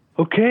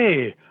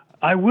 Okay,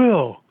 I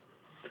will.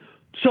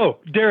 So,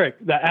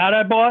 Derek, the ad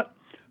I bought,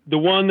 the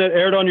one that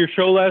aired on your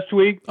show last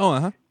week,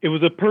 it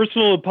was a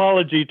personal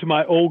apology to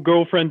my old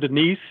girlfriend,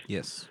 Denise.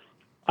 Yes.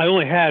 I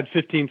only had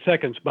 15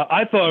 seconds, but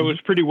I thought it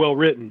was pretty well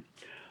written.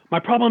 My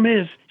problem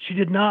is she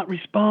did not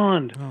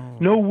respond.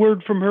 No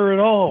word from her at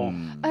all.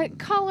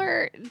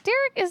 Caller,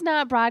 Derek is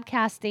not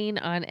broadcasting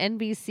on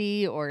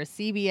NBC or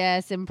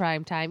CBS in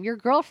prime time. Your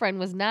girlfriend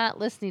was not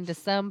listening to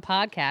some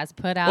podcast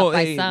put out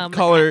by some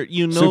caller,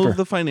 you know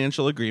the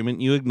financial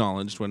agreement you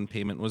acknowledged when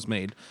payment was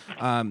made.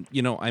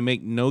 I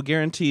make no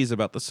guarantees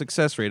about the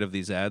success rate of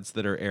these ads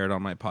that are aired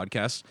on my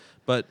podcast,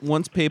 but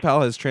once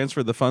PayPal has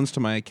transferred the funds to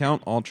my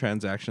account, all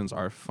transactions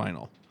are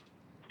final.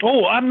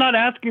 Oh, I'm not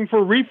asking for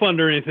a refund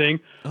or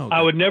anything.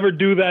 I would never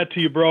do that to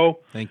you, bro.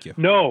 Thank you.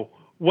 No,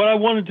 what I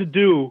wanted to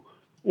do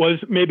was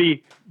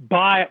maybe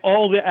buy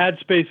all the ad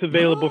space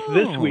available for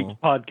this week's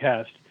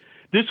podcast.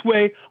 This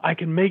way, I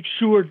can make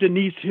sure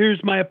Denise hears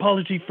my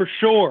apology for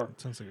sure.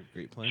 Sounds like a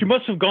great plan. She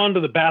must have gone to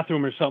the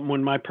bathroom or something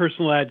when my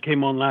personal ad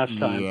came on last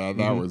time. Yeah,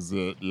 that was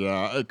it.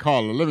 Yeah.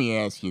 Carla, let me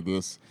ask you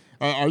this.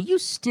 Are you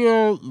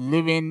still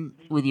living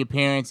with your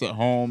parents at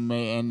home?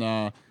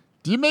 And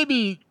do you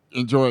maybe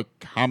enjoy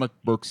comic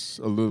books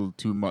a little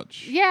too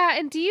much? Yeah,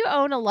 and do you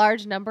own a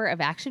large number of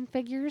action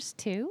figures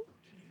too?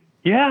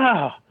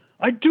 Yeah,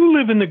 I do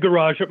live in the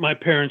garage at my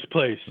parents'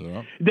 place.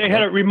 Yeah. They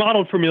had it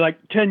remodeled for me like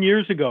 10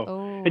 years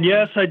ago. And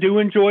yes, I do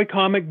enjoy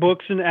comic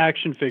books and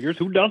action figures.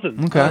 Who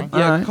doesn't? Okay.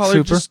 Alright, caller,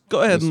 super. just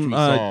go ahead Mystery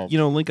and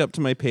solved. link up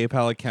to my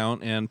PayPal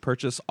account and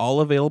purchase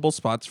all available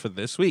spots for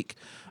this week.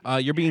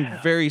 You're being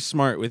very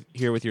smart with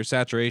your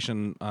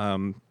saturation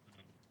by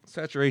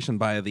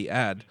the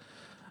ad.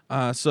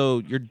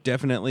 So you're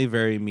definitely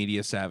very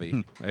media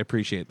savvy. I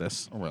appreciate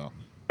this. Well,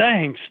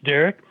 Thanks,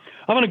 Derek.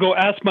 I'm going to go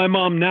ask my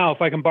mom now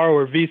if I can borrow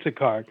her Visa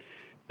card.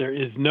 There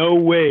is no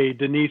way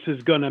Denise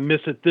is going to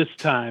miss it this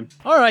time.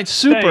 All right,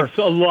 super. Thanks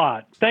a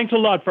lot. Thanks a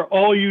lot for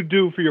all you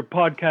do for your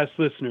podcast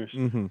listeners.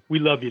 We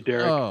love you,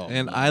 Derek.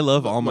 And I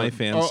love all my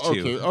fans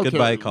too. Okay.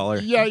 Goodbye, caller.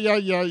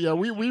 Yeah.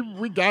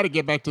 We got to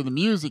get back to the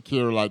music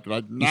here, like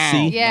now.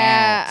 see?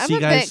 Yeah, See, I'm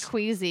a guys, bit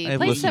queasy. I have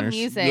Play some listeners.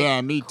 music.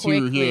 Yeah, me too.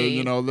 quickly.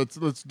 Here,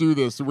 let's do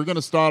this. So we're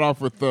gonna start off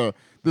with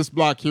this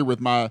block here with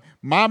my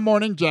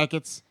morning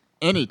jackets,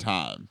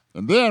 Anytime,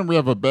 and then we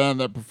have a band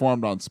that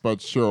performed on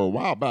Spud's show a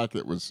while back.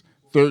 It was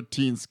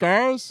 13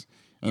 Scars,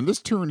 and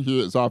this tune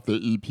here is off their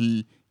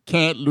EP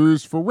Can't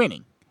Lose for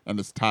Winning, and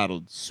it's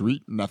titled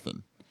Sweet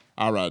Nothing.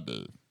 All right,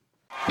 Dave.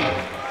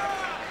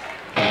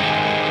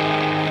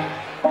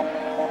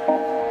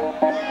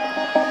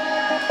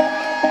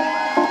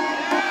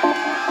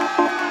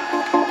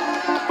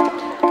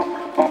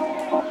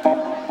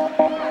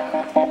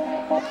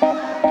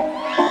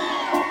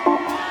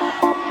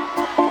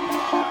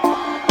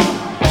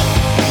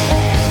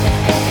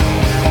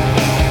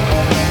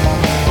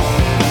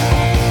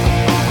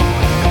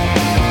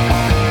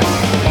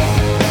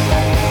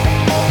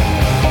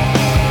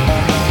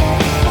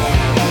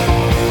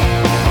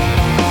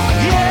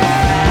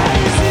 Yeah!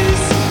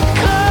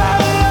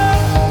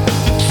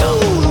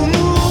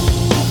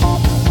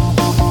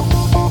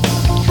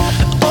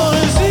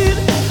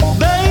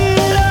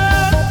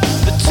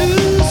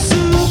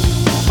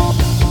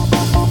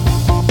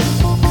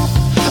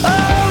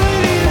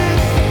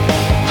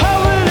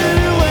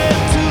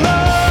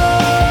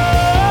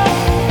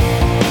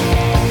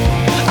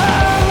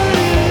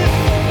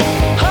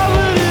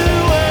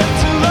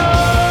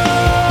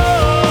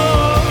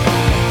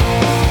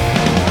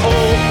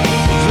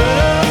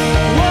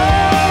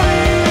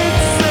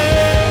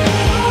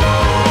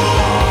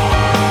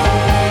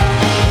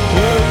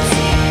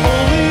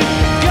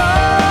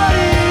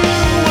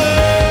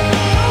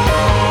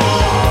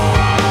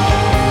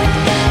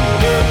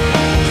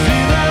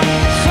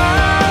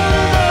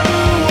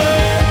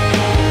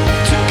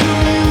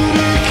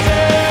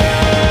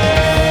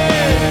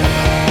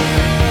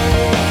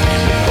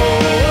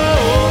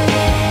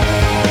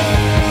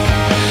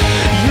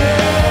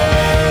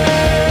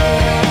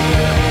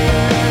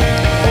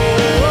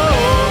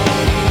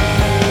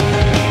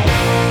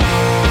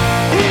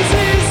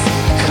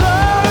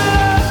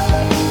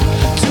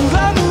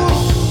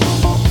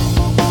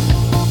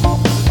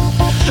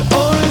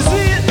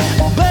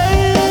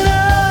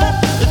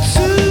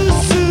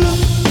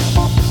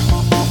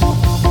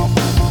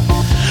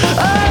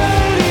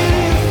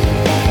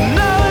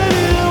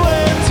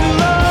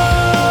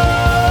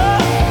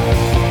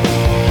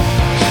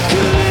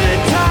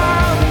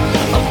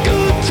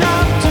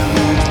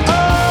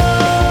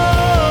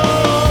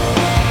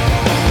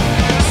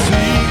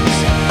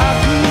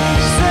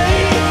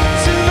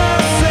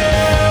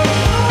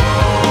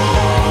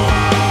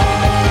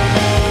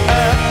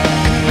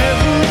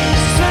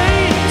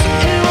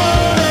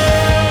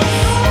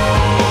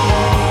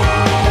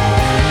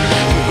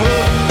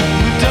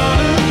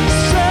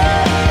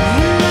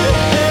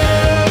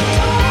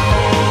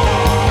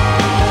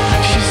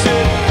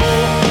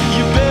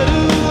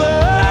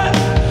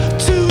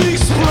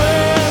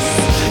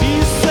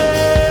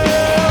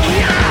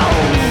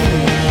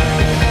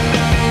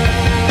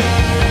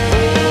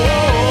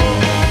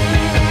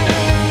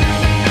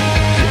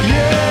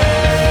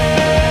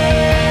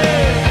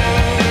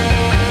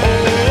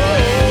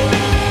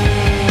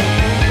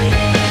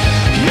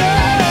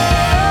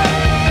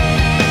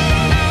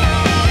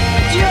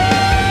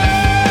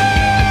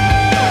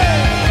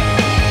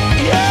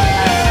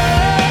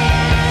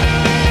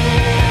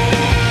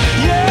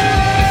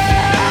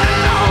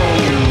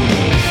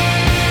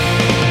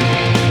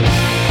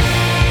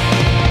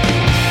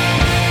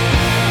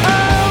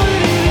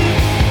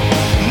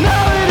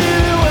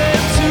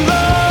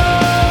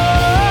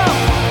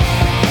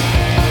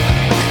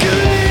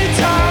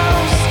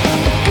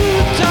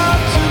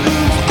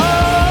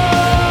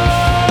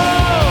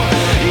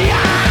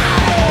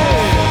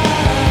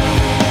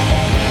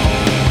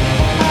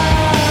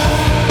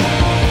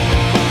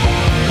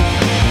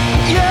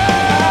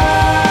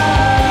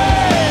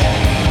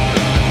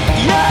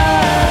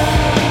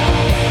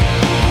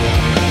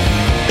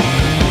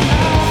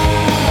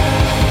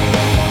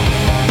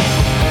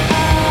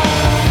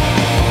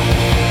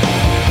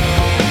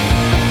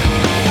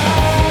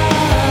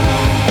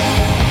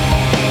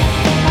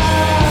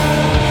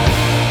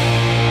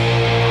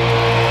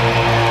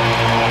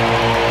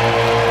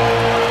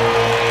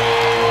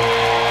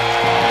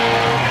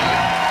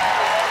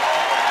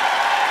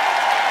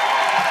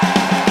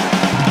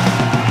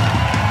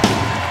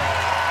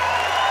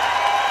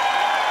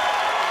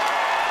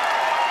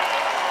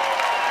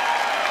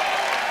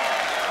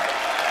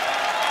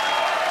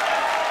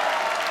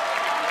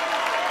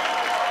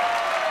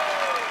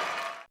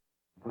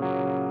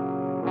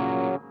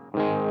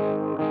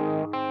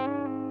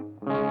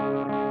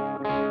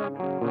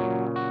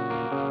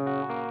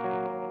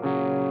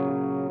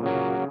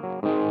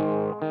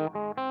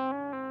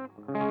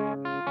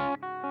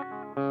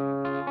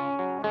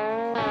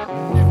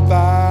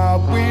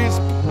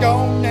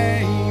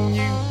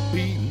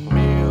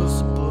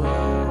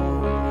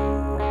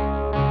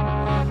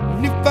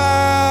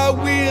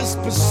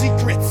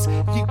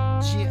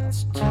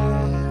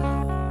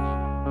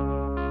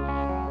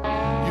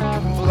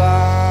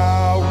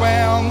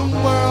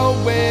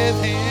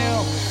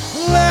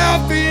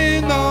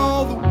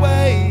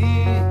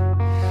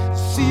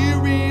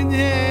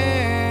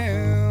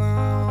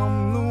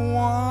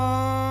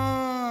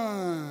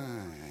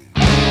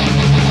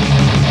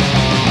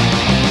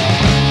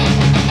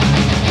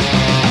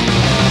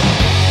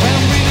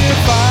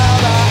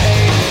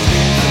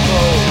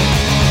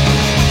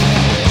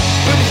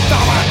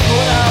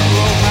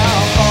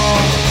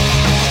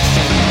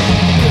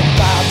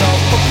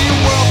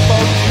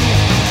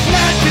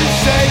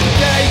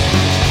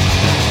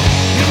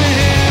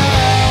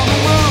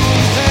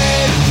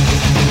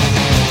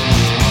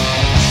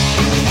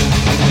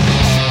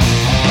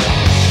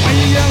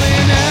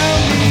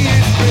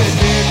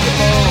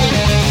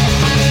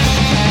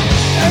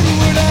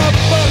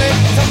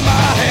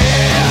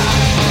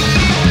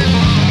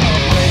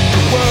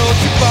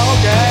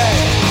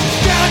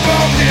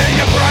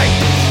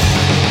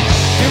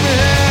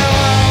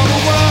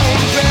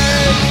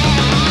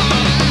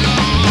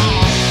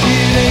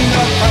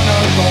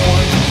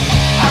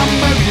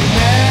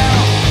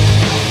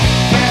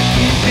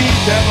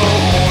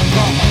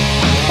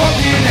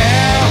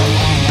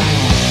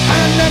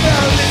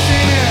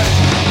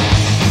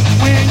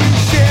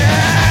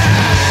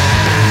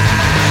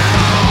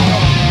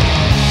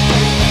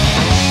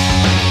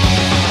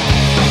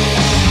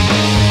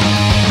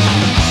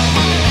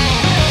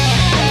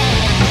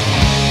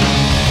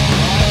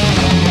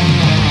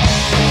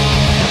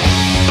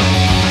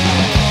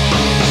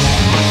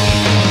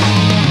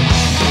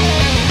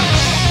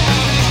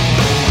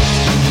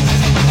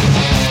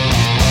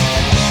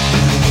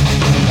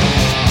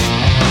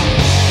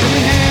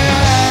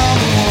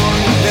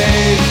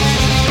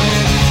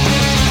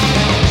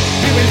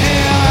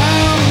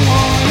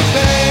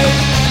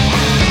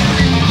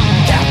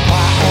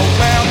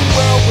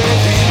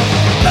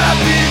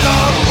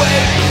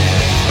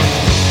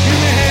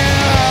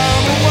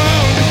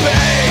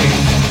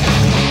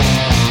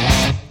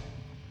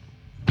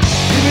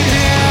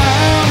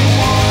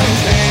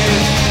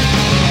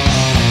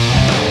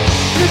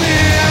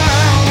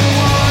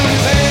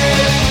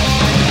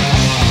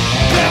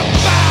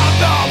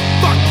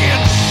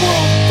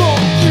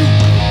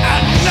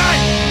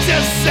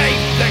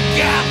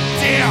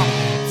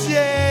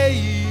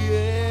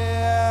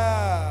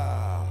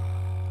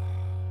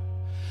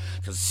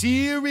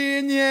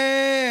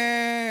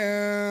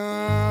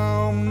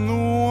 am the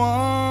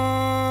one.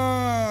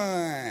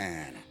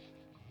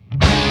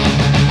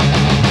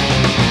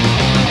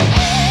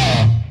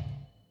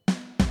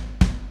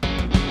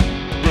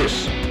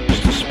 This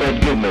is the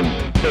Spud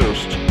Goodman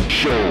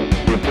Post-Show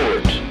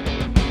Report.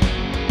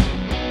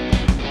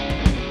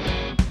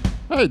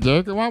 Hey,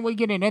 Derek, why don't we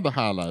get another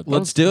highlight?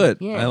 Let's do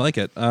it. Yeah. I like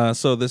it.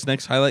 So this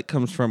next highlight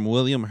comes from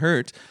William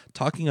Hurt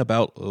talking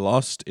about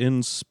Lost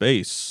in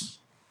Space.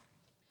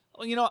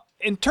 Well,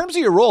 in terms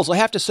of your roles, I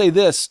have to say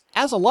this.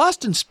 As a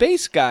Lost in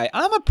Space guy,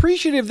 I'm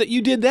appreciative that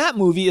you did that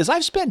movie, as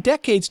I've spent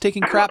decades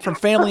taking crap from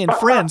family and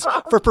friends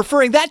for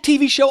preferring that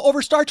TV show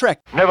over Star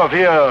Trek. Never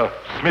fear,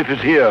 Smith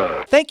is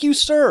here. Thank you,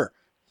 sir.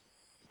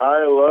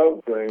 I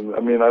love things. I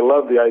mean, I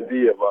love the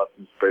idea of Lost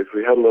in Space.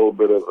 We had a little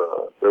bit of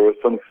there was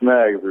some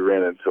snags we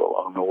ran into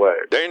along the way.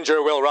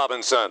 Danger, Will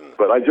Robinson.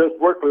 But I just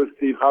worked with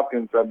Steve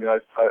Hopkins. I mean, I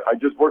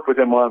just worked with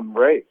him on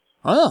Ray.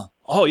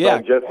 Oh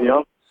yeah. Jesse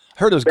Young.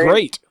 Heard it was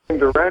great.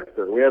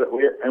 Director. We had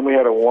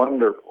a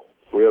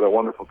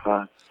wonderful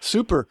time.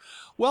 Super.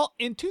 Well,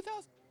 in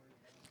 2000.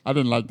 I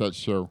didn't like that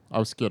show. I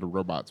was scared of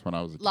robots when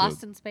I was a kid.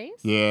 Lost in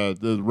Space? Yeah,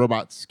 the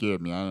robots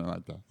scared me. I didn't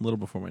like that. A little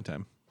before my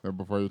time.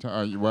 Before your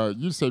time. Well,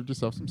 you saved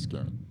yourself some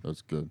scaring. That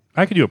was good.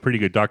 I could do a pretty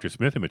good Dr.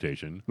 Smith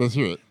imitation. Let's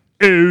hear it.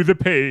 Oh, the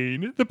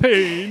pain, the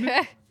pain.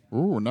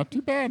 Ooh, not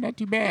too bad, not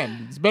too bad.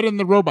 It's better than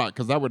the robot,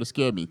 because that would have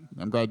scared me.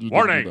 I'm glad you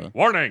didn't do that.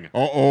 Warning!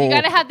 Uh-oh. You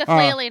gotta have the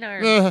flailing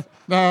arms.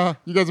 Nah,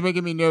 you guys are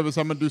making me nervous.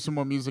 I'm gonna do some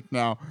more music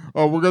now.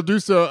 We're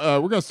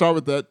gonna start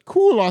with that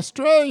cool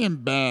Australian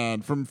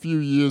band from a few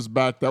years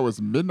back. That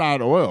was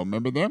Midnight Oil.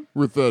 Remember them?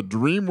 With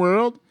Dream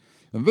World.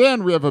 And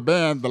then we have a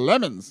band, The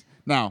Lemons.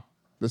 Now,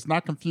 let's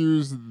not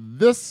confuse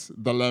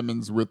The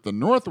Lemons with the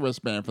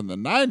Northwest band from the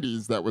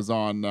 90s that was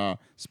on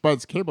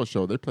Spud's cable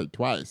show. They played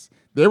twice.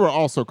 They were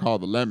also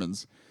called The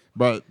Lemons.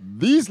 But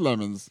these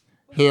Lemons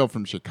hail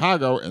from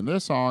Chicago, and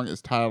their song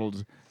is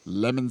titled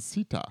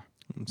Lemoncita.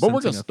 But we're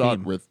going to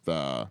start with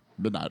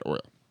Midnight Oil.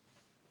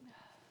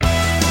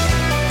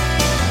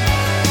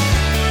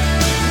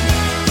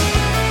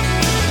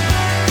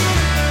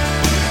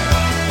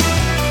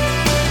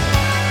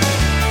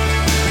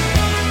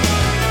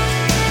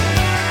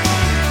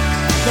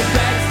 The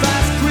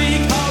Breakfast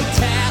Creek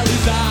Hotel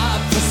is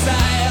up for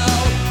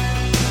sale.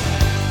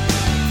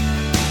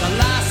 The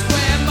last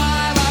square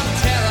mile of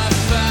terra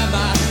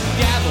firma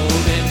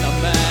gaveled in the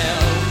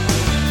mail.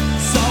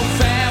 So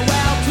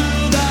farewell to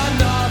the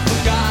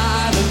Norfolk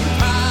Island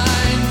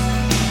pines.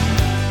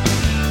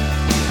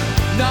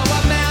 No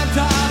amount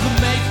of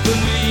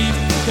make-believe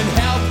can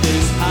help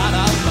this heart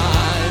of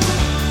mine.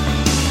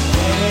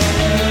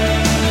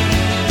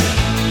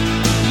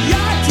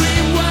 Your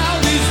dream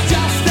world is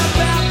just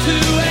about to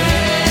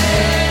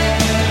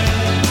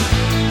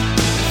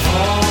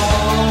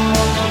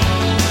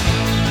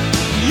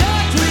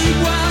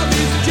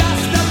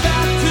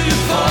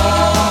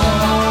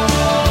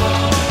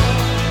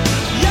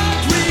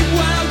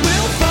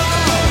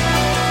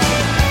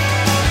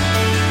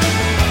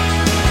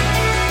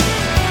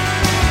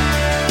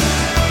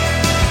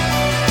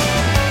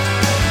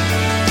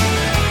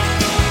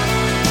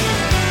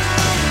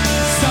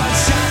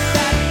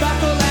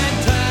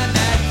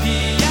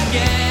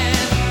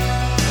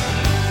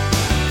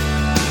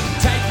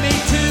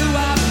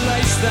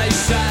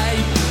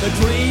the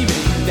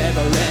dreaming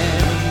never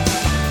ends.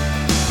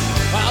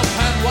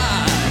 Open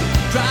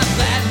wide, drive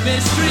that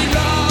mystery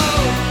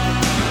road.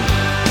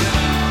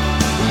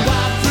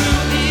 Walk through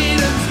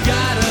Eden's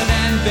garden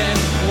and then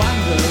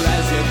wonder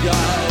as you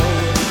go.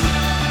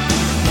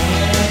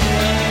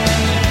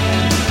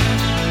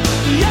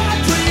 Your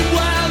dream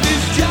world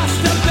is just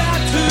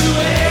about to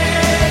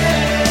end.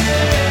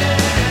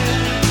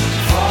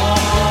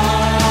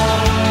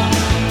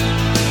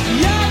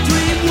 Your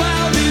dream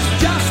world is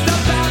just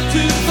about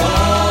to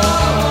fall.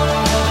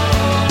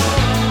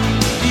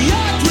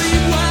 Your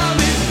dream world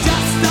is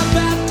just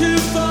about to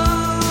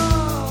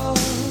fall.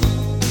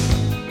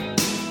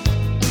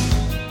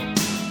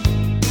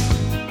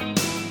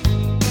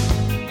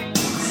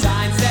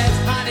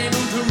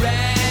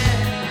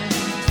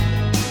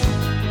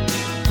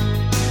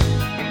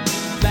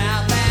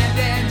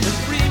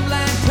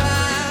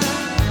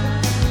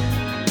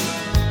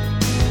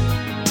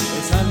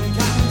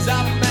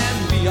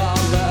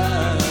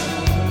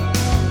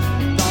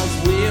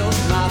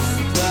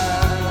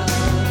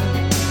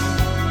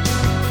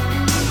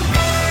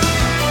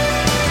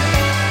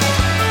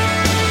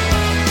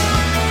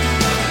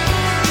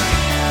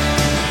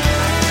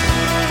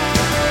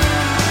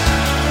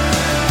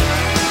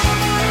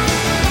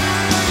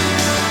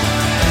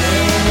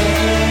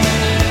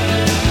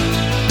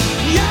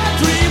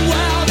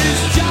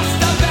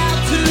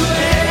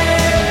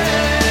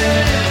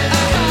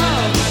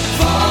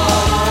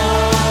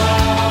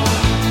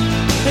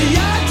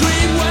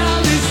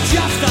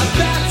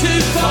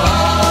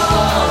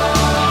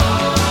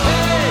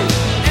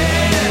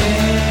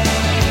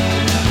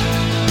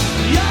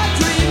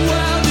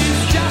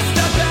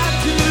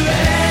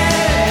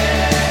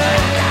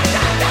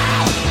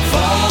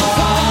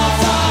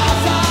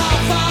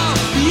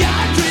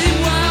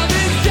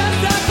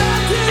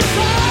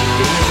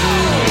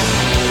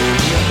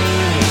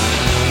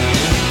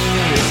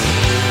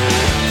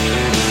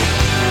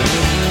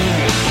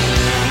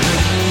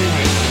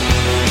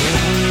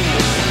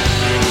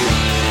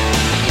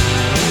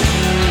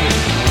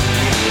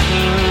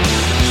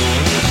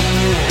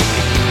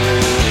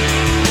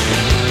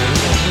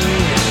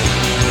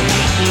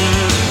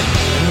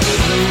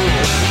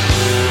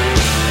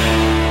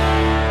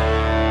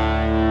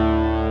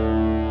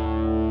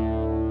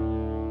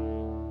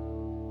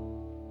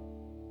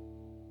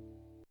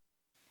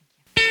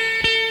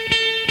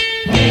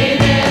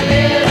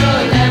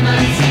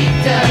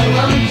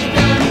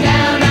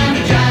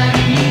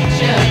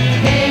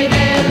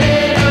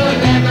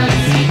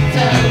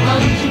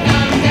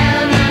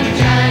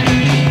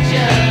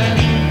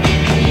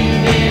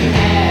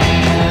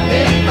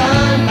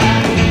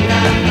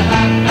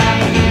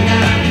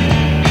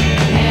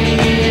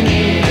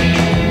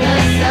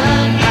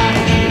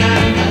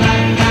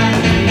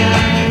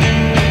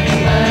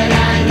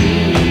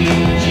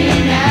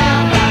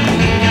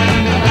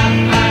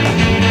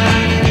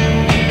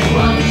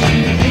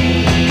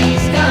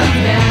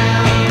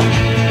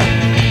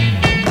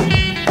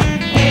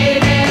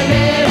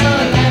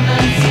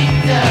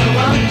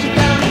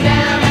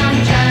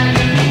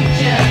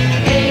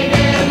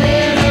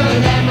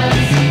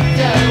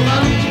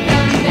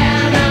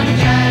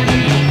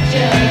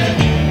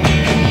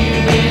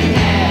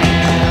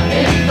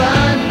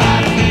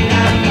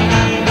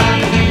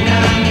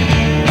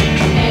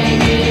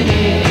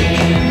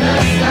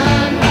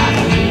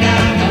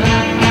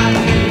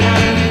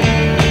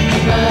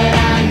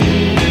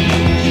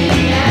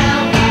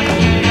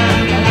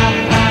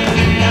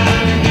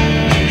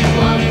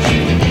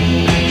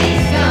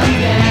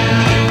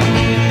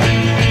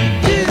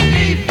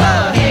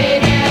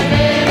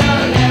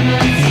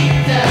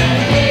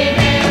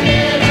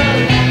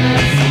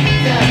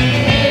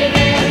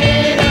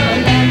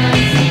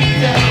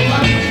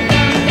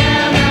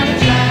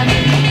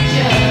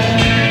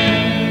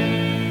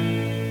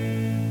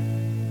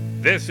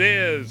 This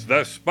is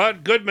the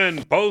Spud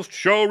Goodman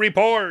post-show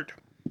report.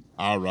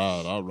 All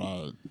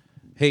right.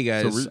 Hey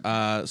guys,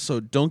 so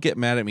don't get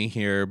mad at me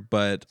here,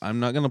 but I'm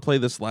not going to play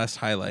this last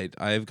highlight.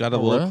 I've got a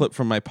little clip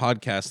from my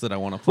podcast that I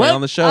want to play on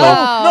the show.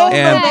 No,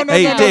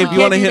 hey, Dave, you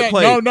want to hit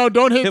play? No,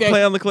 don't hit that. Hit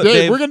play on the clip, Dave.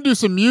 Dave. We're going to do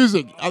some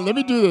music. Let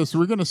me do this.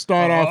 We're going to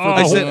start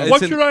off with... what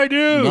should I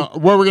do? No,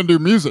 well, we're going to do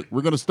music.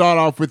 We're going to start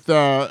off with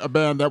a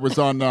band that was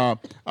on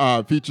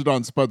featured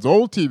on Spud's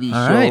old TV show.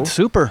 All right,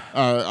 super.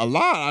 A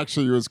lot,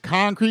 actually. It was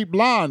Concrete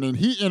Blonde, and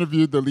he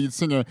interviewed the lead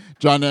singer,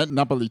 Johnette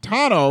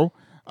Napolitano,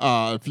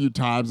 a few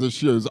times, and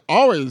she was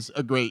always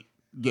a great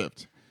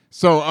gift.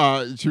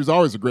 So she was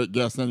always a great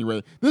guest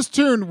anyway. This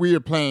tune we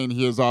are playing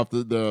here is off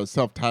the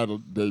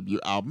self-titled debut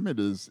album. It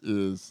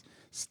is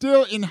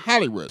Still in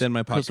Hollywood. Then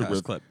my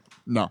podcast clip.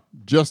 No,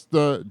 just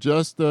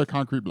the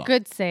Concrete Blonde.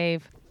 Good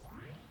save.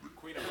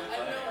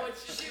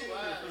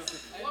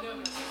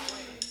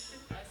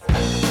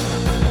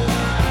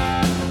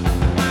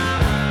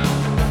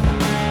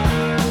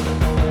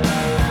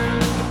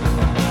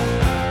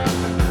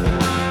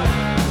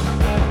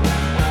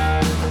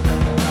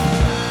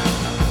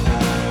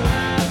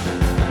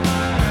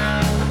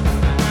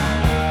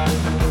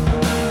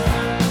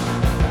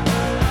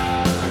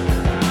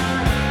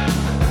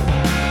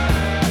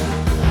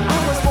 I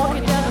was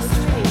walking down the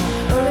street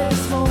early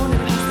this morning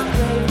past the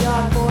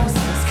graveyard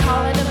voices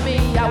calling to me.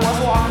 I was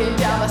walking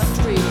down the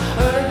street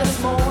early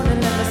this morning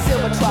and the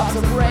silver drops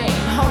of rain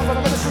hung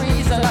from the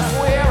trees, and I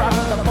swear I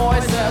heard the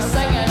voices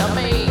singing to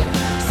me,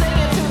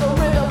 singing to the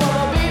rhythm of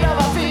the beat of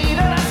our feet,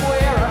 and I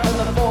swear I heard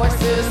the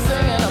voices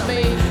singing to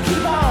me.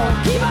 Keep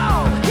on, keep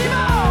on, keep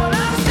on.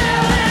 I'm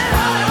still in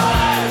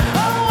Hollywood.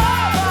 Oh,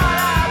 I thought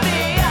I'd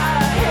be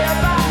out of here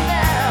by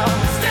now.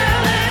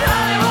 Still in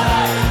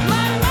Hollywood.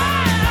 My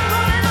mind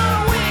running on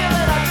a wheel,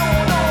 and I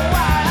don't know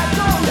why. I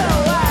don't know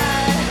why.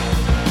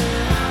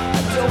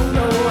 I don't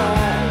know why.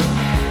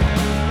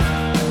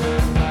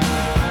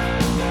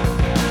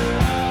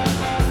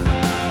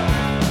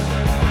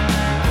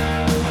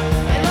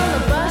 And on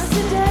the bus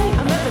today,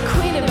 I met the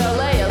Queen of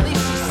LA. At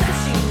least she said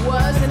she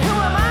was. And who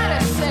am I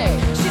to say?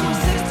 She was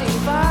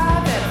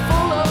 65 and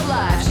full of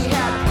life. She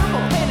had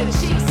purple painted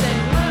cheeks and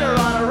glitter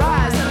on her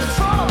eyes. And the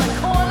troll in the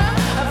corner,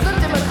 I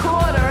flipped him a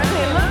quarter, and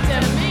he looked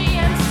at me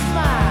and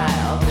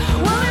smiled.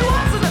 Well, he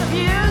wasn't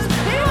abused,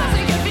 he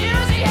wasn't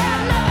confused. He had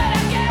nothing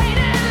to gain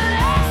and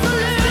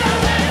absolute. I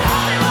was in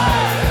Hollywood.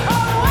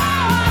 Oh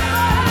wow, I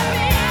thought I'd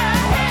be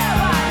out here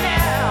by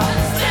now.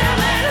 Still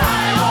in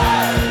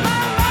Hollywood.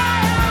 My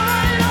mind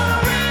running on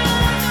a reel,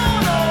 and I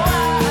don't know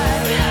why.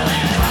 Still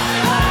in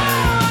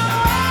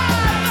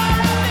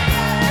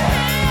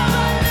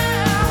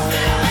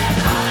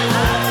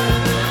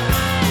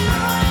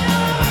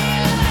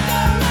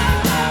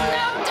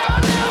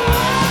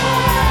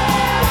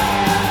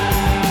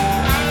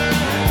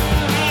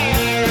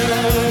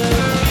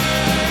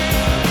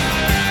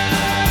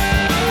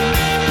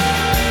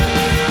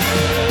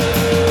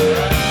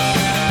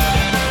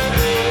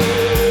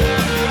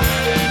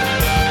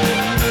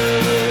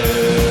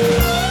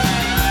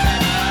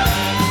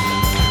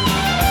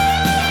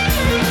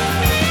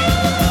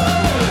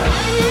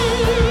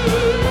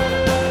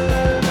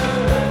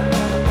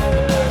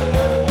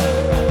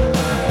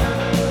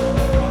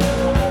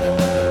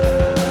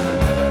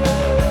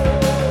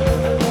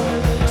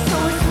So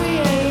it's 3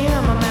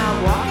 a.m. I'm out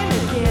walking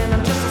again.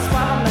 I'm just a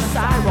spot on the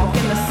sidewalk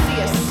in the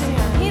city of sin.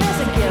 He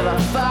doesn't give a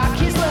fuck.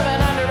 He's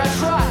living under a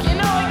truck. You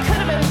know, it could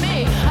have been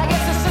me. I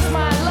guess it's just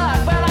my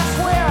luck. But I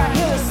swear I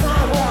hear the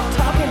sidewalk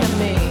talking to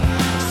me,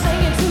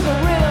 singing to the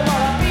rhythm of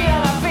the beat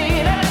of my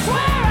feet. And I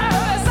swear I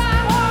heard the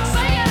sidewalk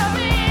singing to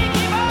me.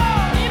 Keep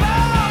on, keep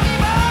on,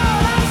 keep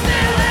on. I'm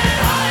still in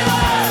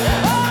Hollywood.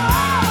 Oh,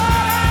 I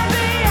thought I'd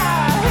be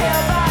out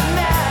here by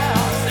now.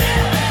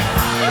 Still in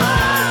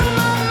Hollywood.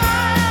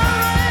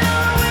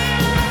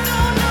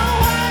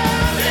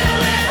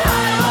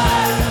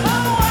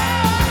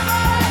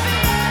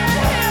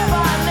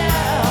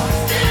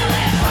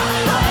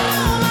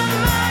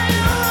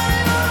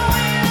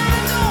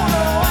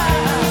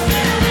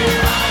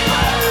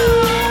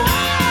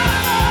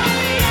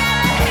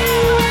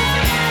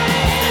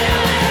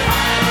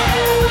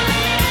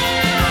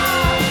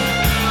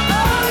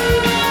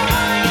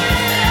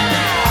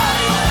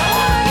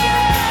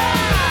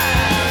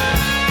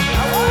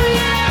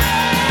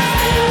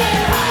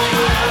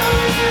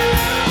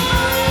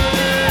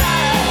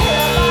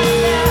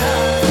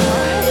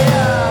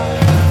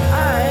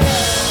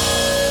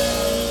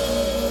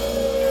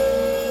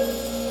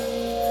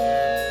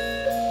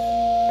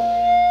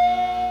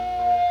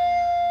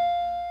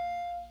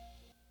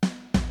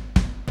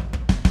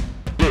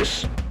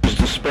 This is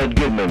the Spud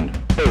Goodman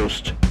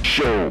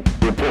post-show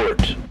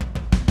report.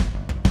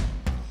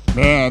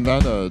 Man,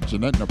 that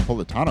Jeanette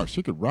Napolitano,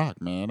 she could rock,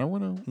 man. I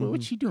wonder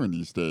what's she doing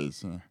these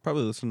days.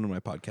 Probably listening to my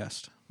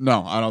podcast.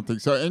 No, I don't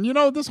think so. And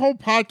this whole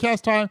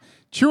podcast time,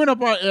 chewing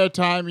up our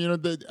airtime,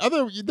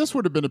 this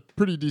would have been a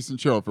pretty decent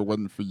show if it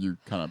wasn't for you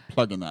kind of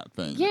plugging that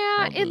thing.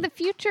 Yeah, in the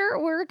future,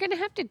 we're going to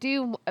have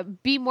to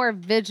be more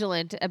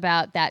vigilant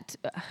about that,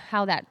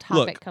 how that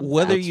topic comes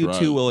whether up. you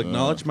two will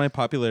acknowledge my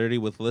popularity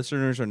with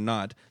listeners or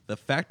not, the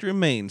fact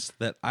remains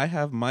that I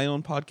have my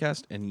own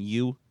podcast and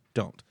you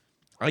don't.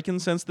 I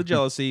can sense the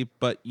jealousy,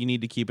 but you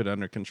need to keep it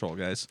under control,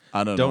 guys.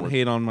 Don't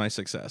hate on my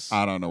success.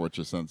 I don't know what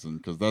you're sensing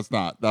because that's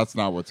not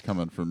what's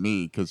coming from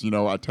me. Because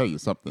I tell you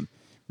something,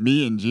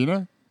 me and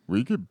Gina,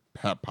 we could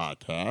have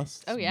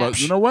podcasts. Oh yeah.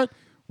 But you know what?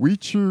 We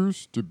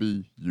choose to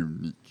be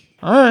unique.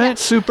 All right,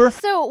 super.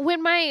 So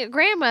when my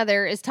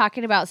grandmother is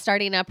talking about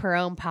starting up her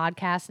own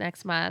podcast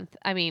next month,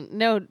 I mean,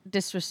 no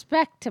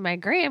disrespect to my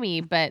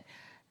Grammy, but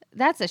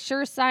that's a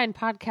sure sign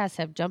podcasts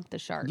have jumped the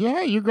shark.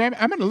 Yeah, I'm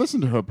going to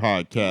listen to her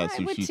podcast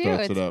if she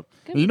starts it up.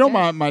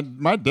 It's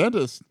My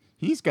dentist,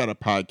 he's got a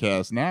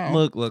podcast now.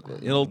 Look,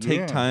 it'll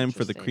take time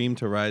for the cream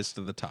to rise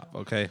to the top,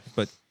 okay?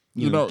 But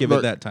give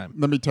it that time.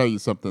 Let me tell you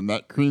something.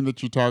 That cream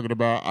that you're talking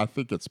about, I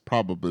think it's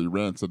probably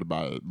rancid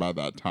by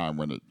that time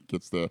when it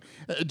gets there.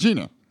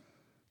 Gina,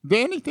 is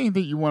there anything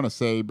that you want to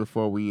say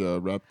before we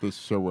wrap this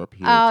show up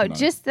here tonight?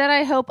 Just that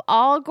I hope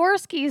all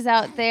Gorskys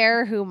out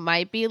there who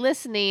might be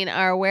listening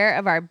are aware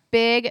of our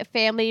big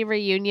family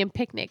reunion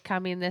picnic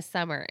coming this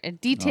summer. And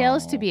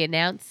details to be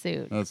announced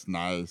soon. That's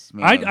nice,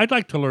 man. I'd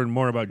like to learn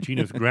more about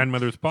Gina's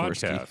grandmother's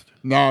podcast.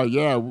 No,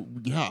 yeah,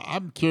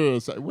 I'm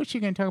curious. What's she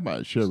going to talk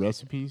about? Share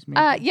recipes, maybe?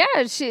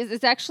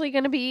 It's actually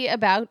going to be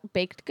about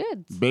baked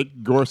goods.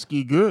 Baked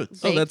Gorsky goods.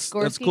 That's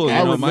Gorsky cool.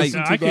 goods.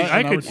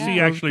 I could see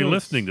actually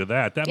listening to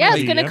that. That Yeah, might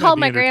it's be- gonna that call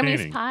might my be Grammy's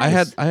entertaining.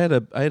 pies. I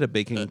had a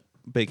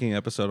baking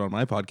episode on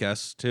my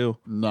podcast too.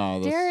 No,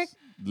 that's, Derek.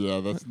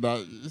 Yeah, that's not.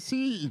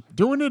 See,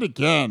 doing it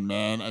again,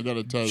 man. I got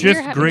to tell you.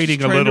 Just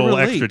grating a trying to little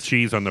relate. extra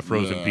cheese on the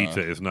frozen Yeah.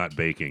 pizza is not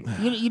baking.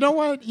 You know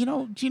what?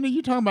 Gina,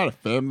 you talking about a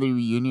family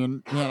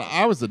reunion? Man,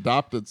 I was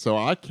adopted, so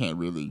I can't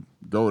really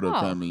go to a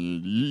family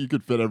reunion. You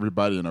could fit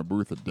everybody in a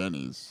booth at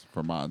Denny's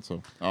for mine.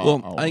 So,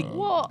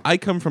 I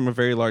come from a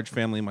very large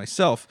family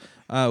myself.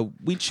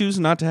 We choose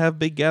not to have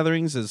big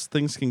gatherings as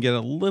things can get a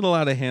little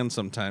out of hand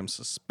sometimes,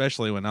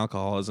 especially when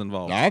alcohol is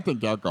involved. I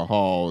think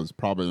alcohol is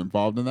probably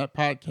involved in that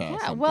podcast.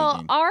 Yeah, I'm well,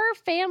 thinking. our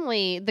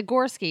family, the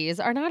Gorskys,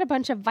 are not a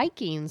bunch of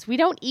Vikings. We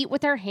don't eat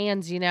with our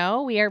hands,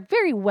 We are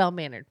very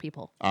well-mannered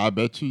people. I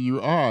bet you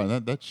are.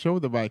 That show,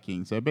 The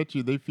Vikings, I bet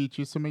you they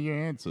feature some of your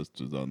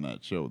ancestors on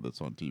that show that's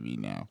on TV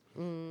now.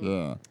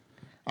 Yeah.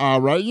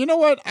 All right. You know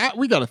what?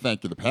 We got to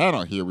thank the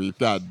panel here. We've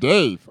got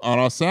Dave on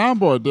our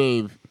soundboard.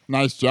 Dave,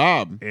 nice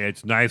job.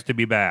 It's nice to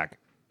be back.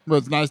 Well,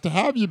 it's nice to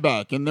have you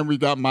back. And then we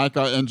got Mike,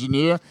 our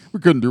engineer. We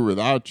couldn't do it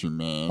without you,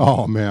 man.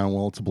 Oh, man.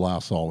 Well, it's a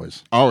blast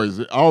always. Always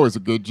a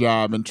good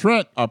job. And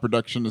Trent, our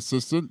production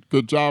assistant,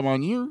 good job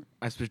on you.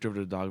 I switched over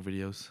to dog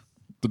videos.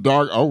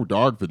 Dog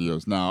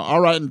videos now. All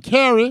right, and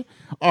Carrie,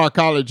 our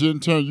college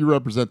intern, you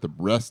represent the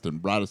best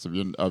and brightest of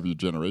your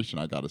generation,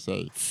 I got to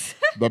say.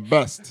 The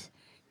best.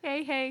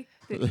 Hey.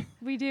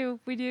 We do.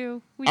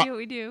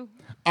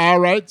 All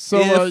right,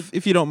 so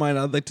if you don't mind,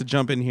 I'd like to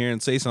jump in here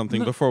and say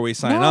something before we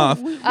sign off.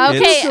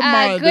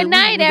 Okay, good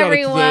night,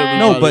 everyone.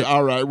 No, but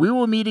all right, we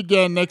will meet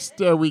again next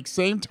week,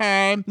 same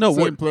time,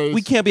 same place.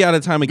 we can't be out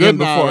of time again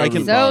Good night, before I can.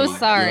 everybody. So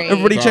sorry.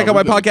 Everybody, check out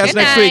my podcast Good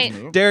next night.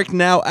 week. Derek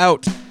now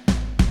out.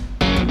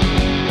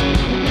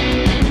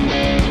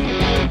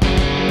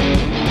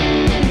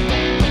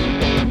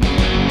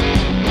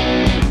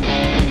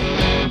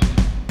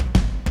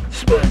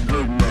 Spud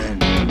Goodman.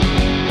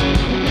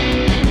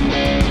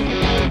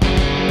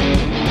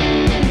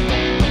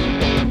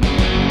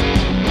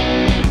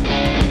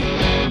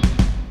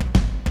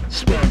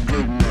 Spud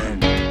Goodman.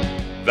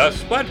 The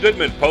Spud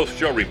Goodman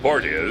Post-Show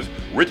Report is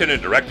written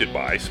and directed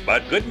by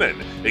Spud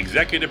Goodman,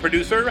 executive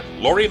producer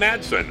Lori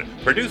Madsen,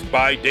 produced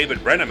by David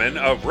Brenneman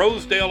of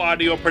Rosedale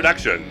Audio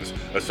Productions,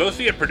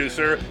 associate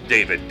producer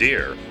David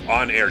Deere,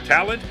 on-air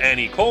talent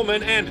Annie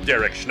Coleman and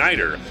Derek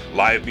Schneider,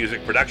 live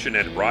music production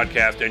and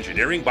broadcast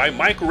engineering by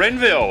Mike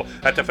Renville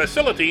at the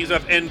facilities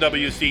of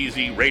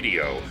NWCZ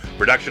Radio,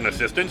 production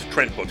assistants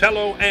Trent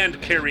Botello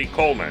and Carrie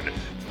Coleman.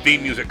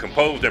 Theme music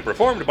composed and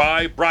performed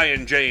by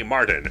Brian J.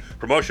 Martin.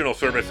 Promotional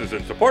services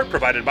and support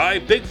provided by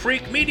Big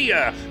Freak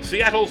Media,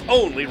 Seattle's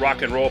only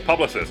rock and roll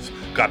publicists.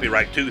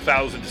 Copyright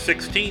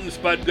 2016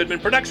 Spud Goodman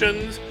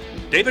Productions.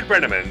 David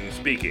Brenneman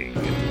speaking.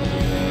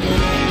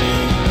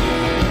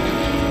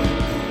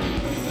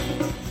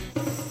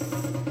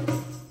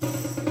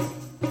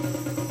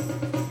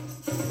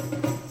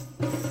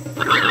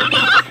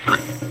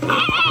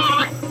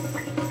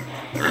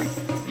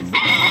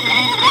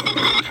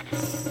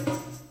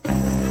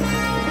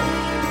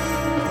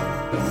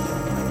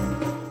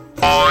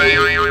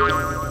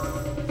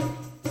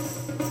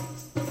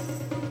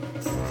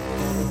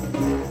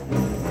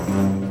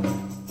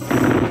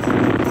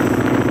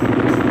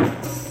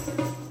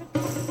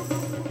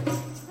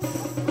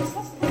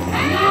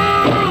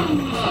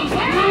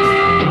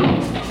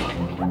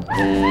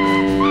 Spud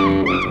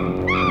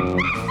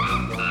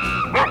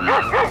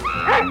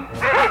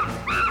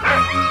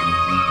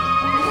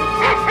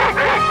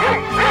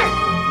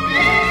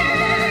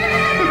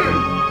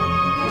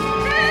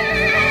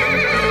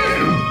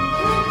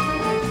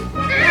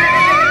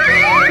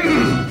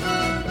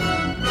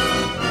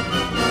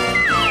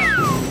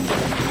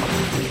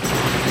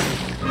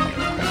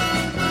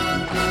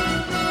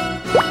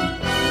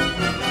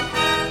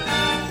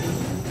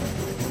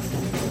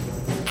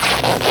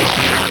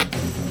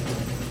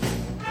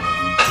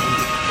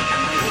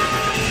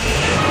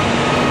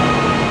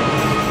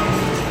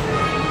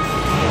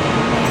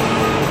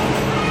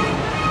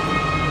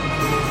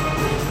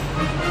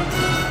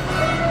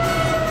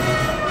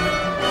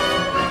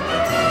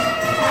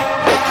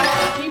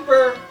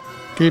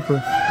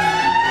keeper.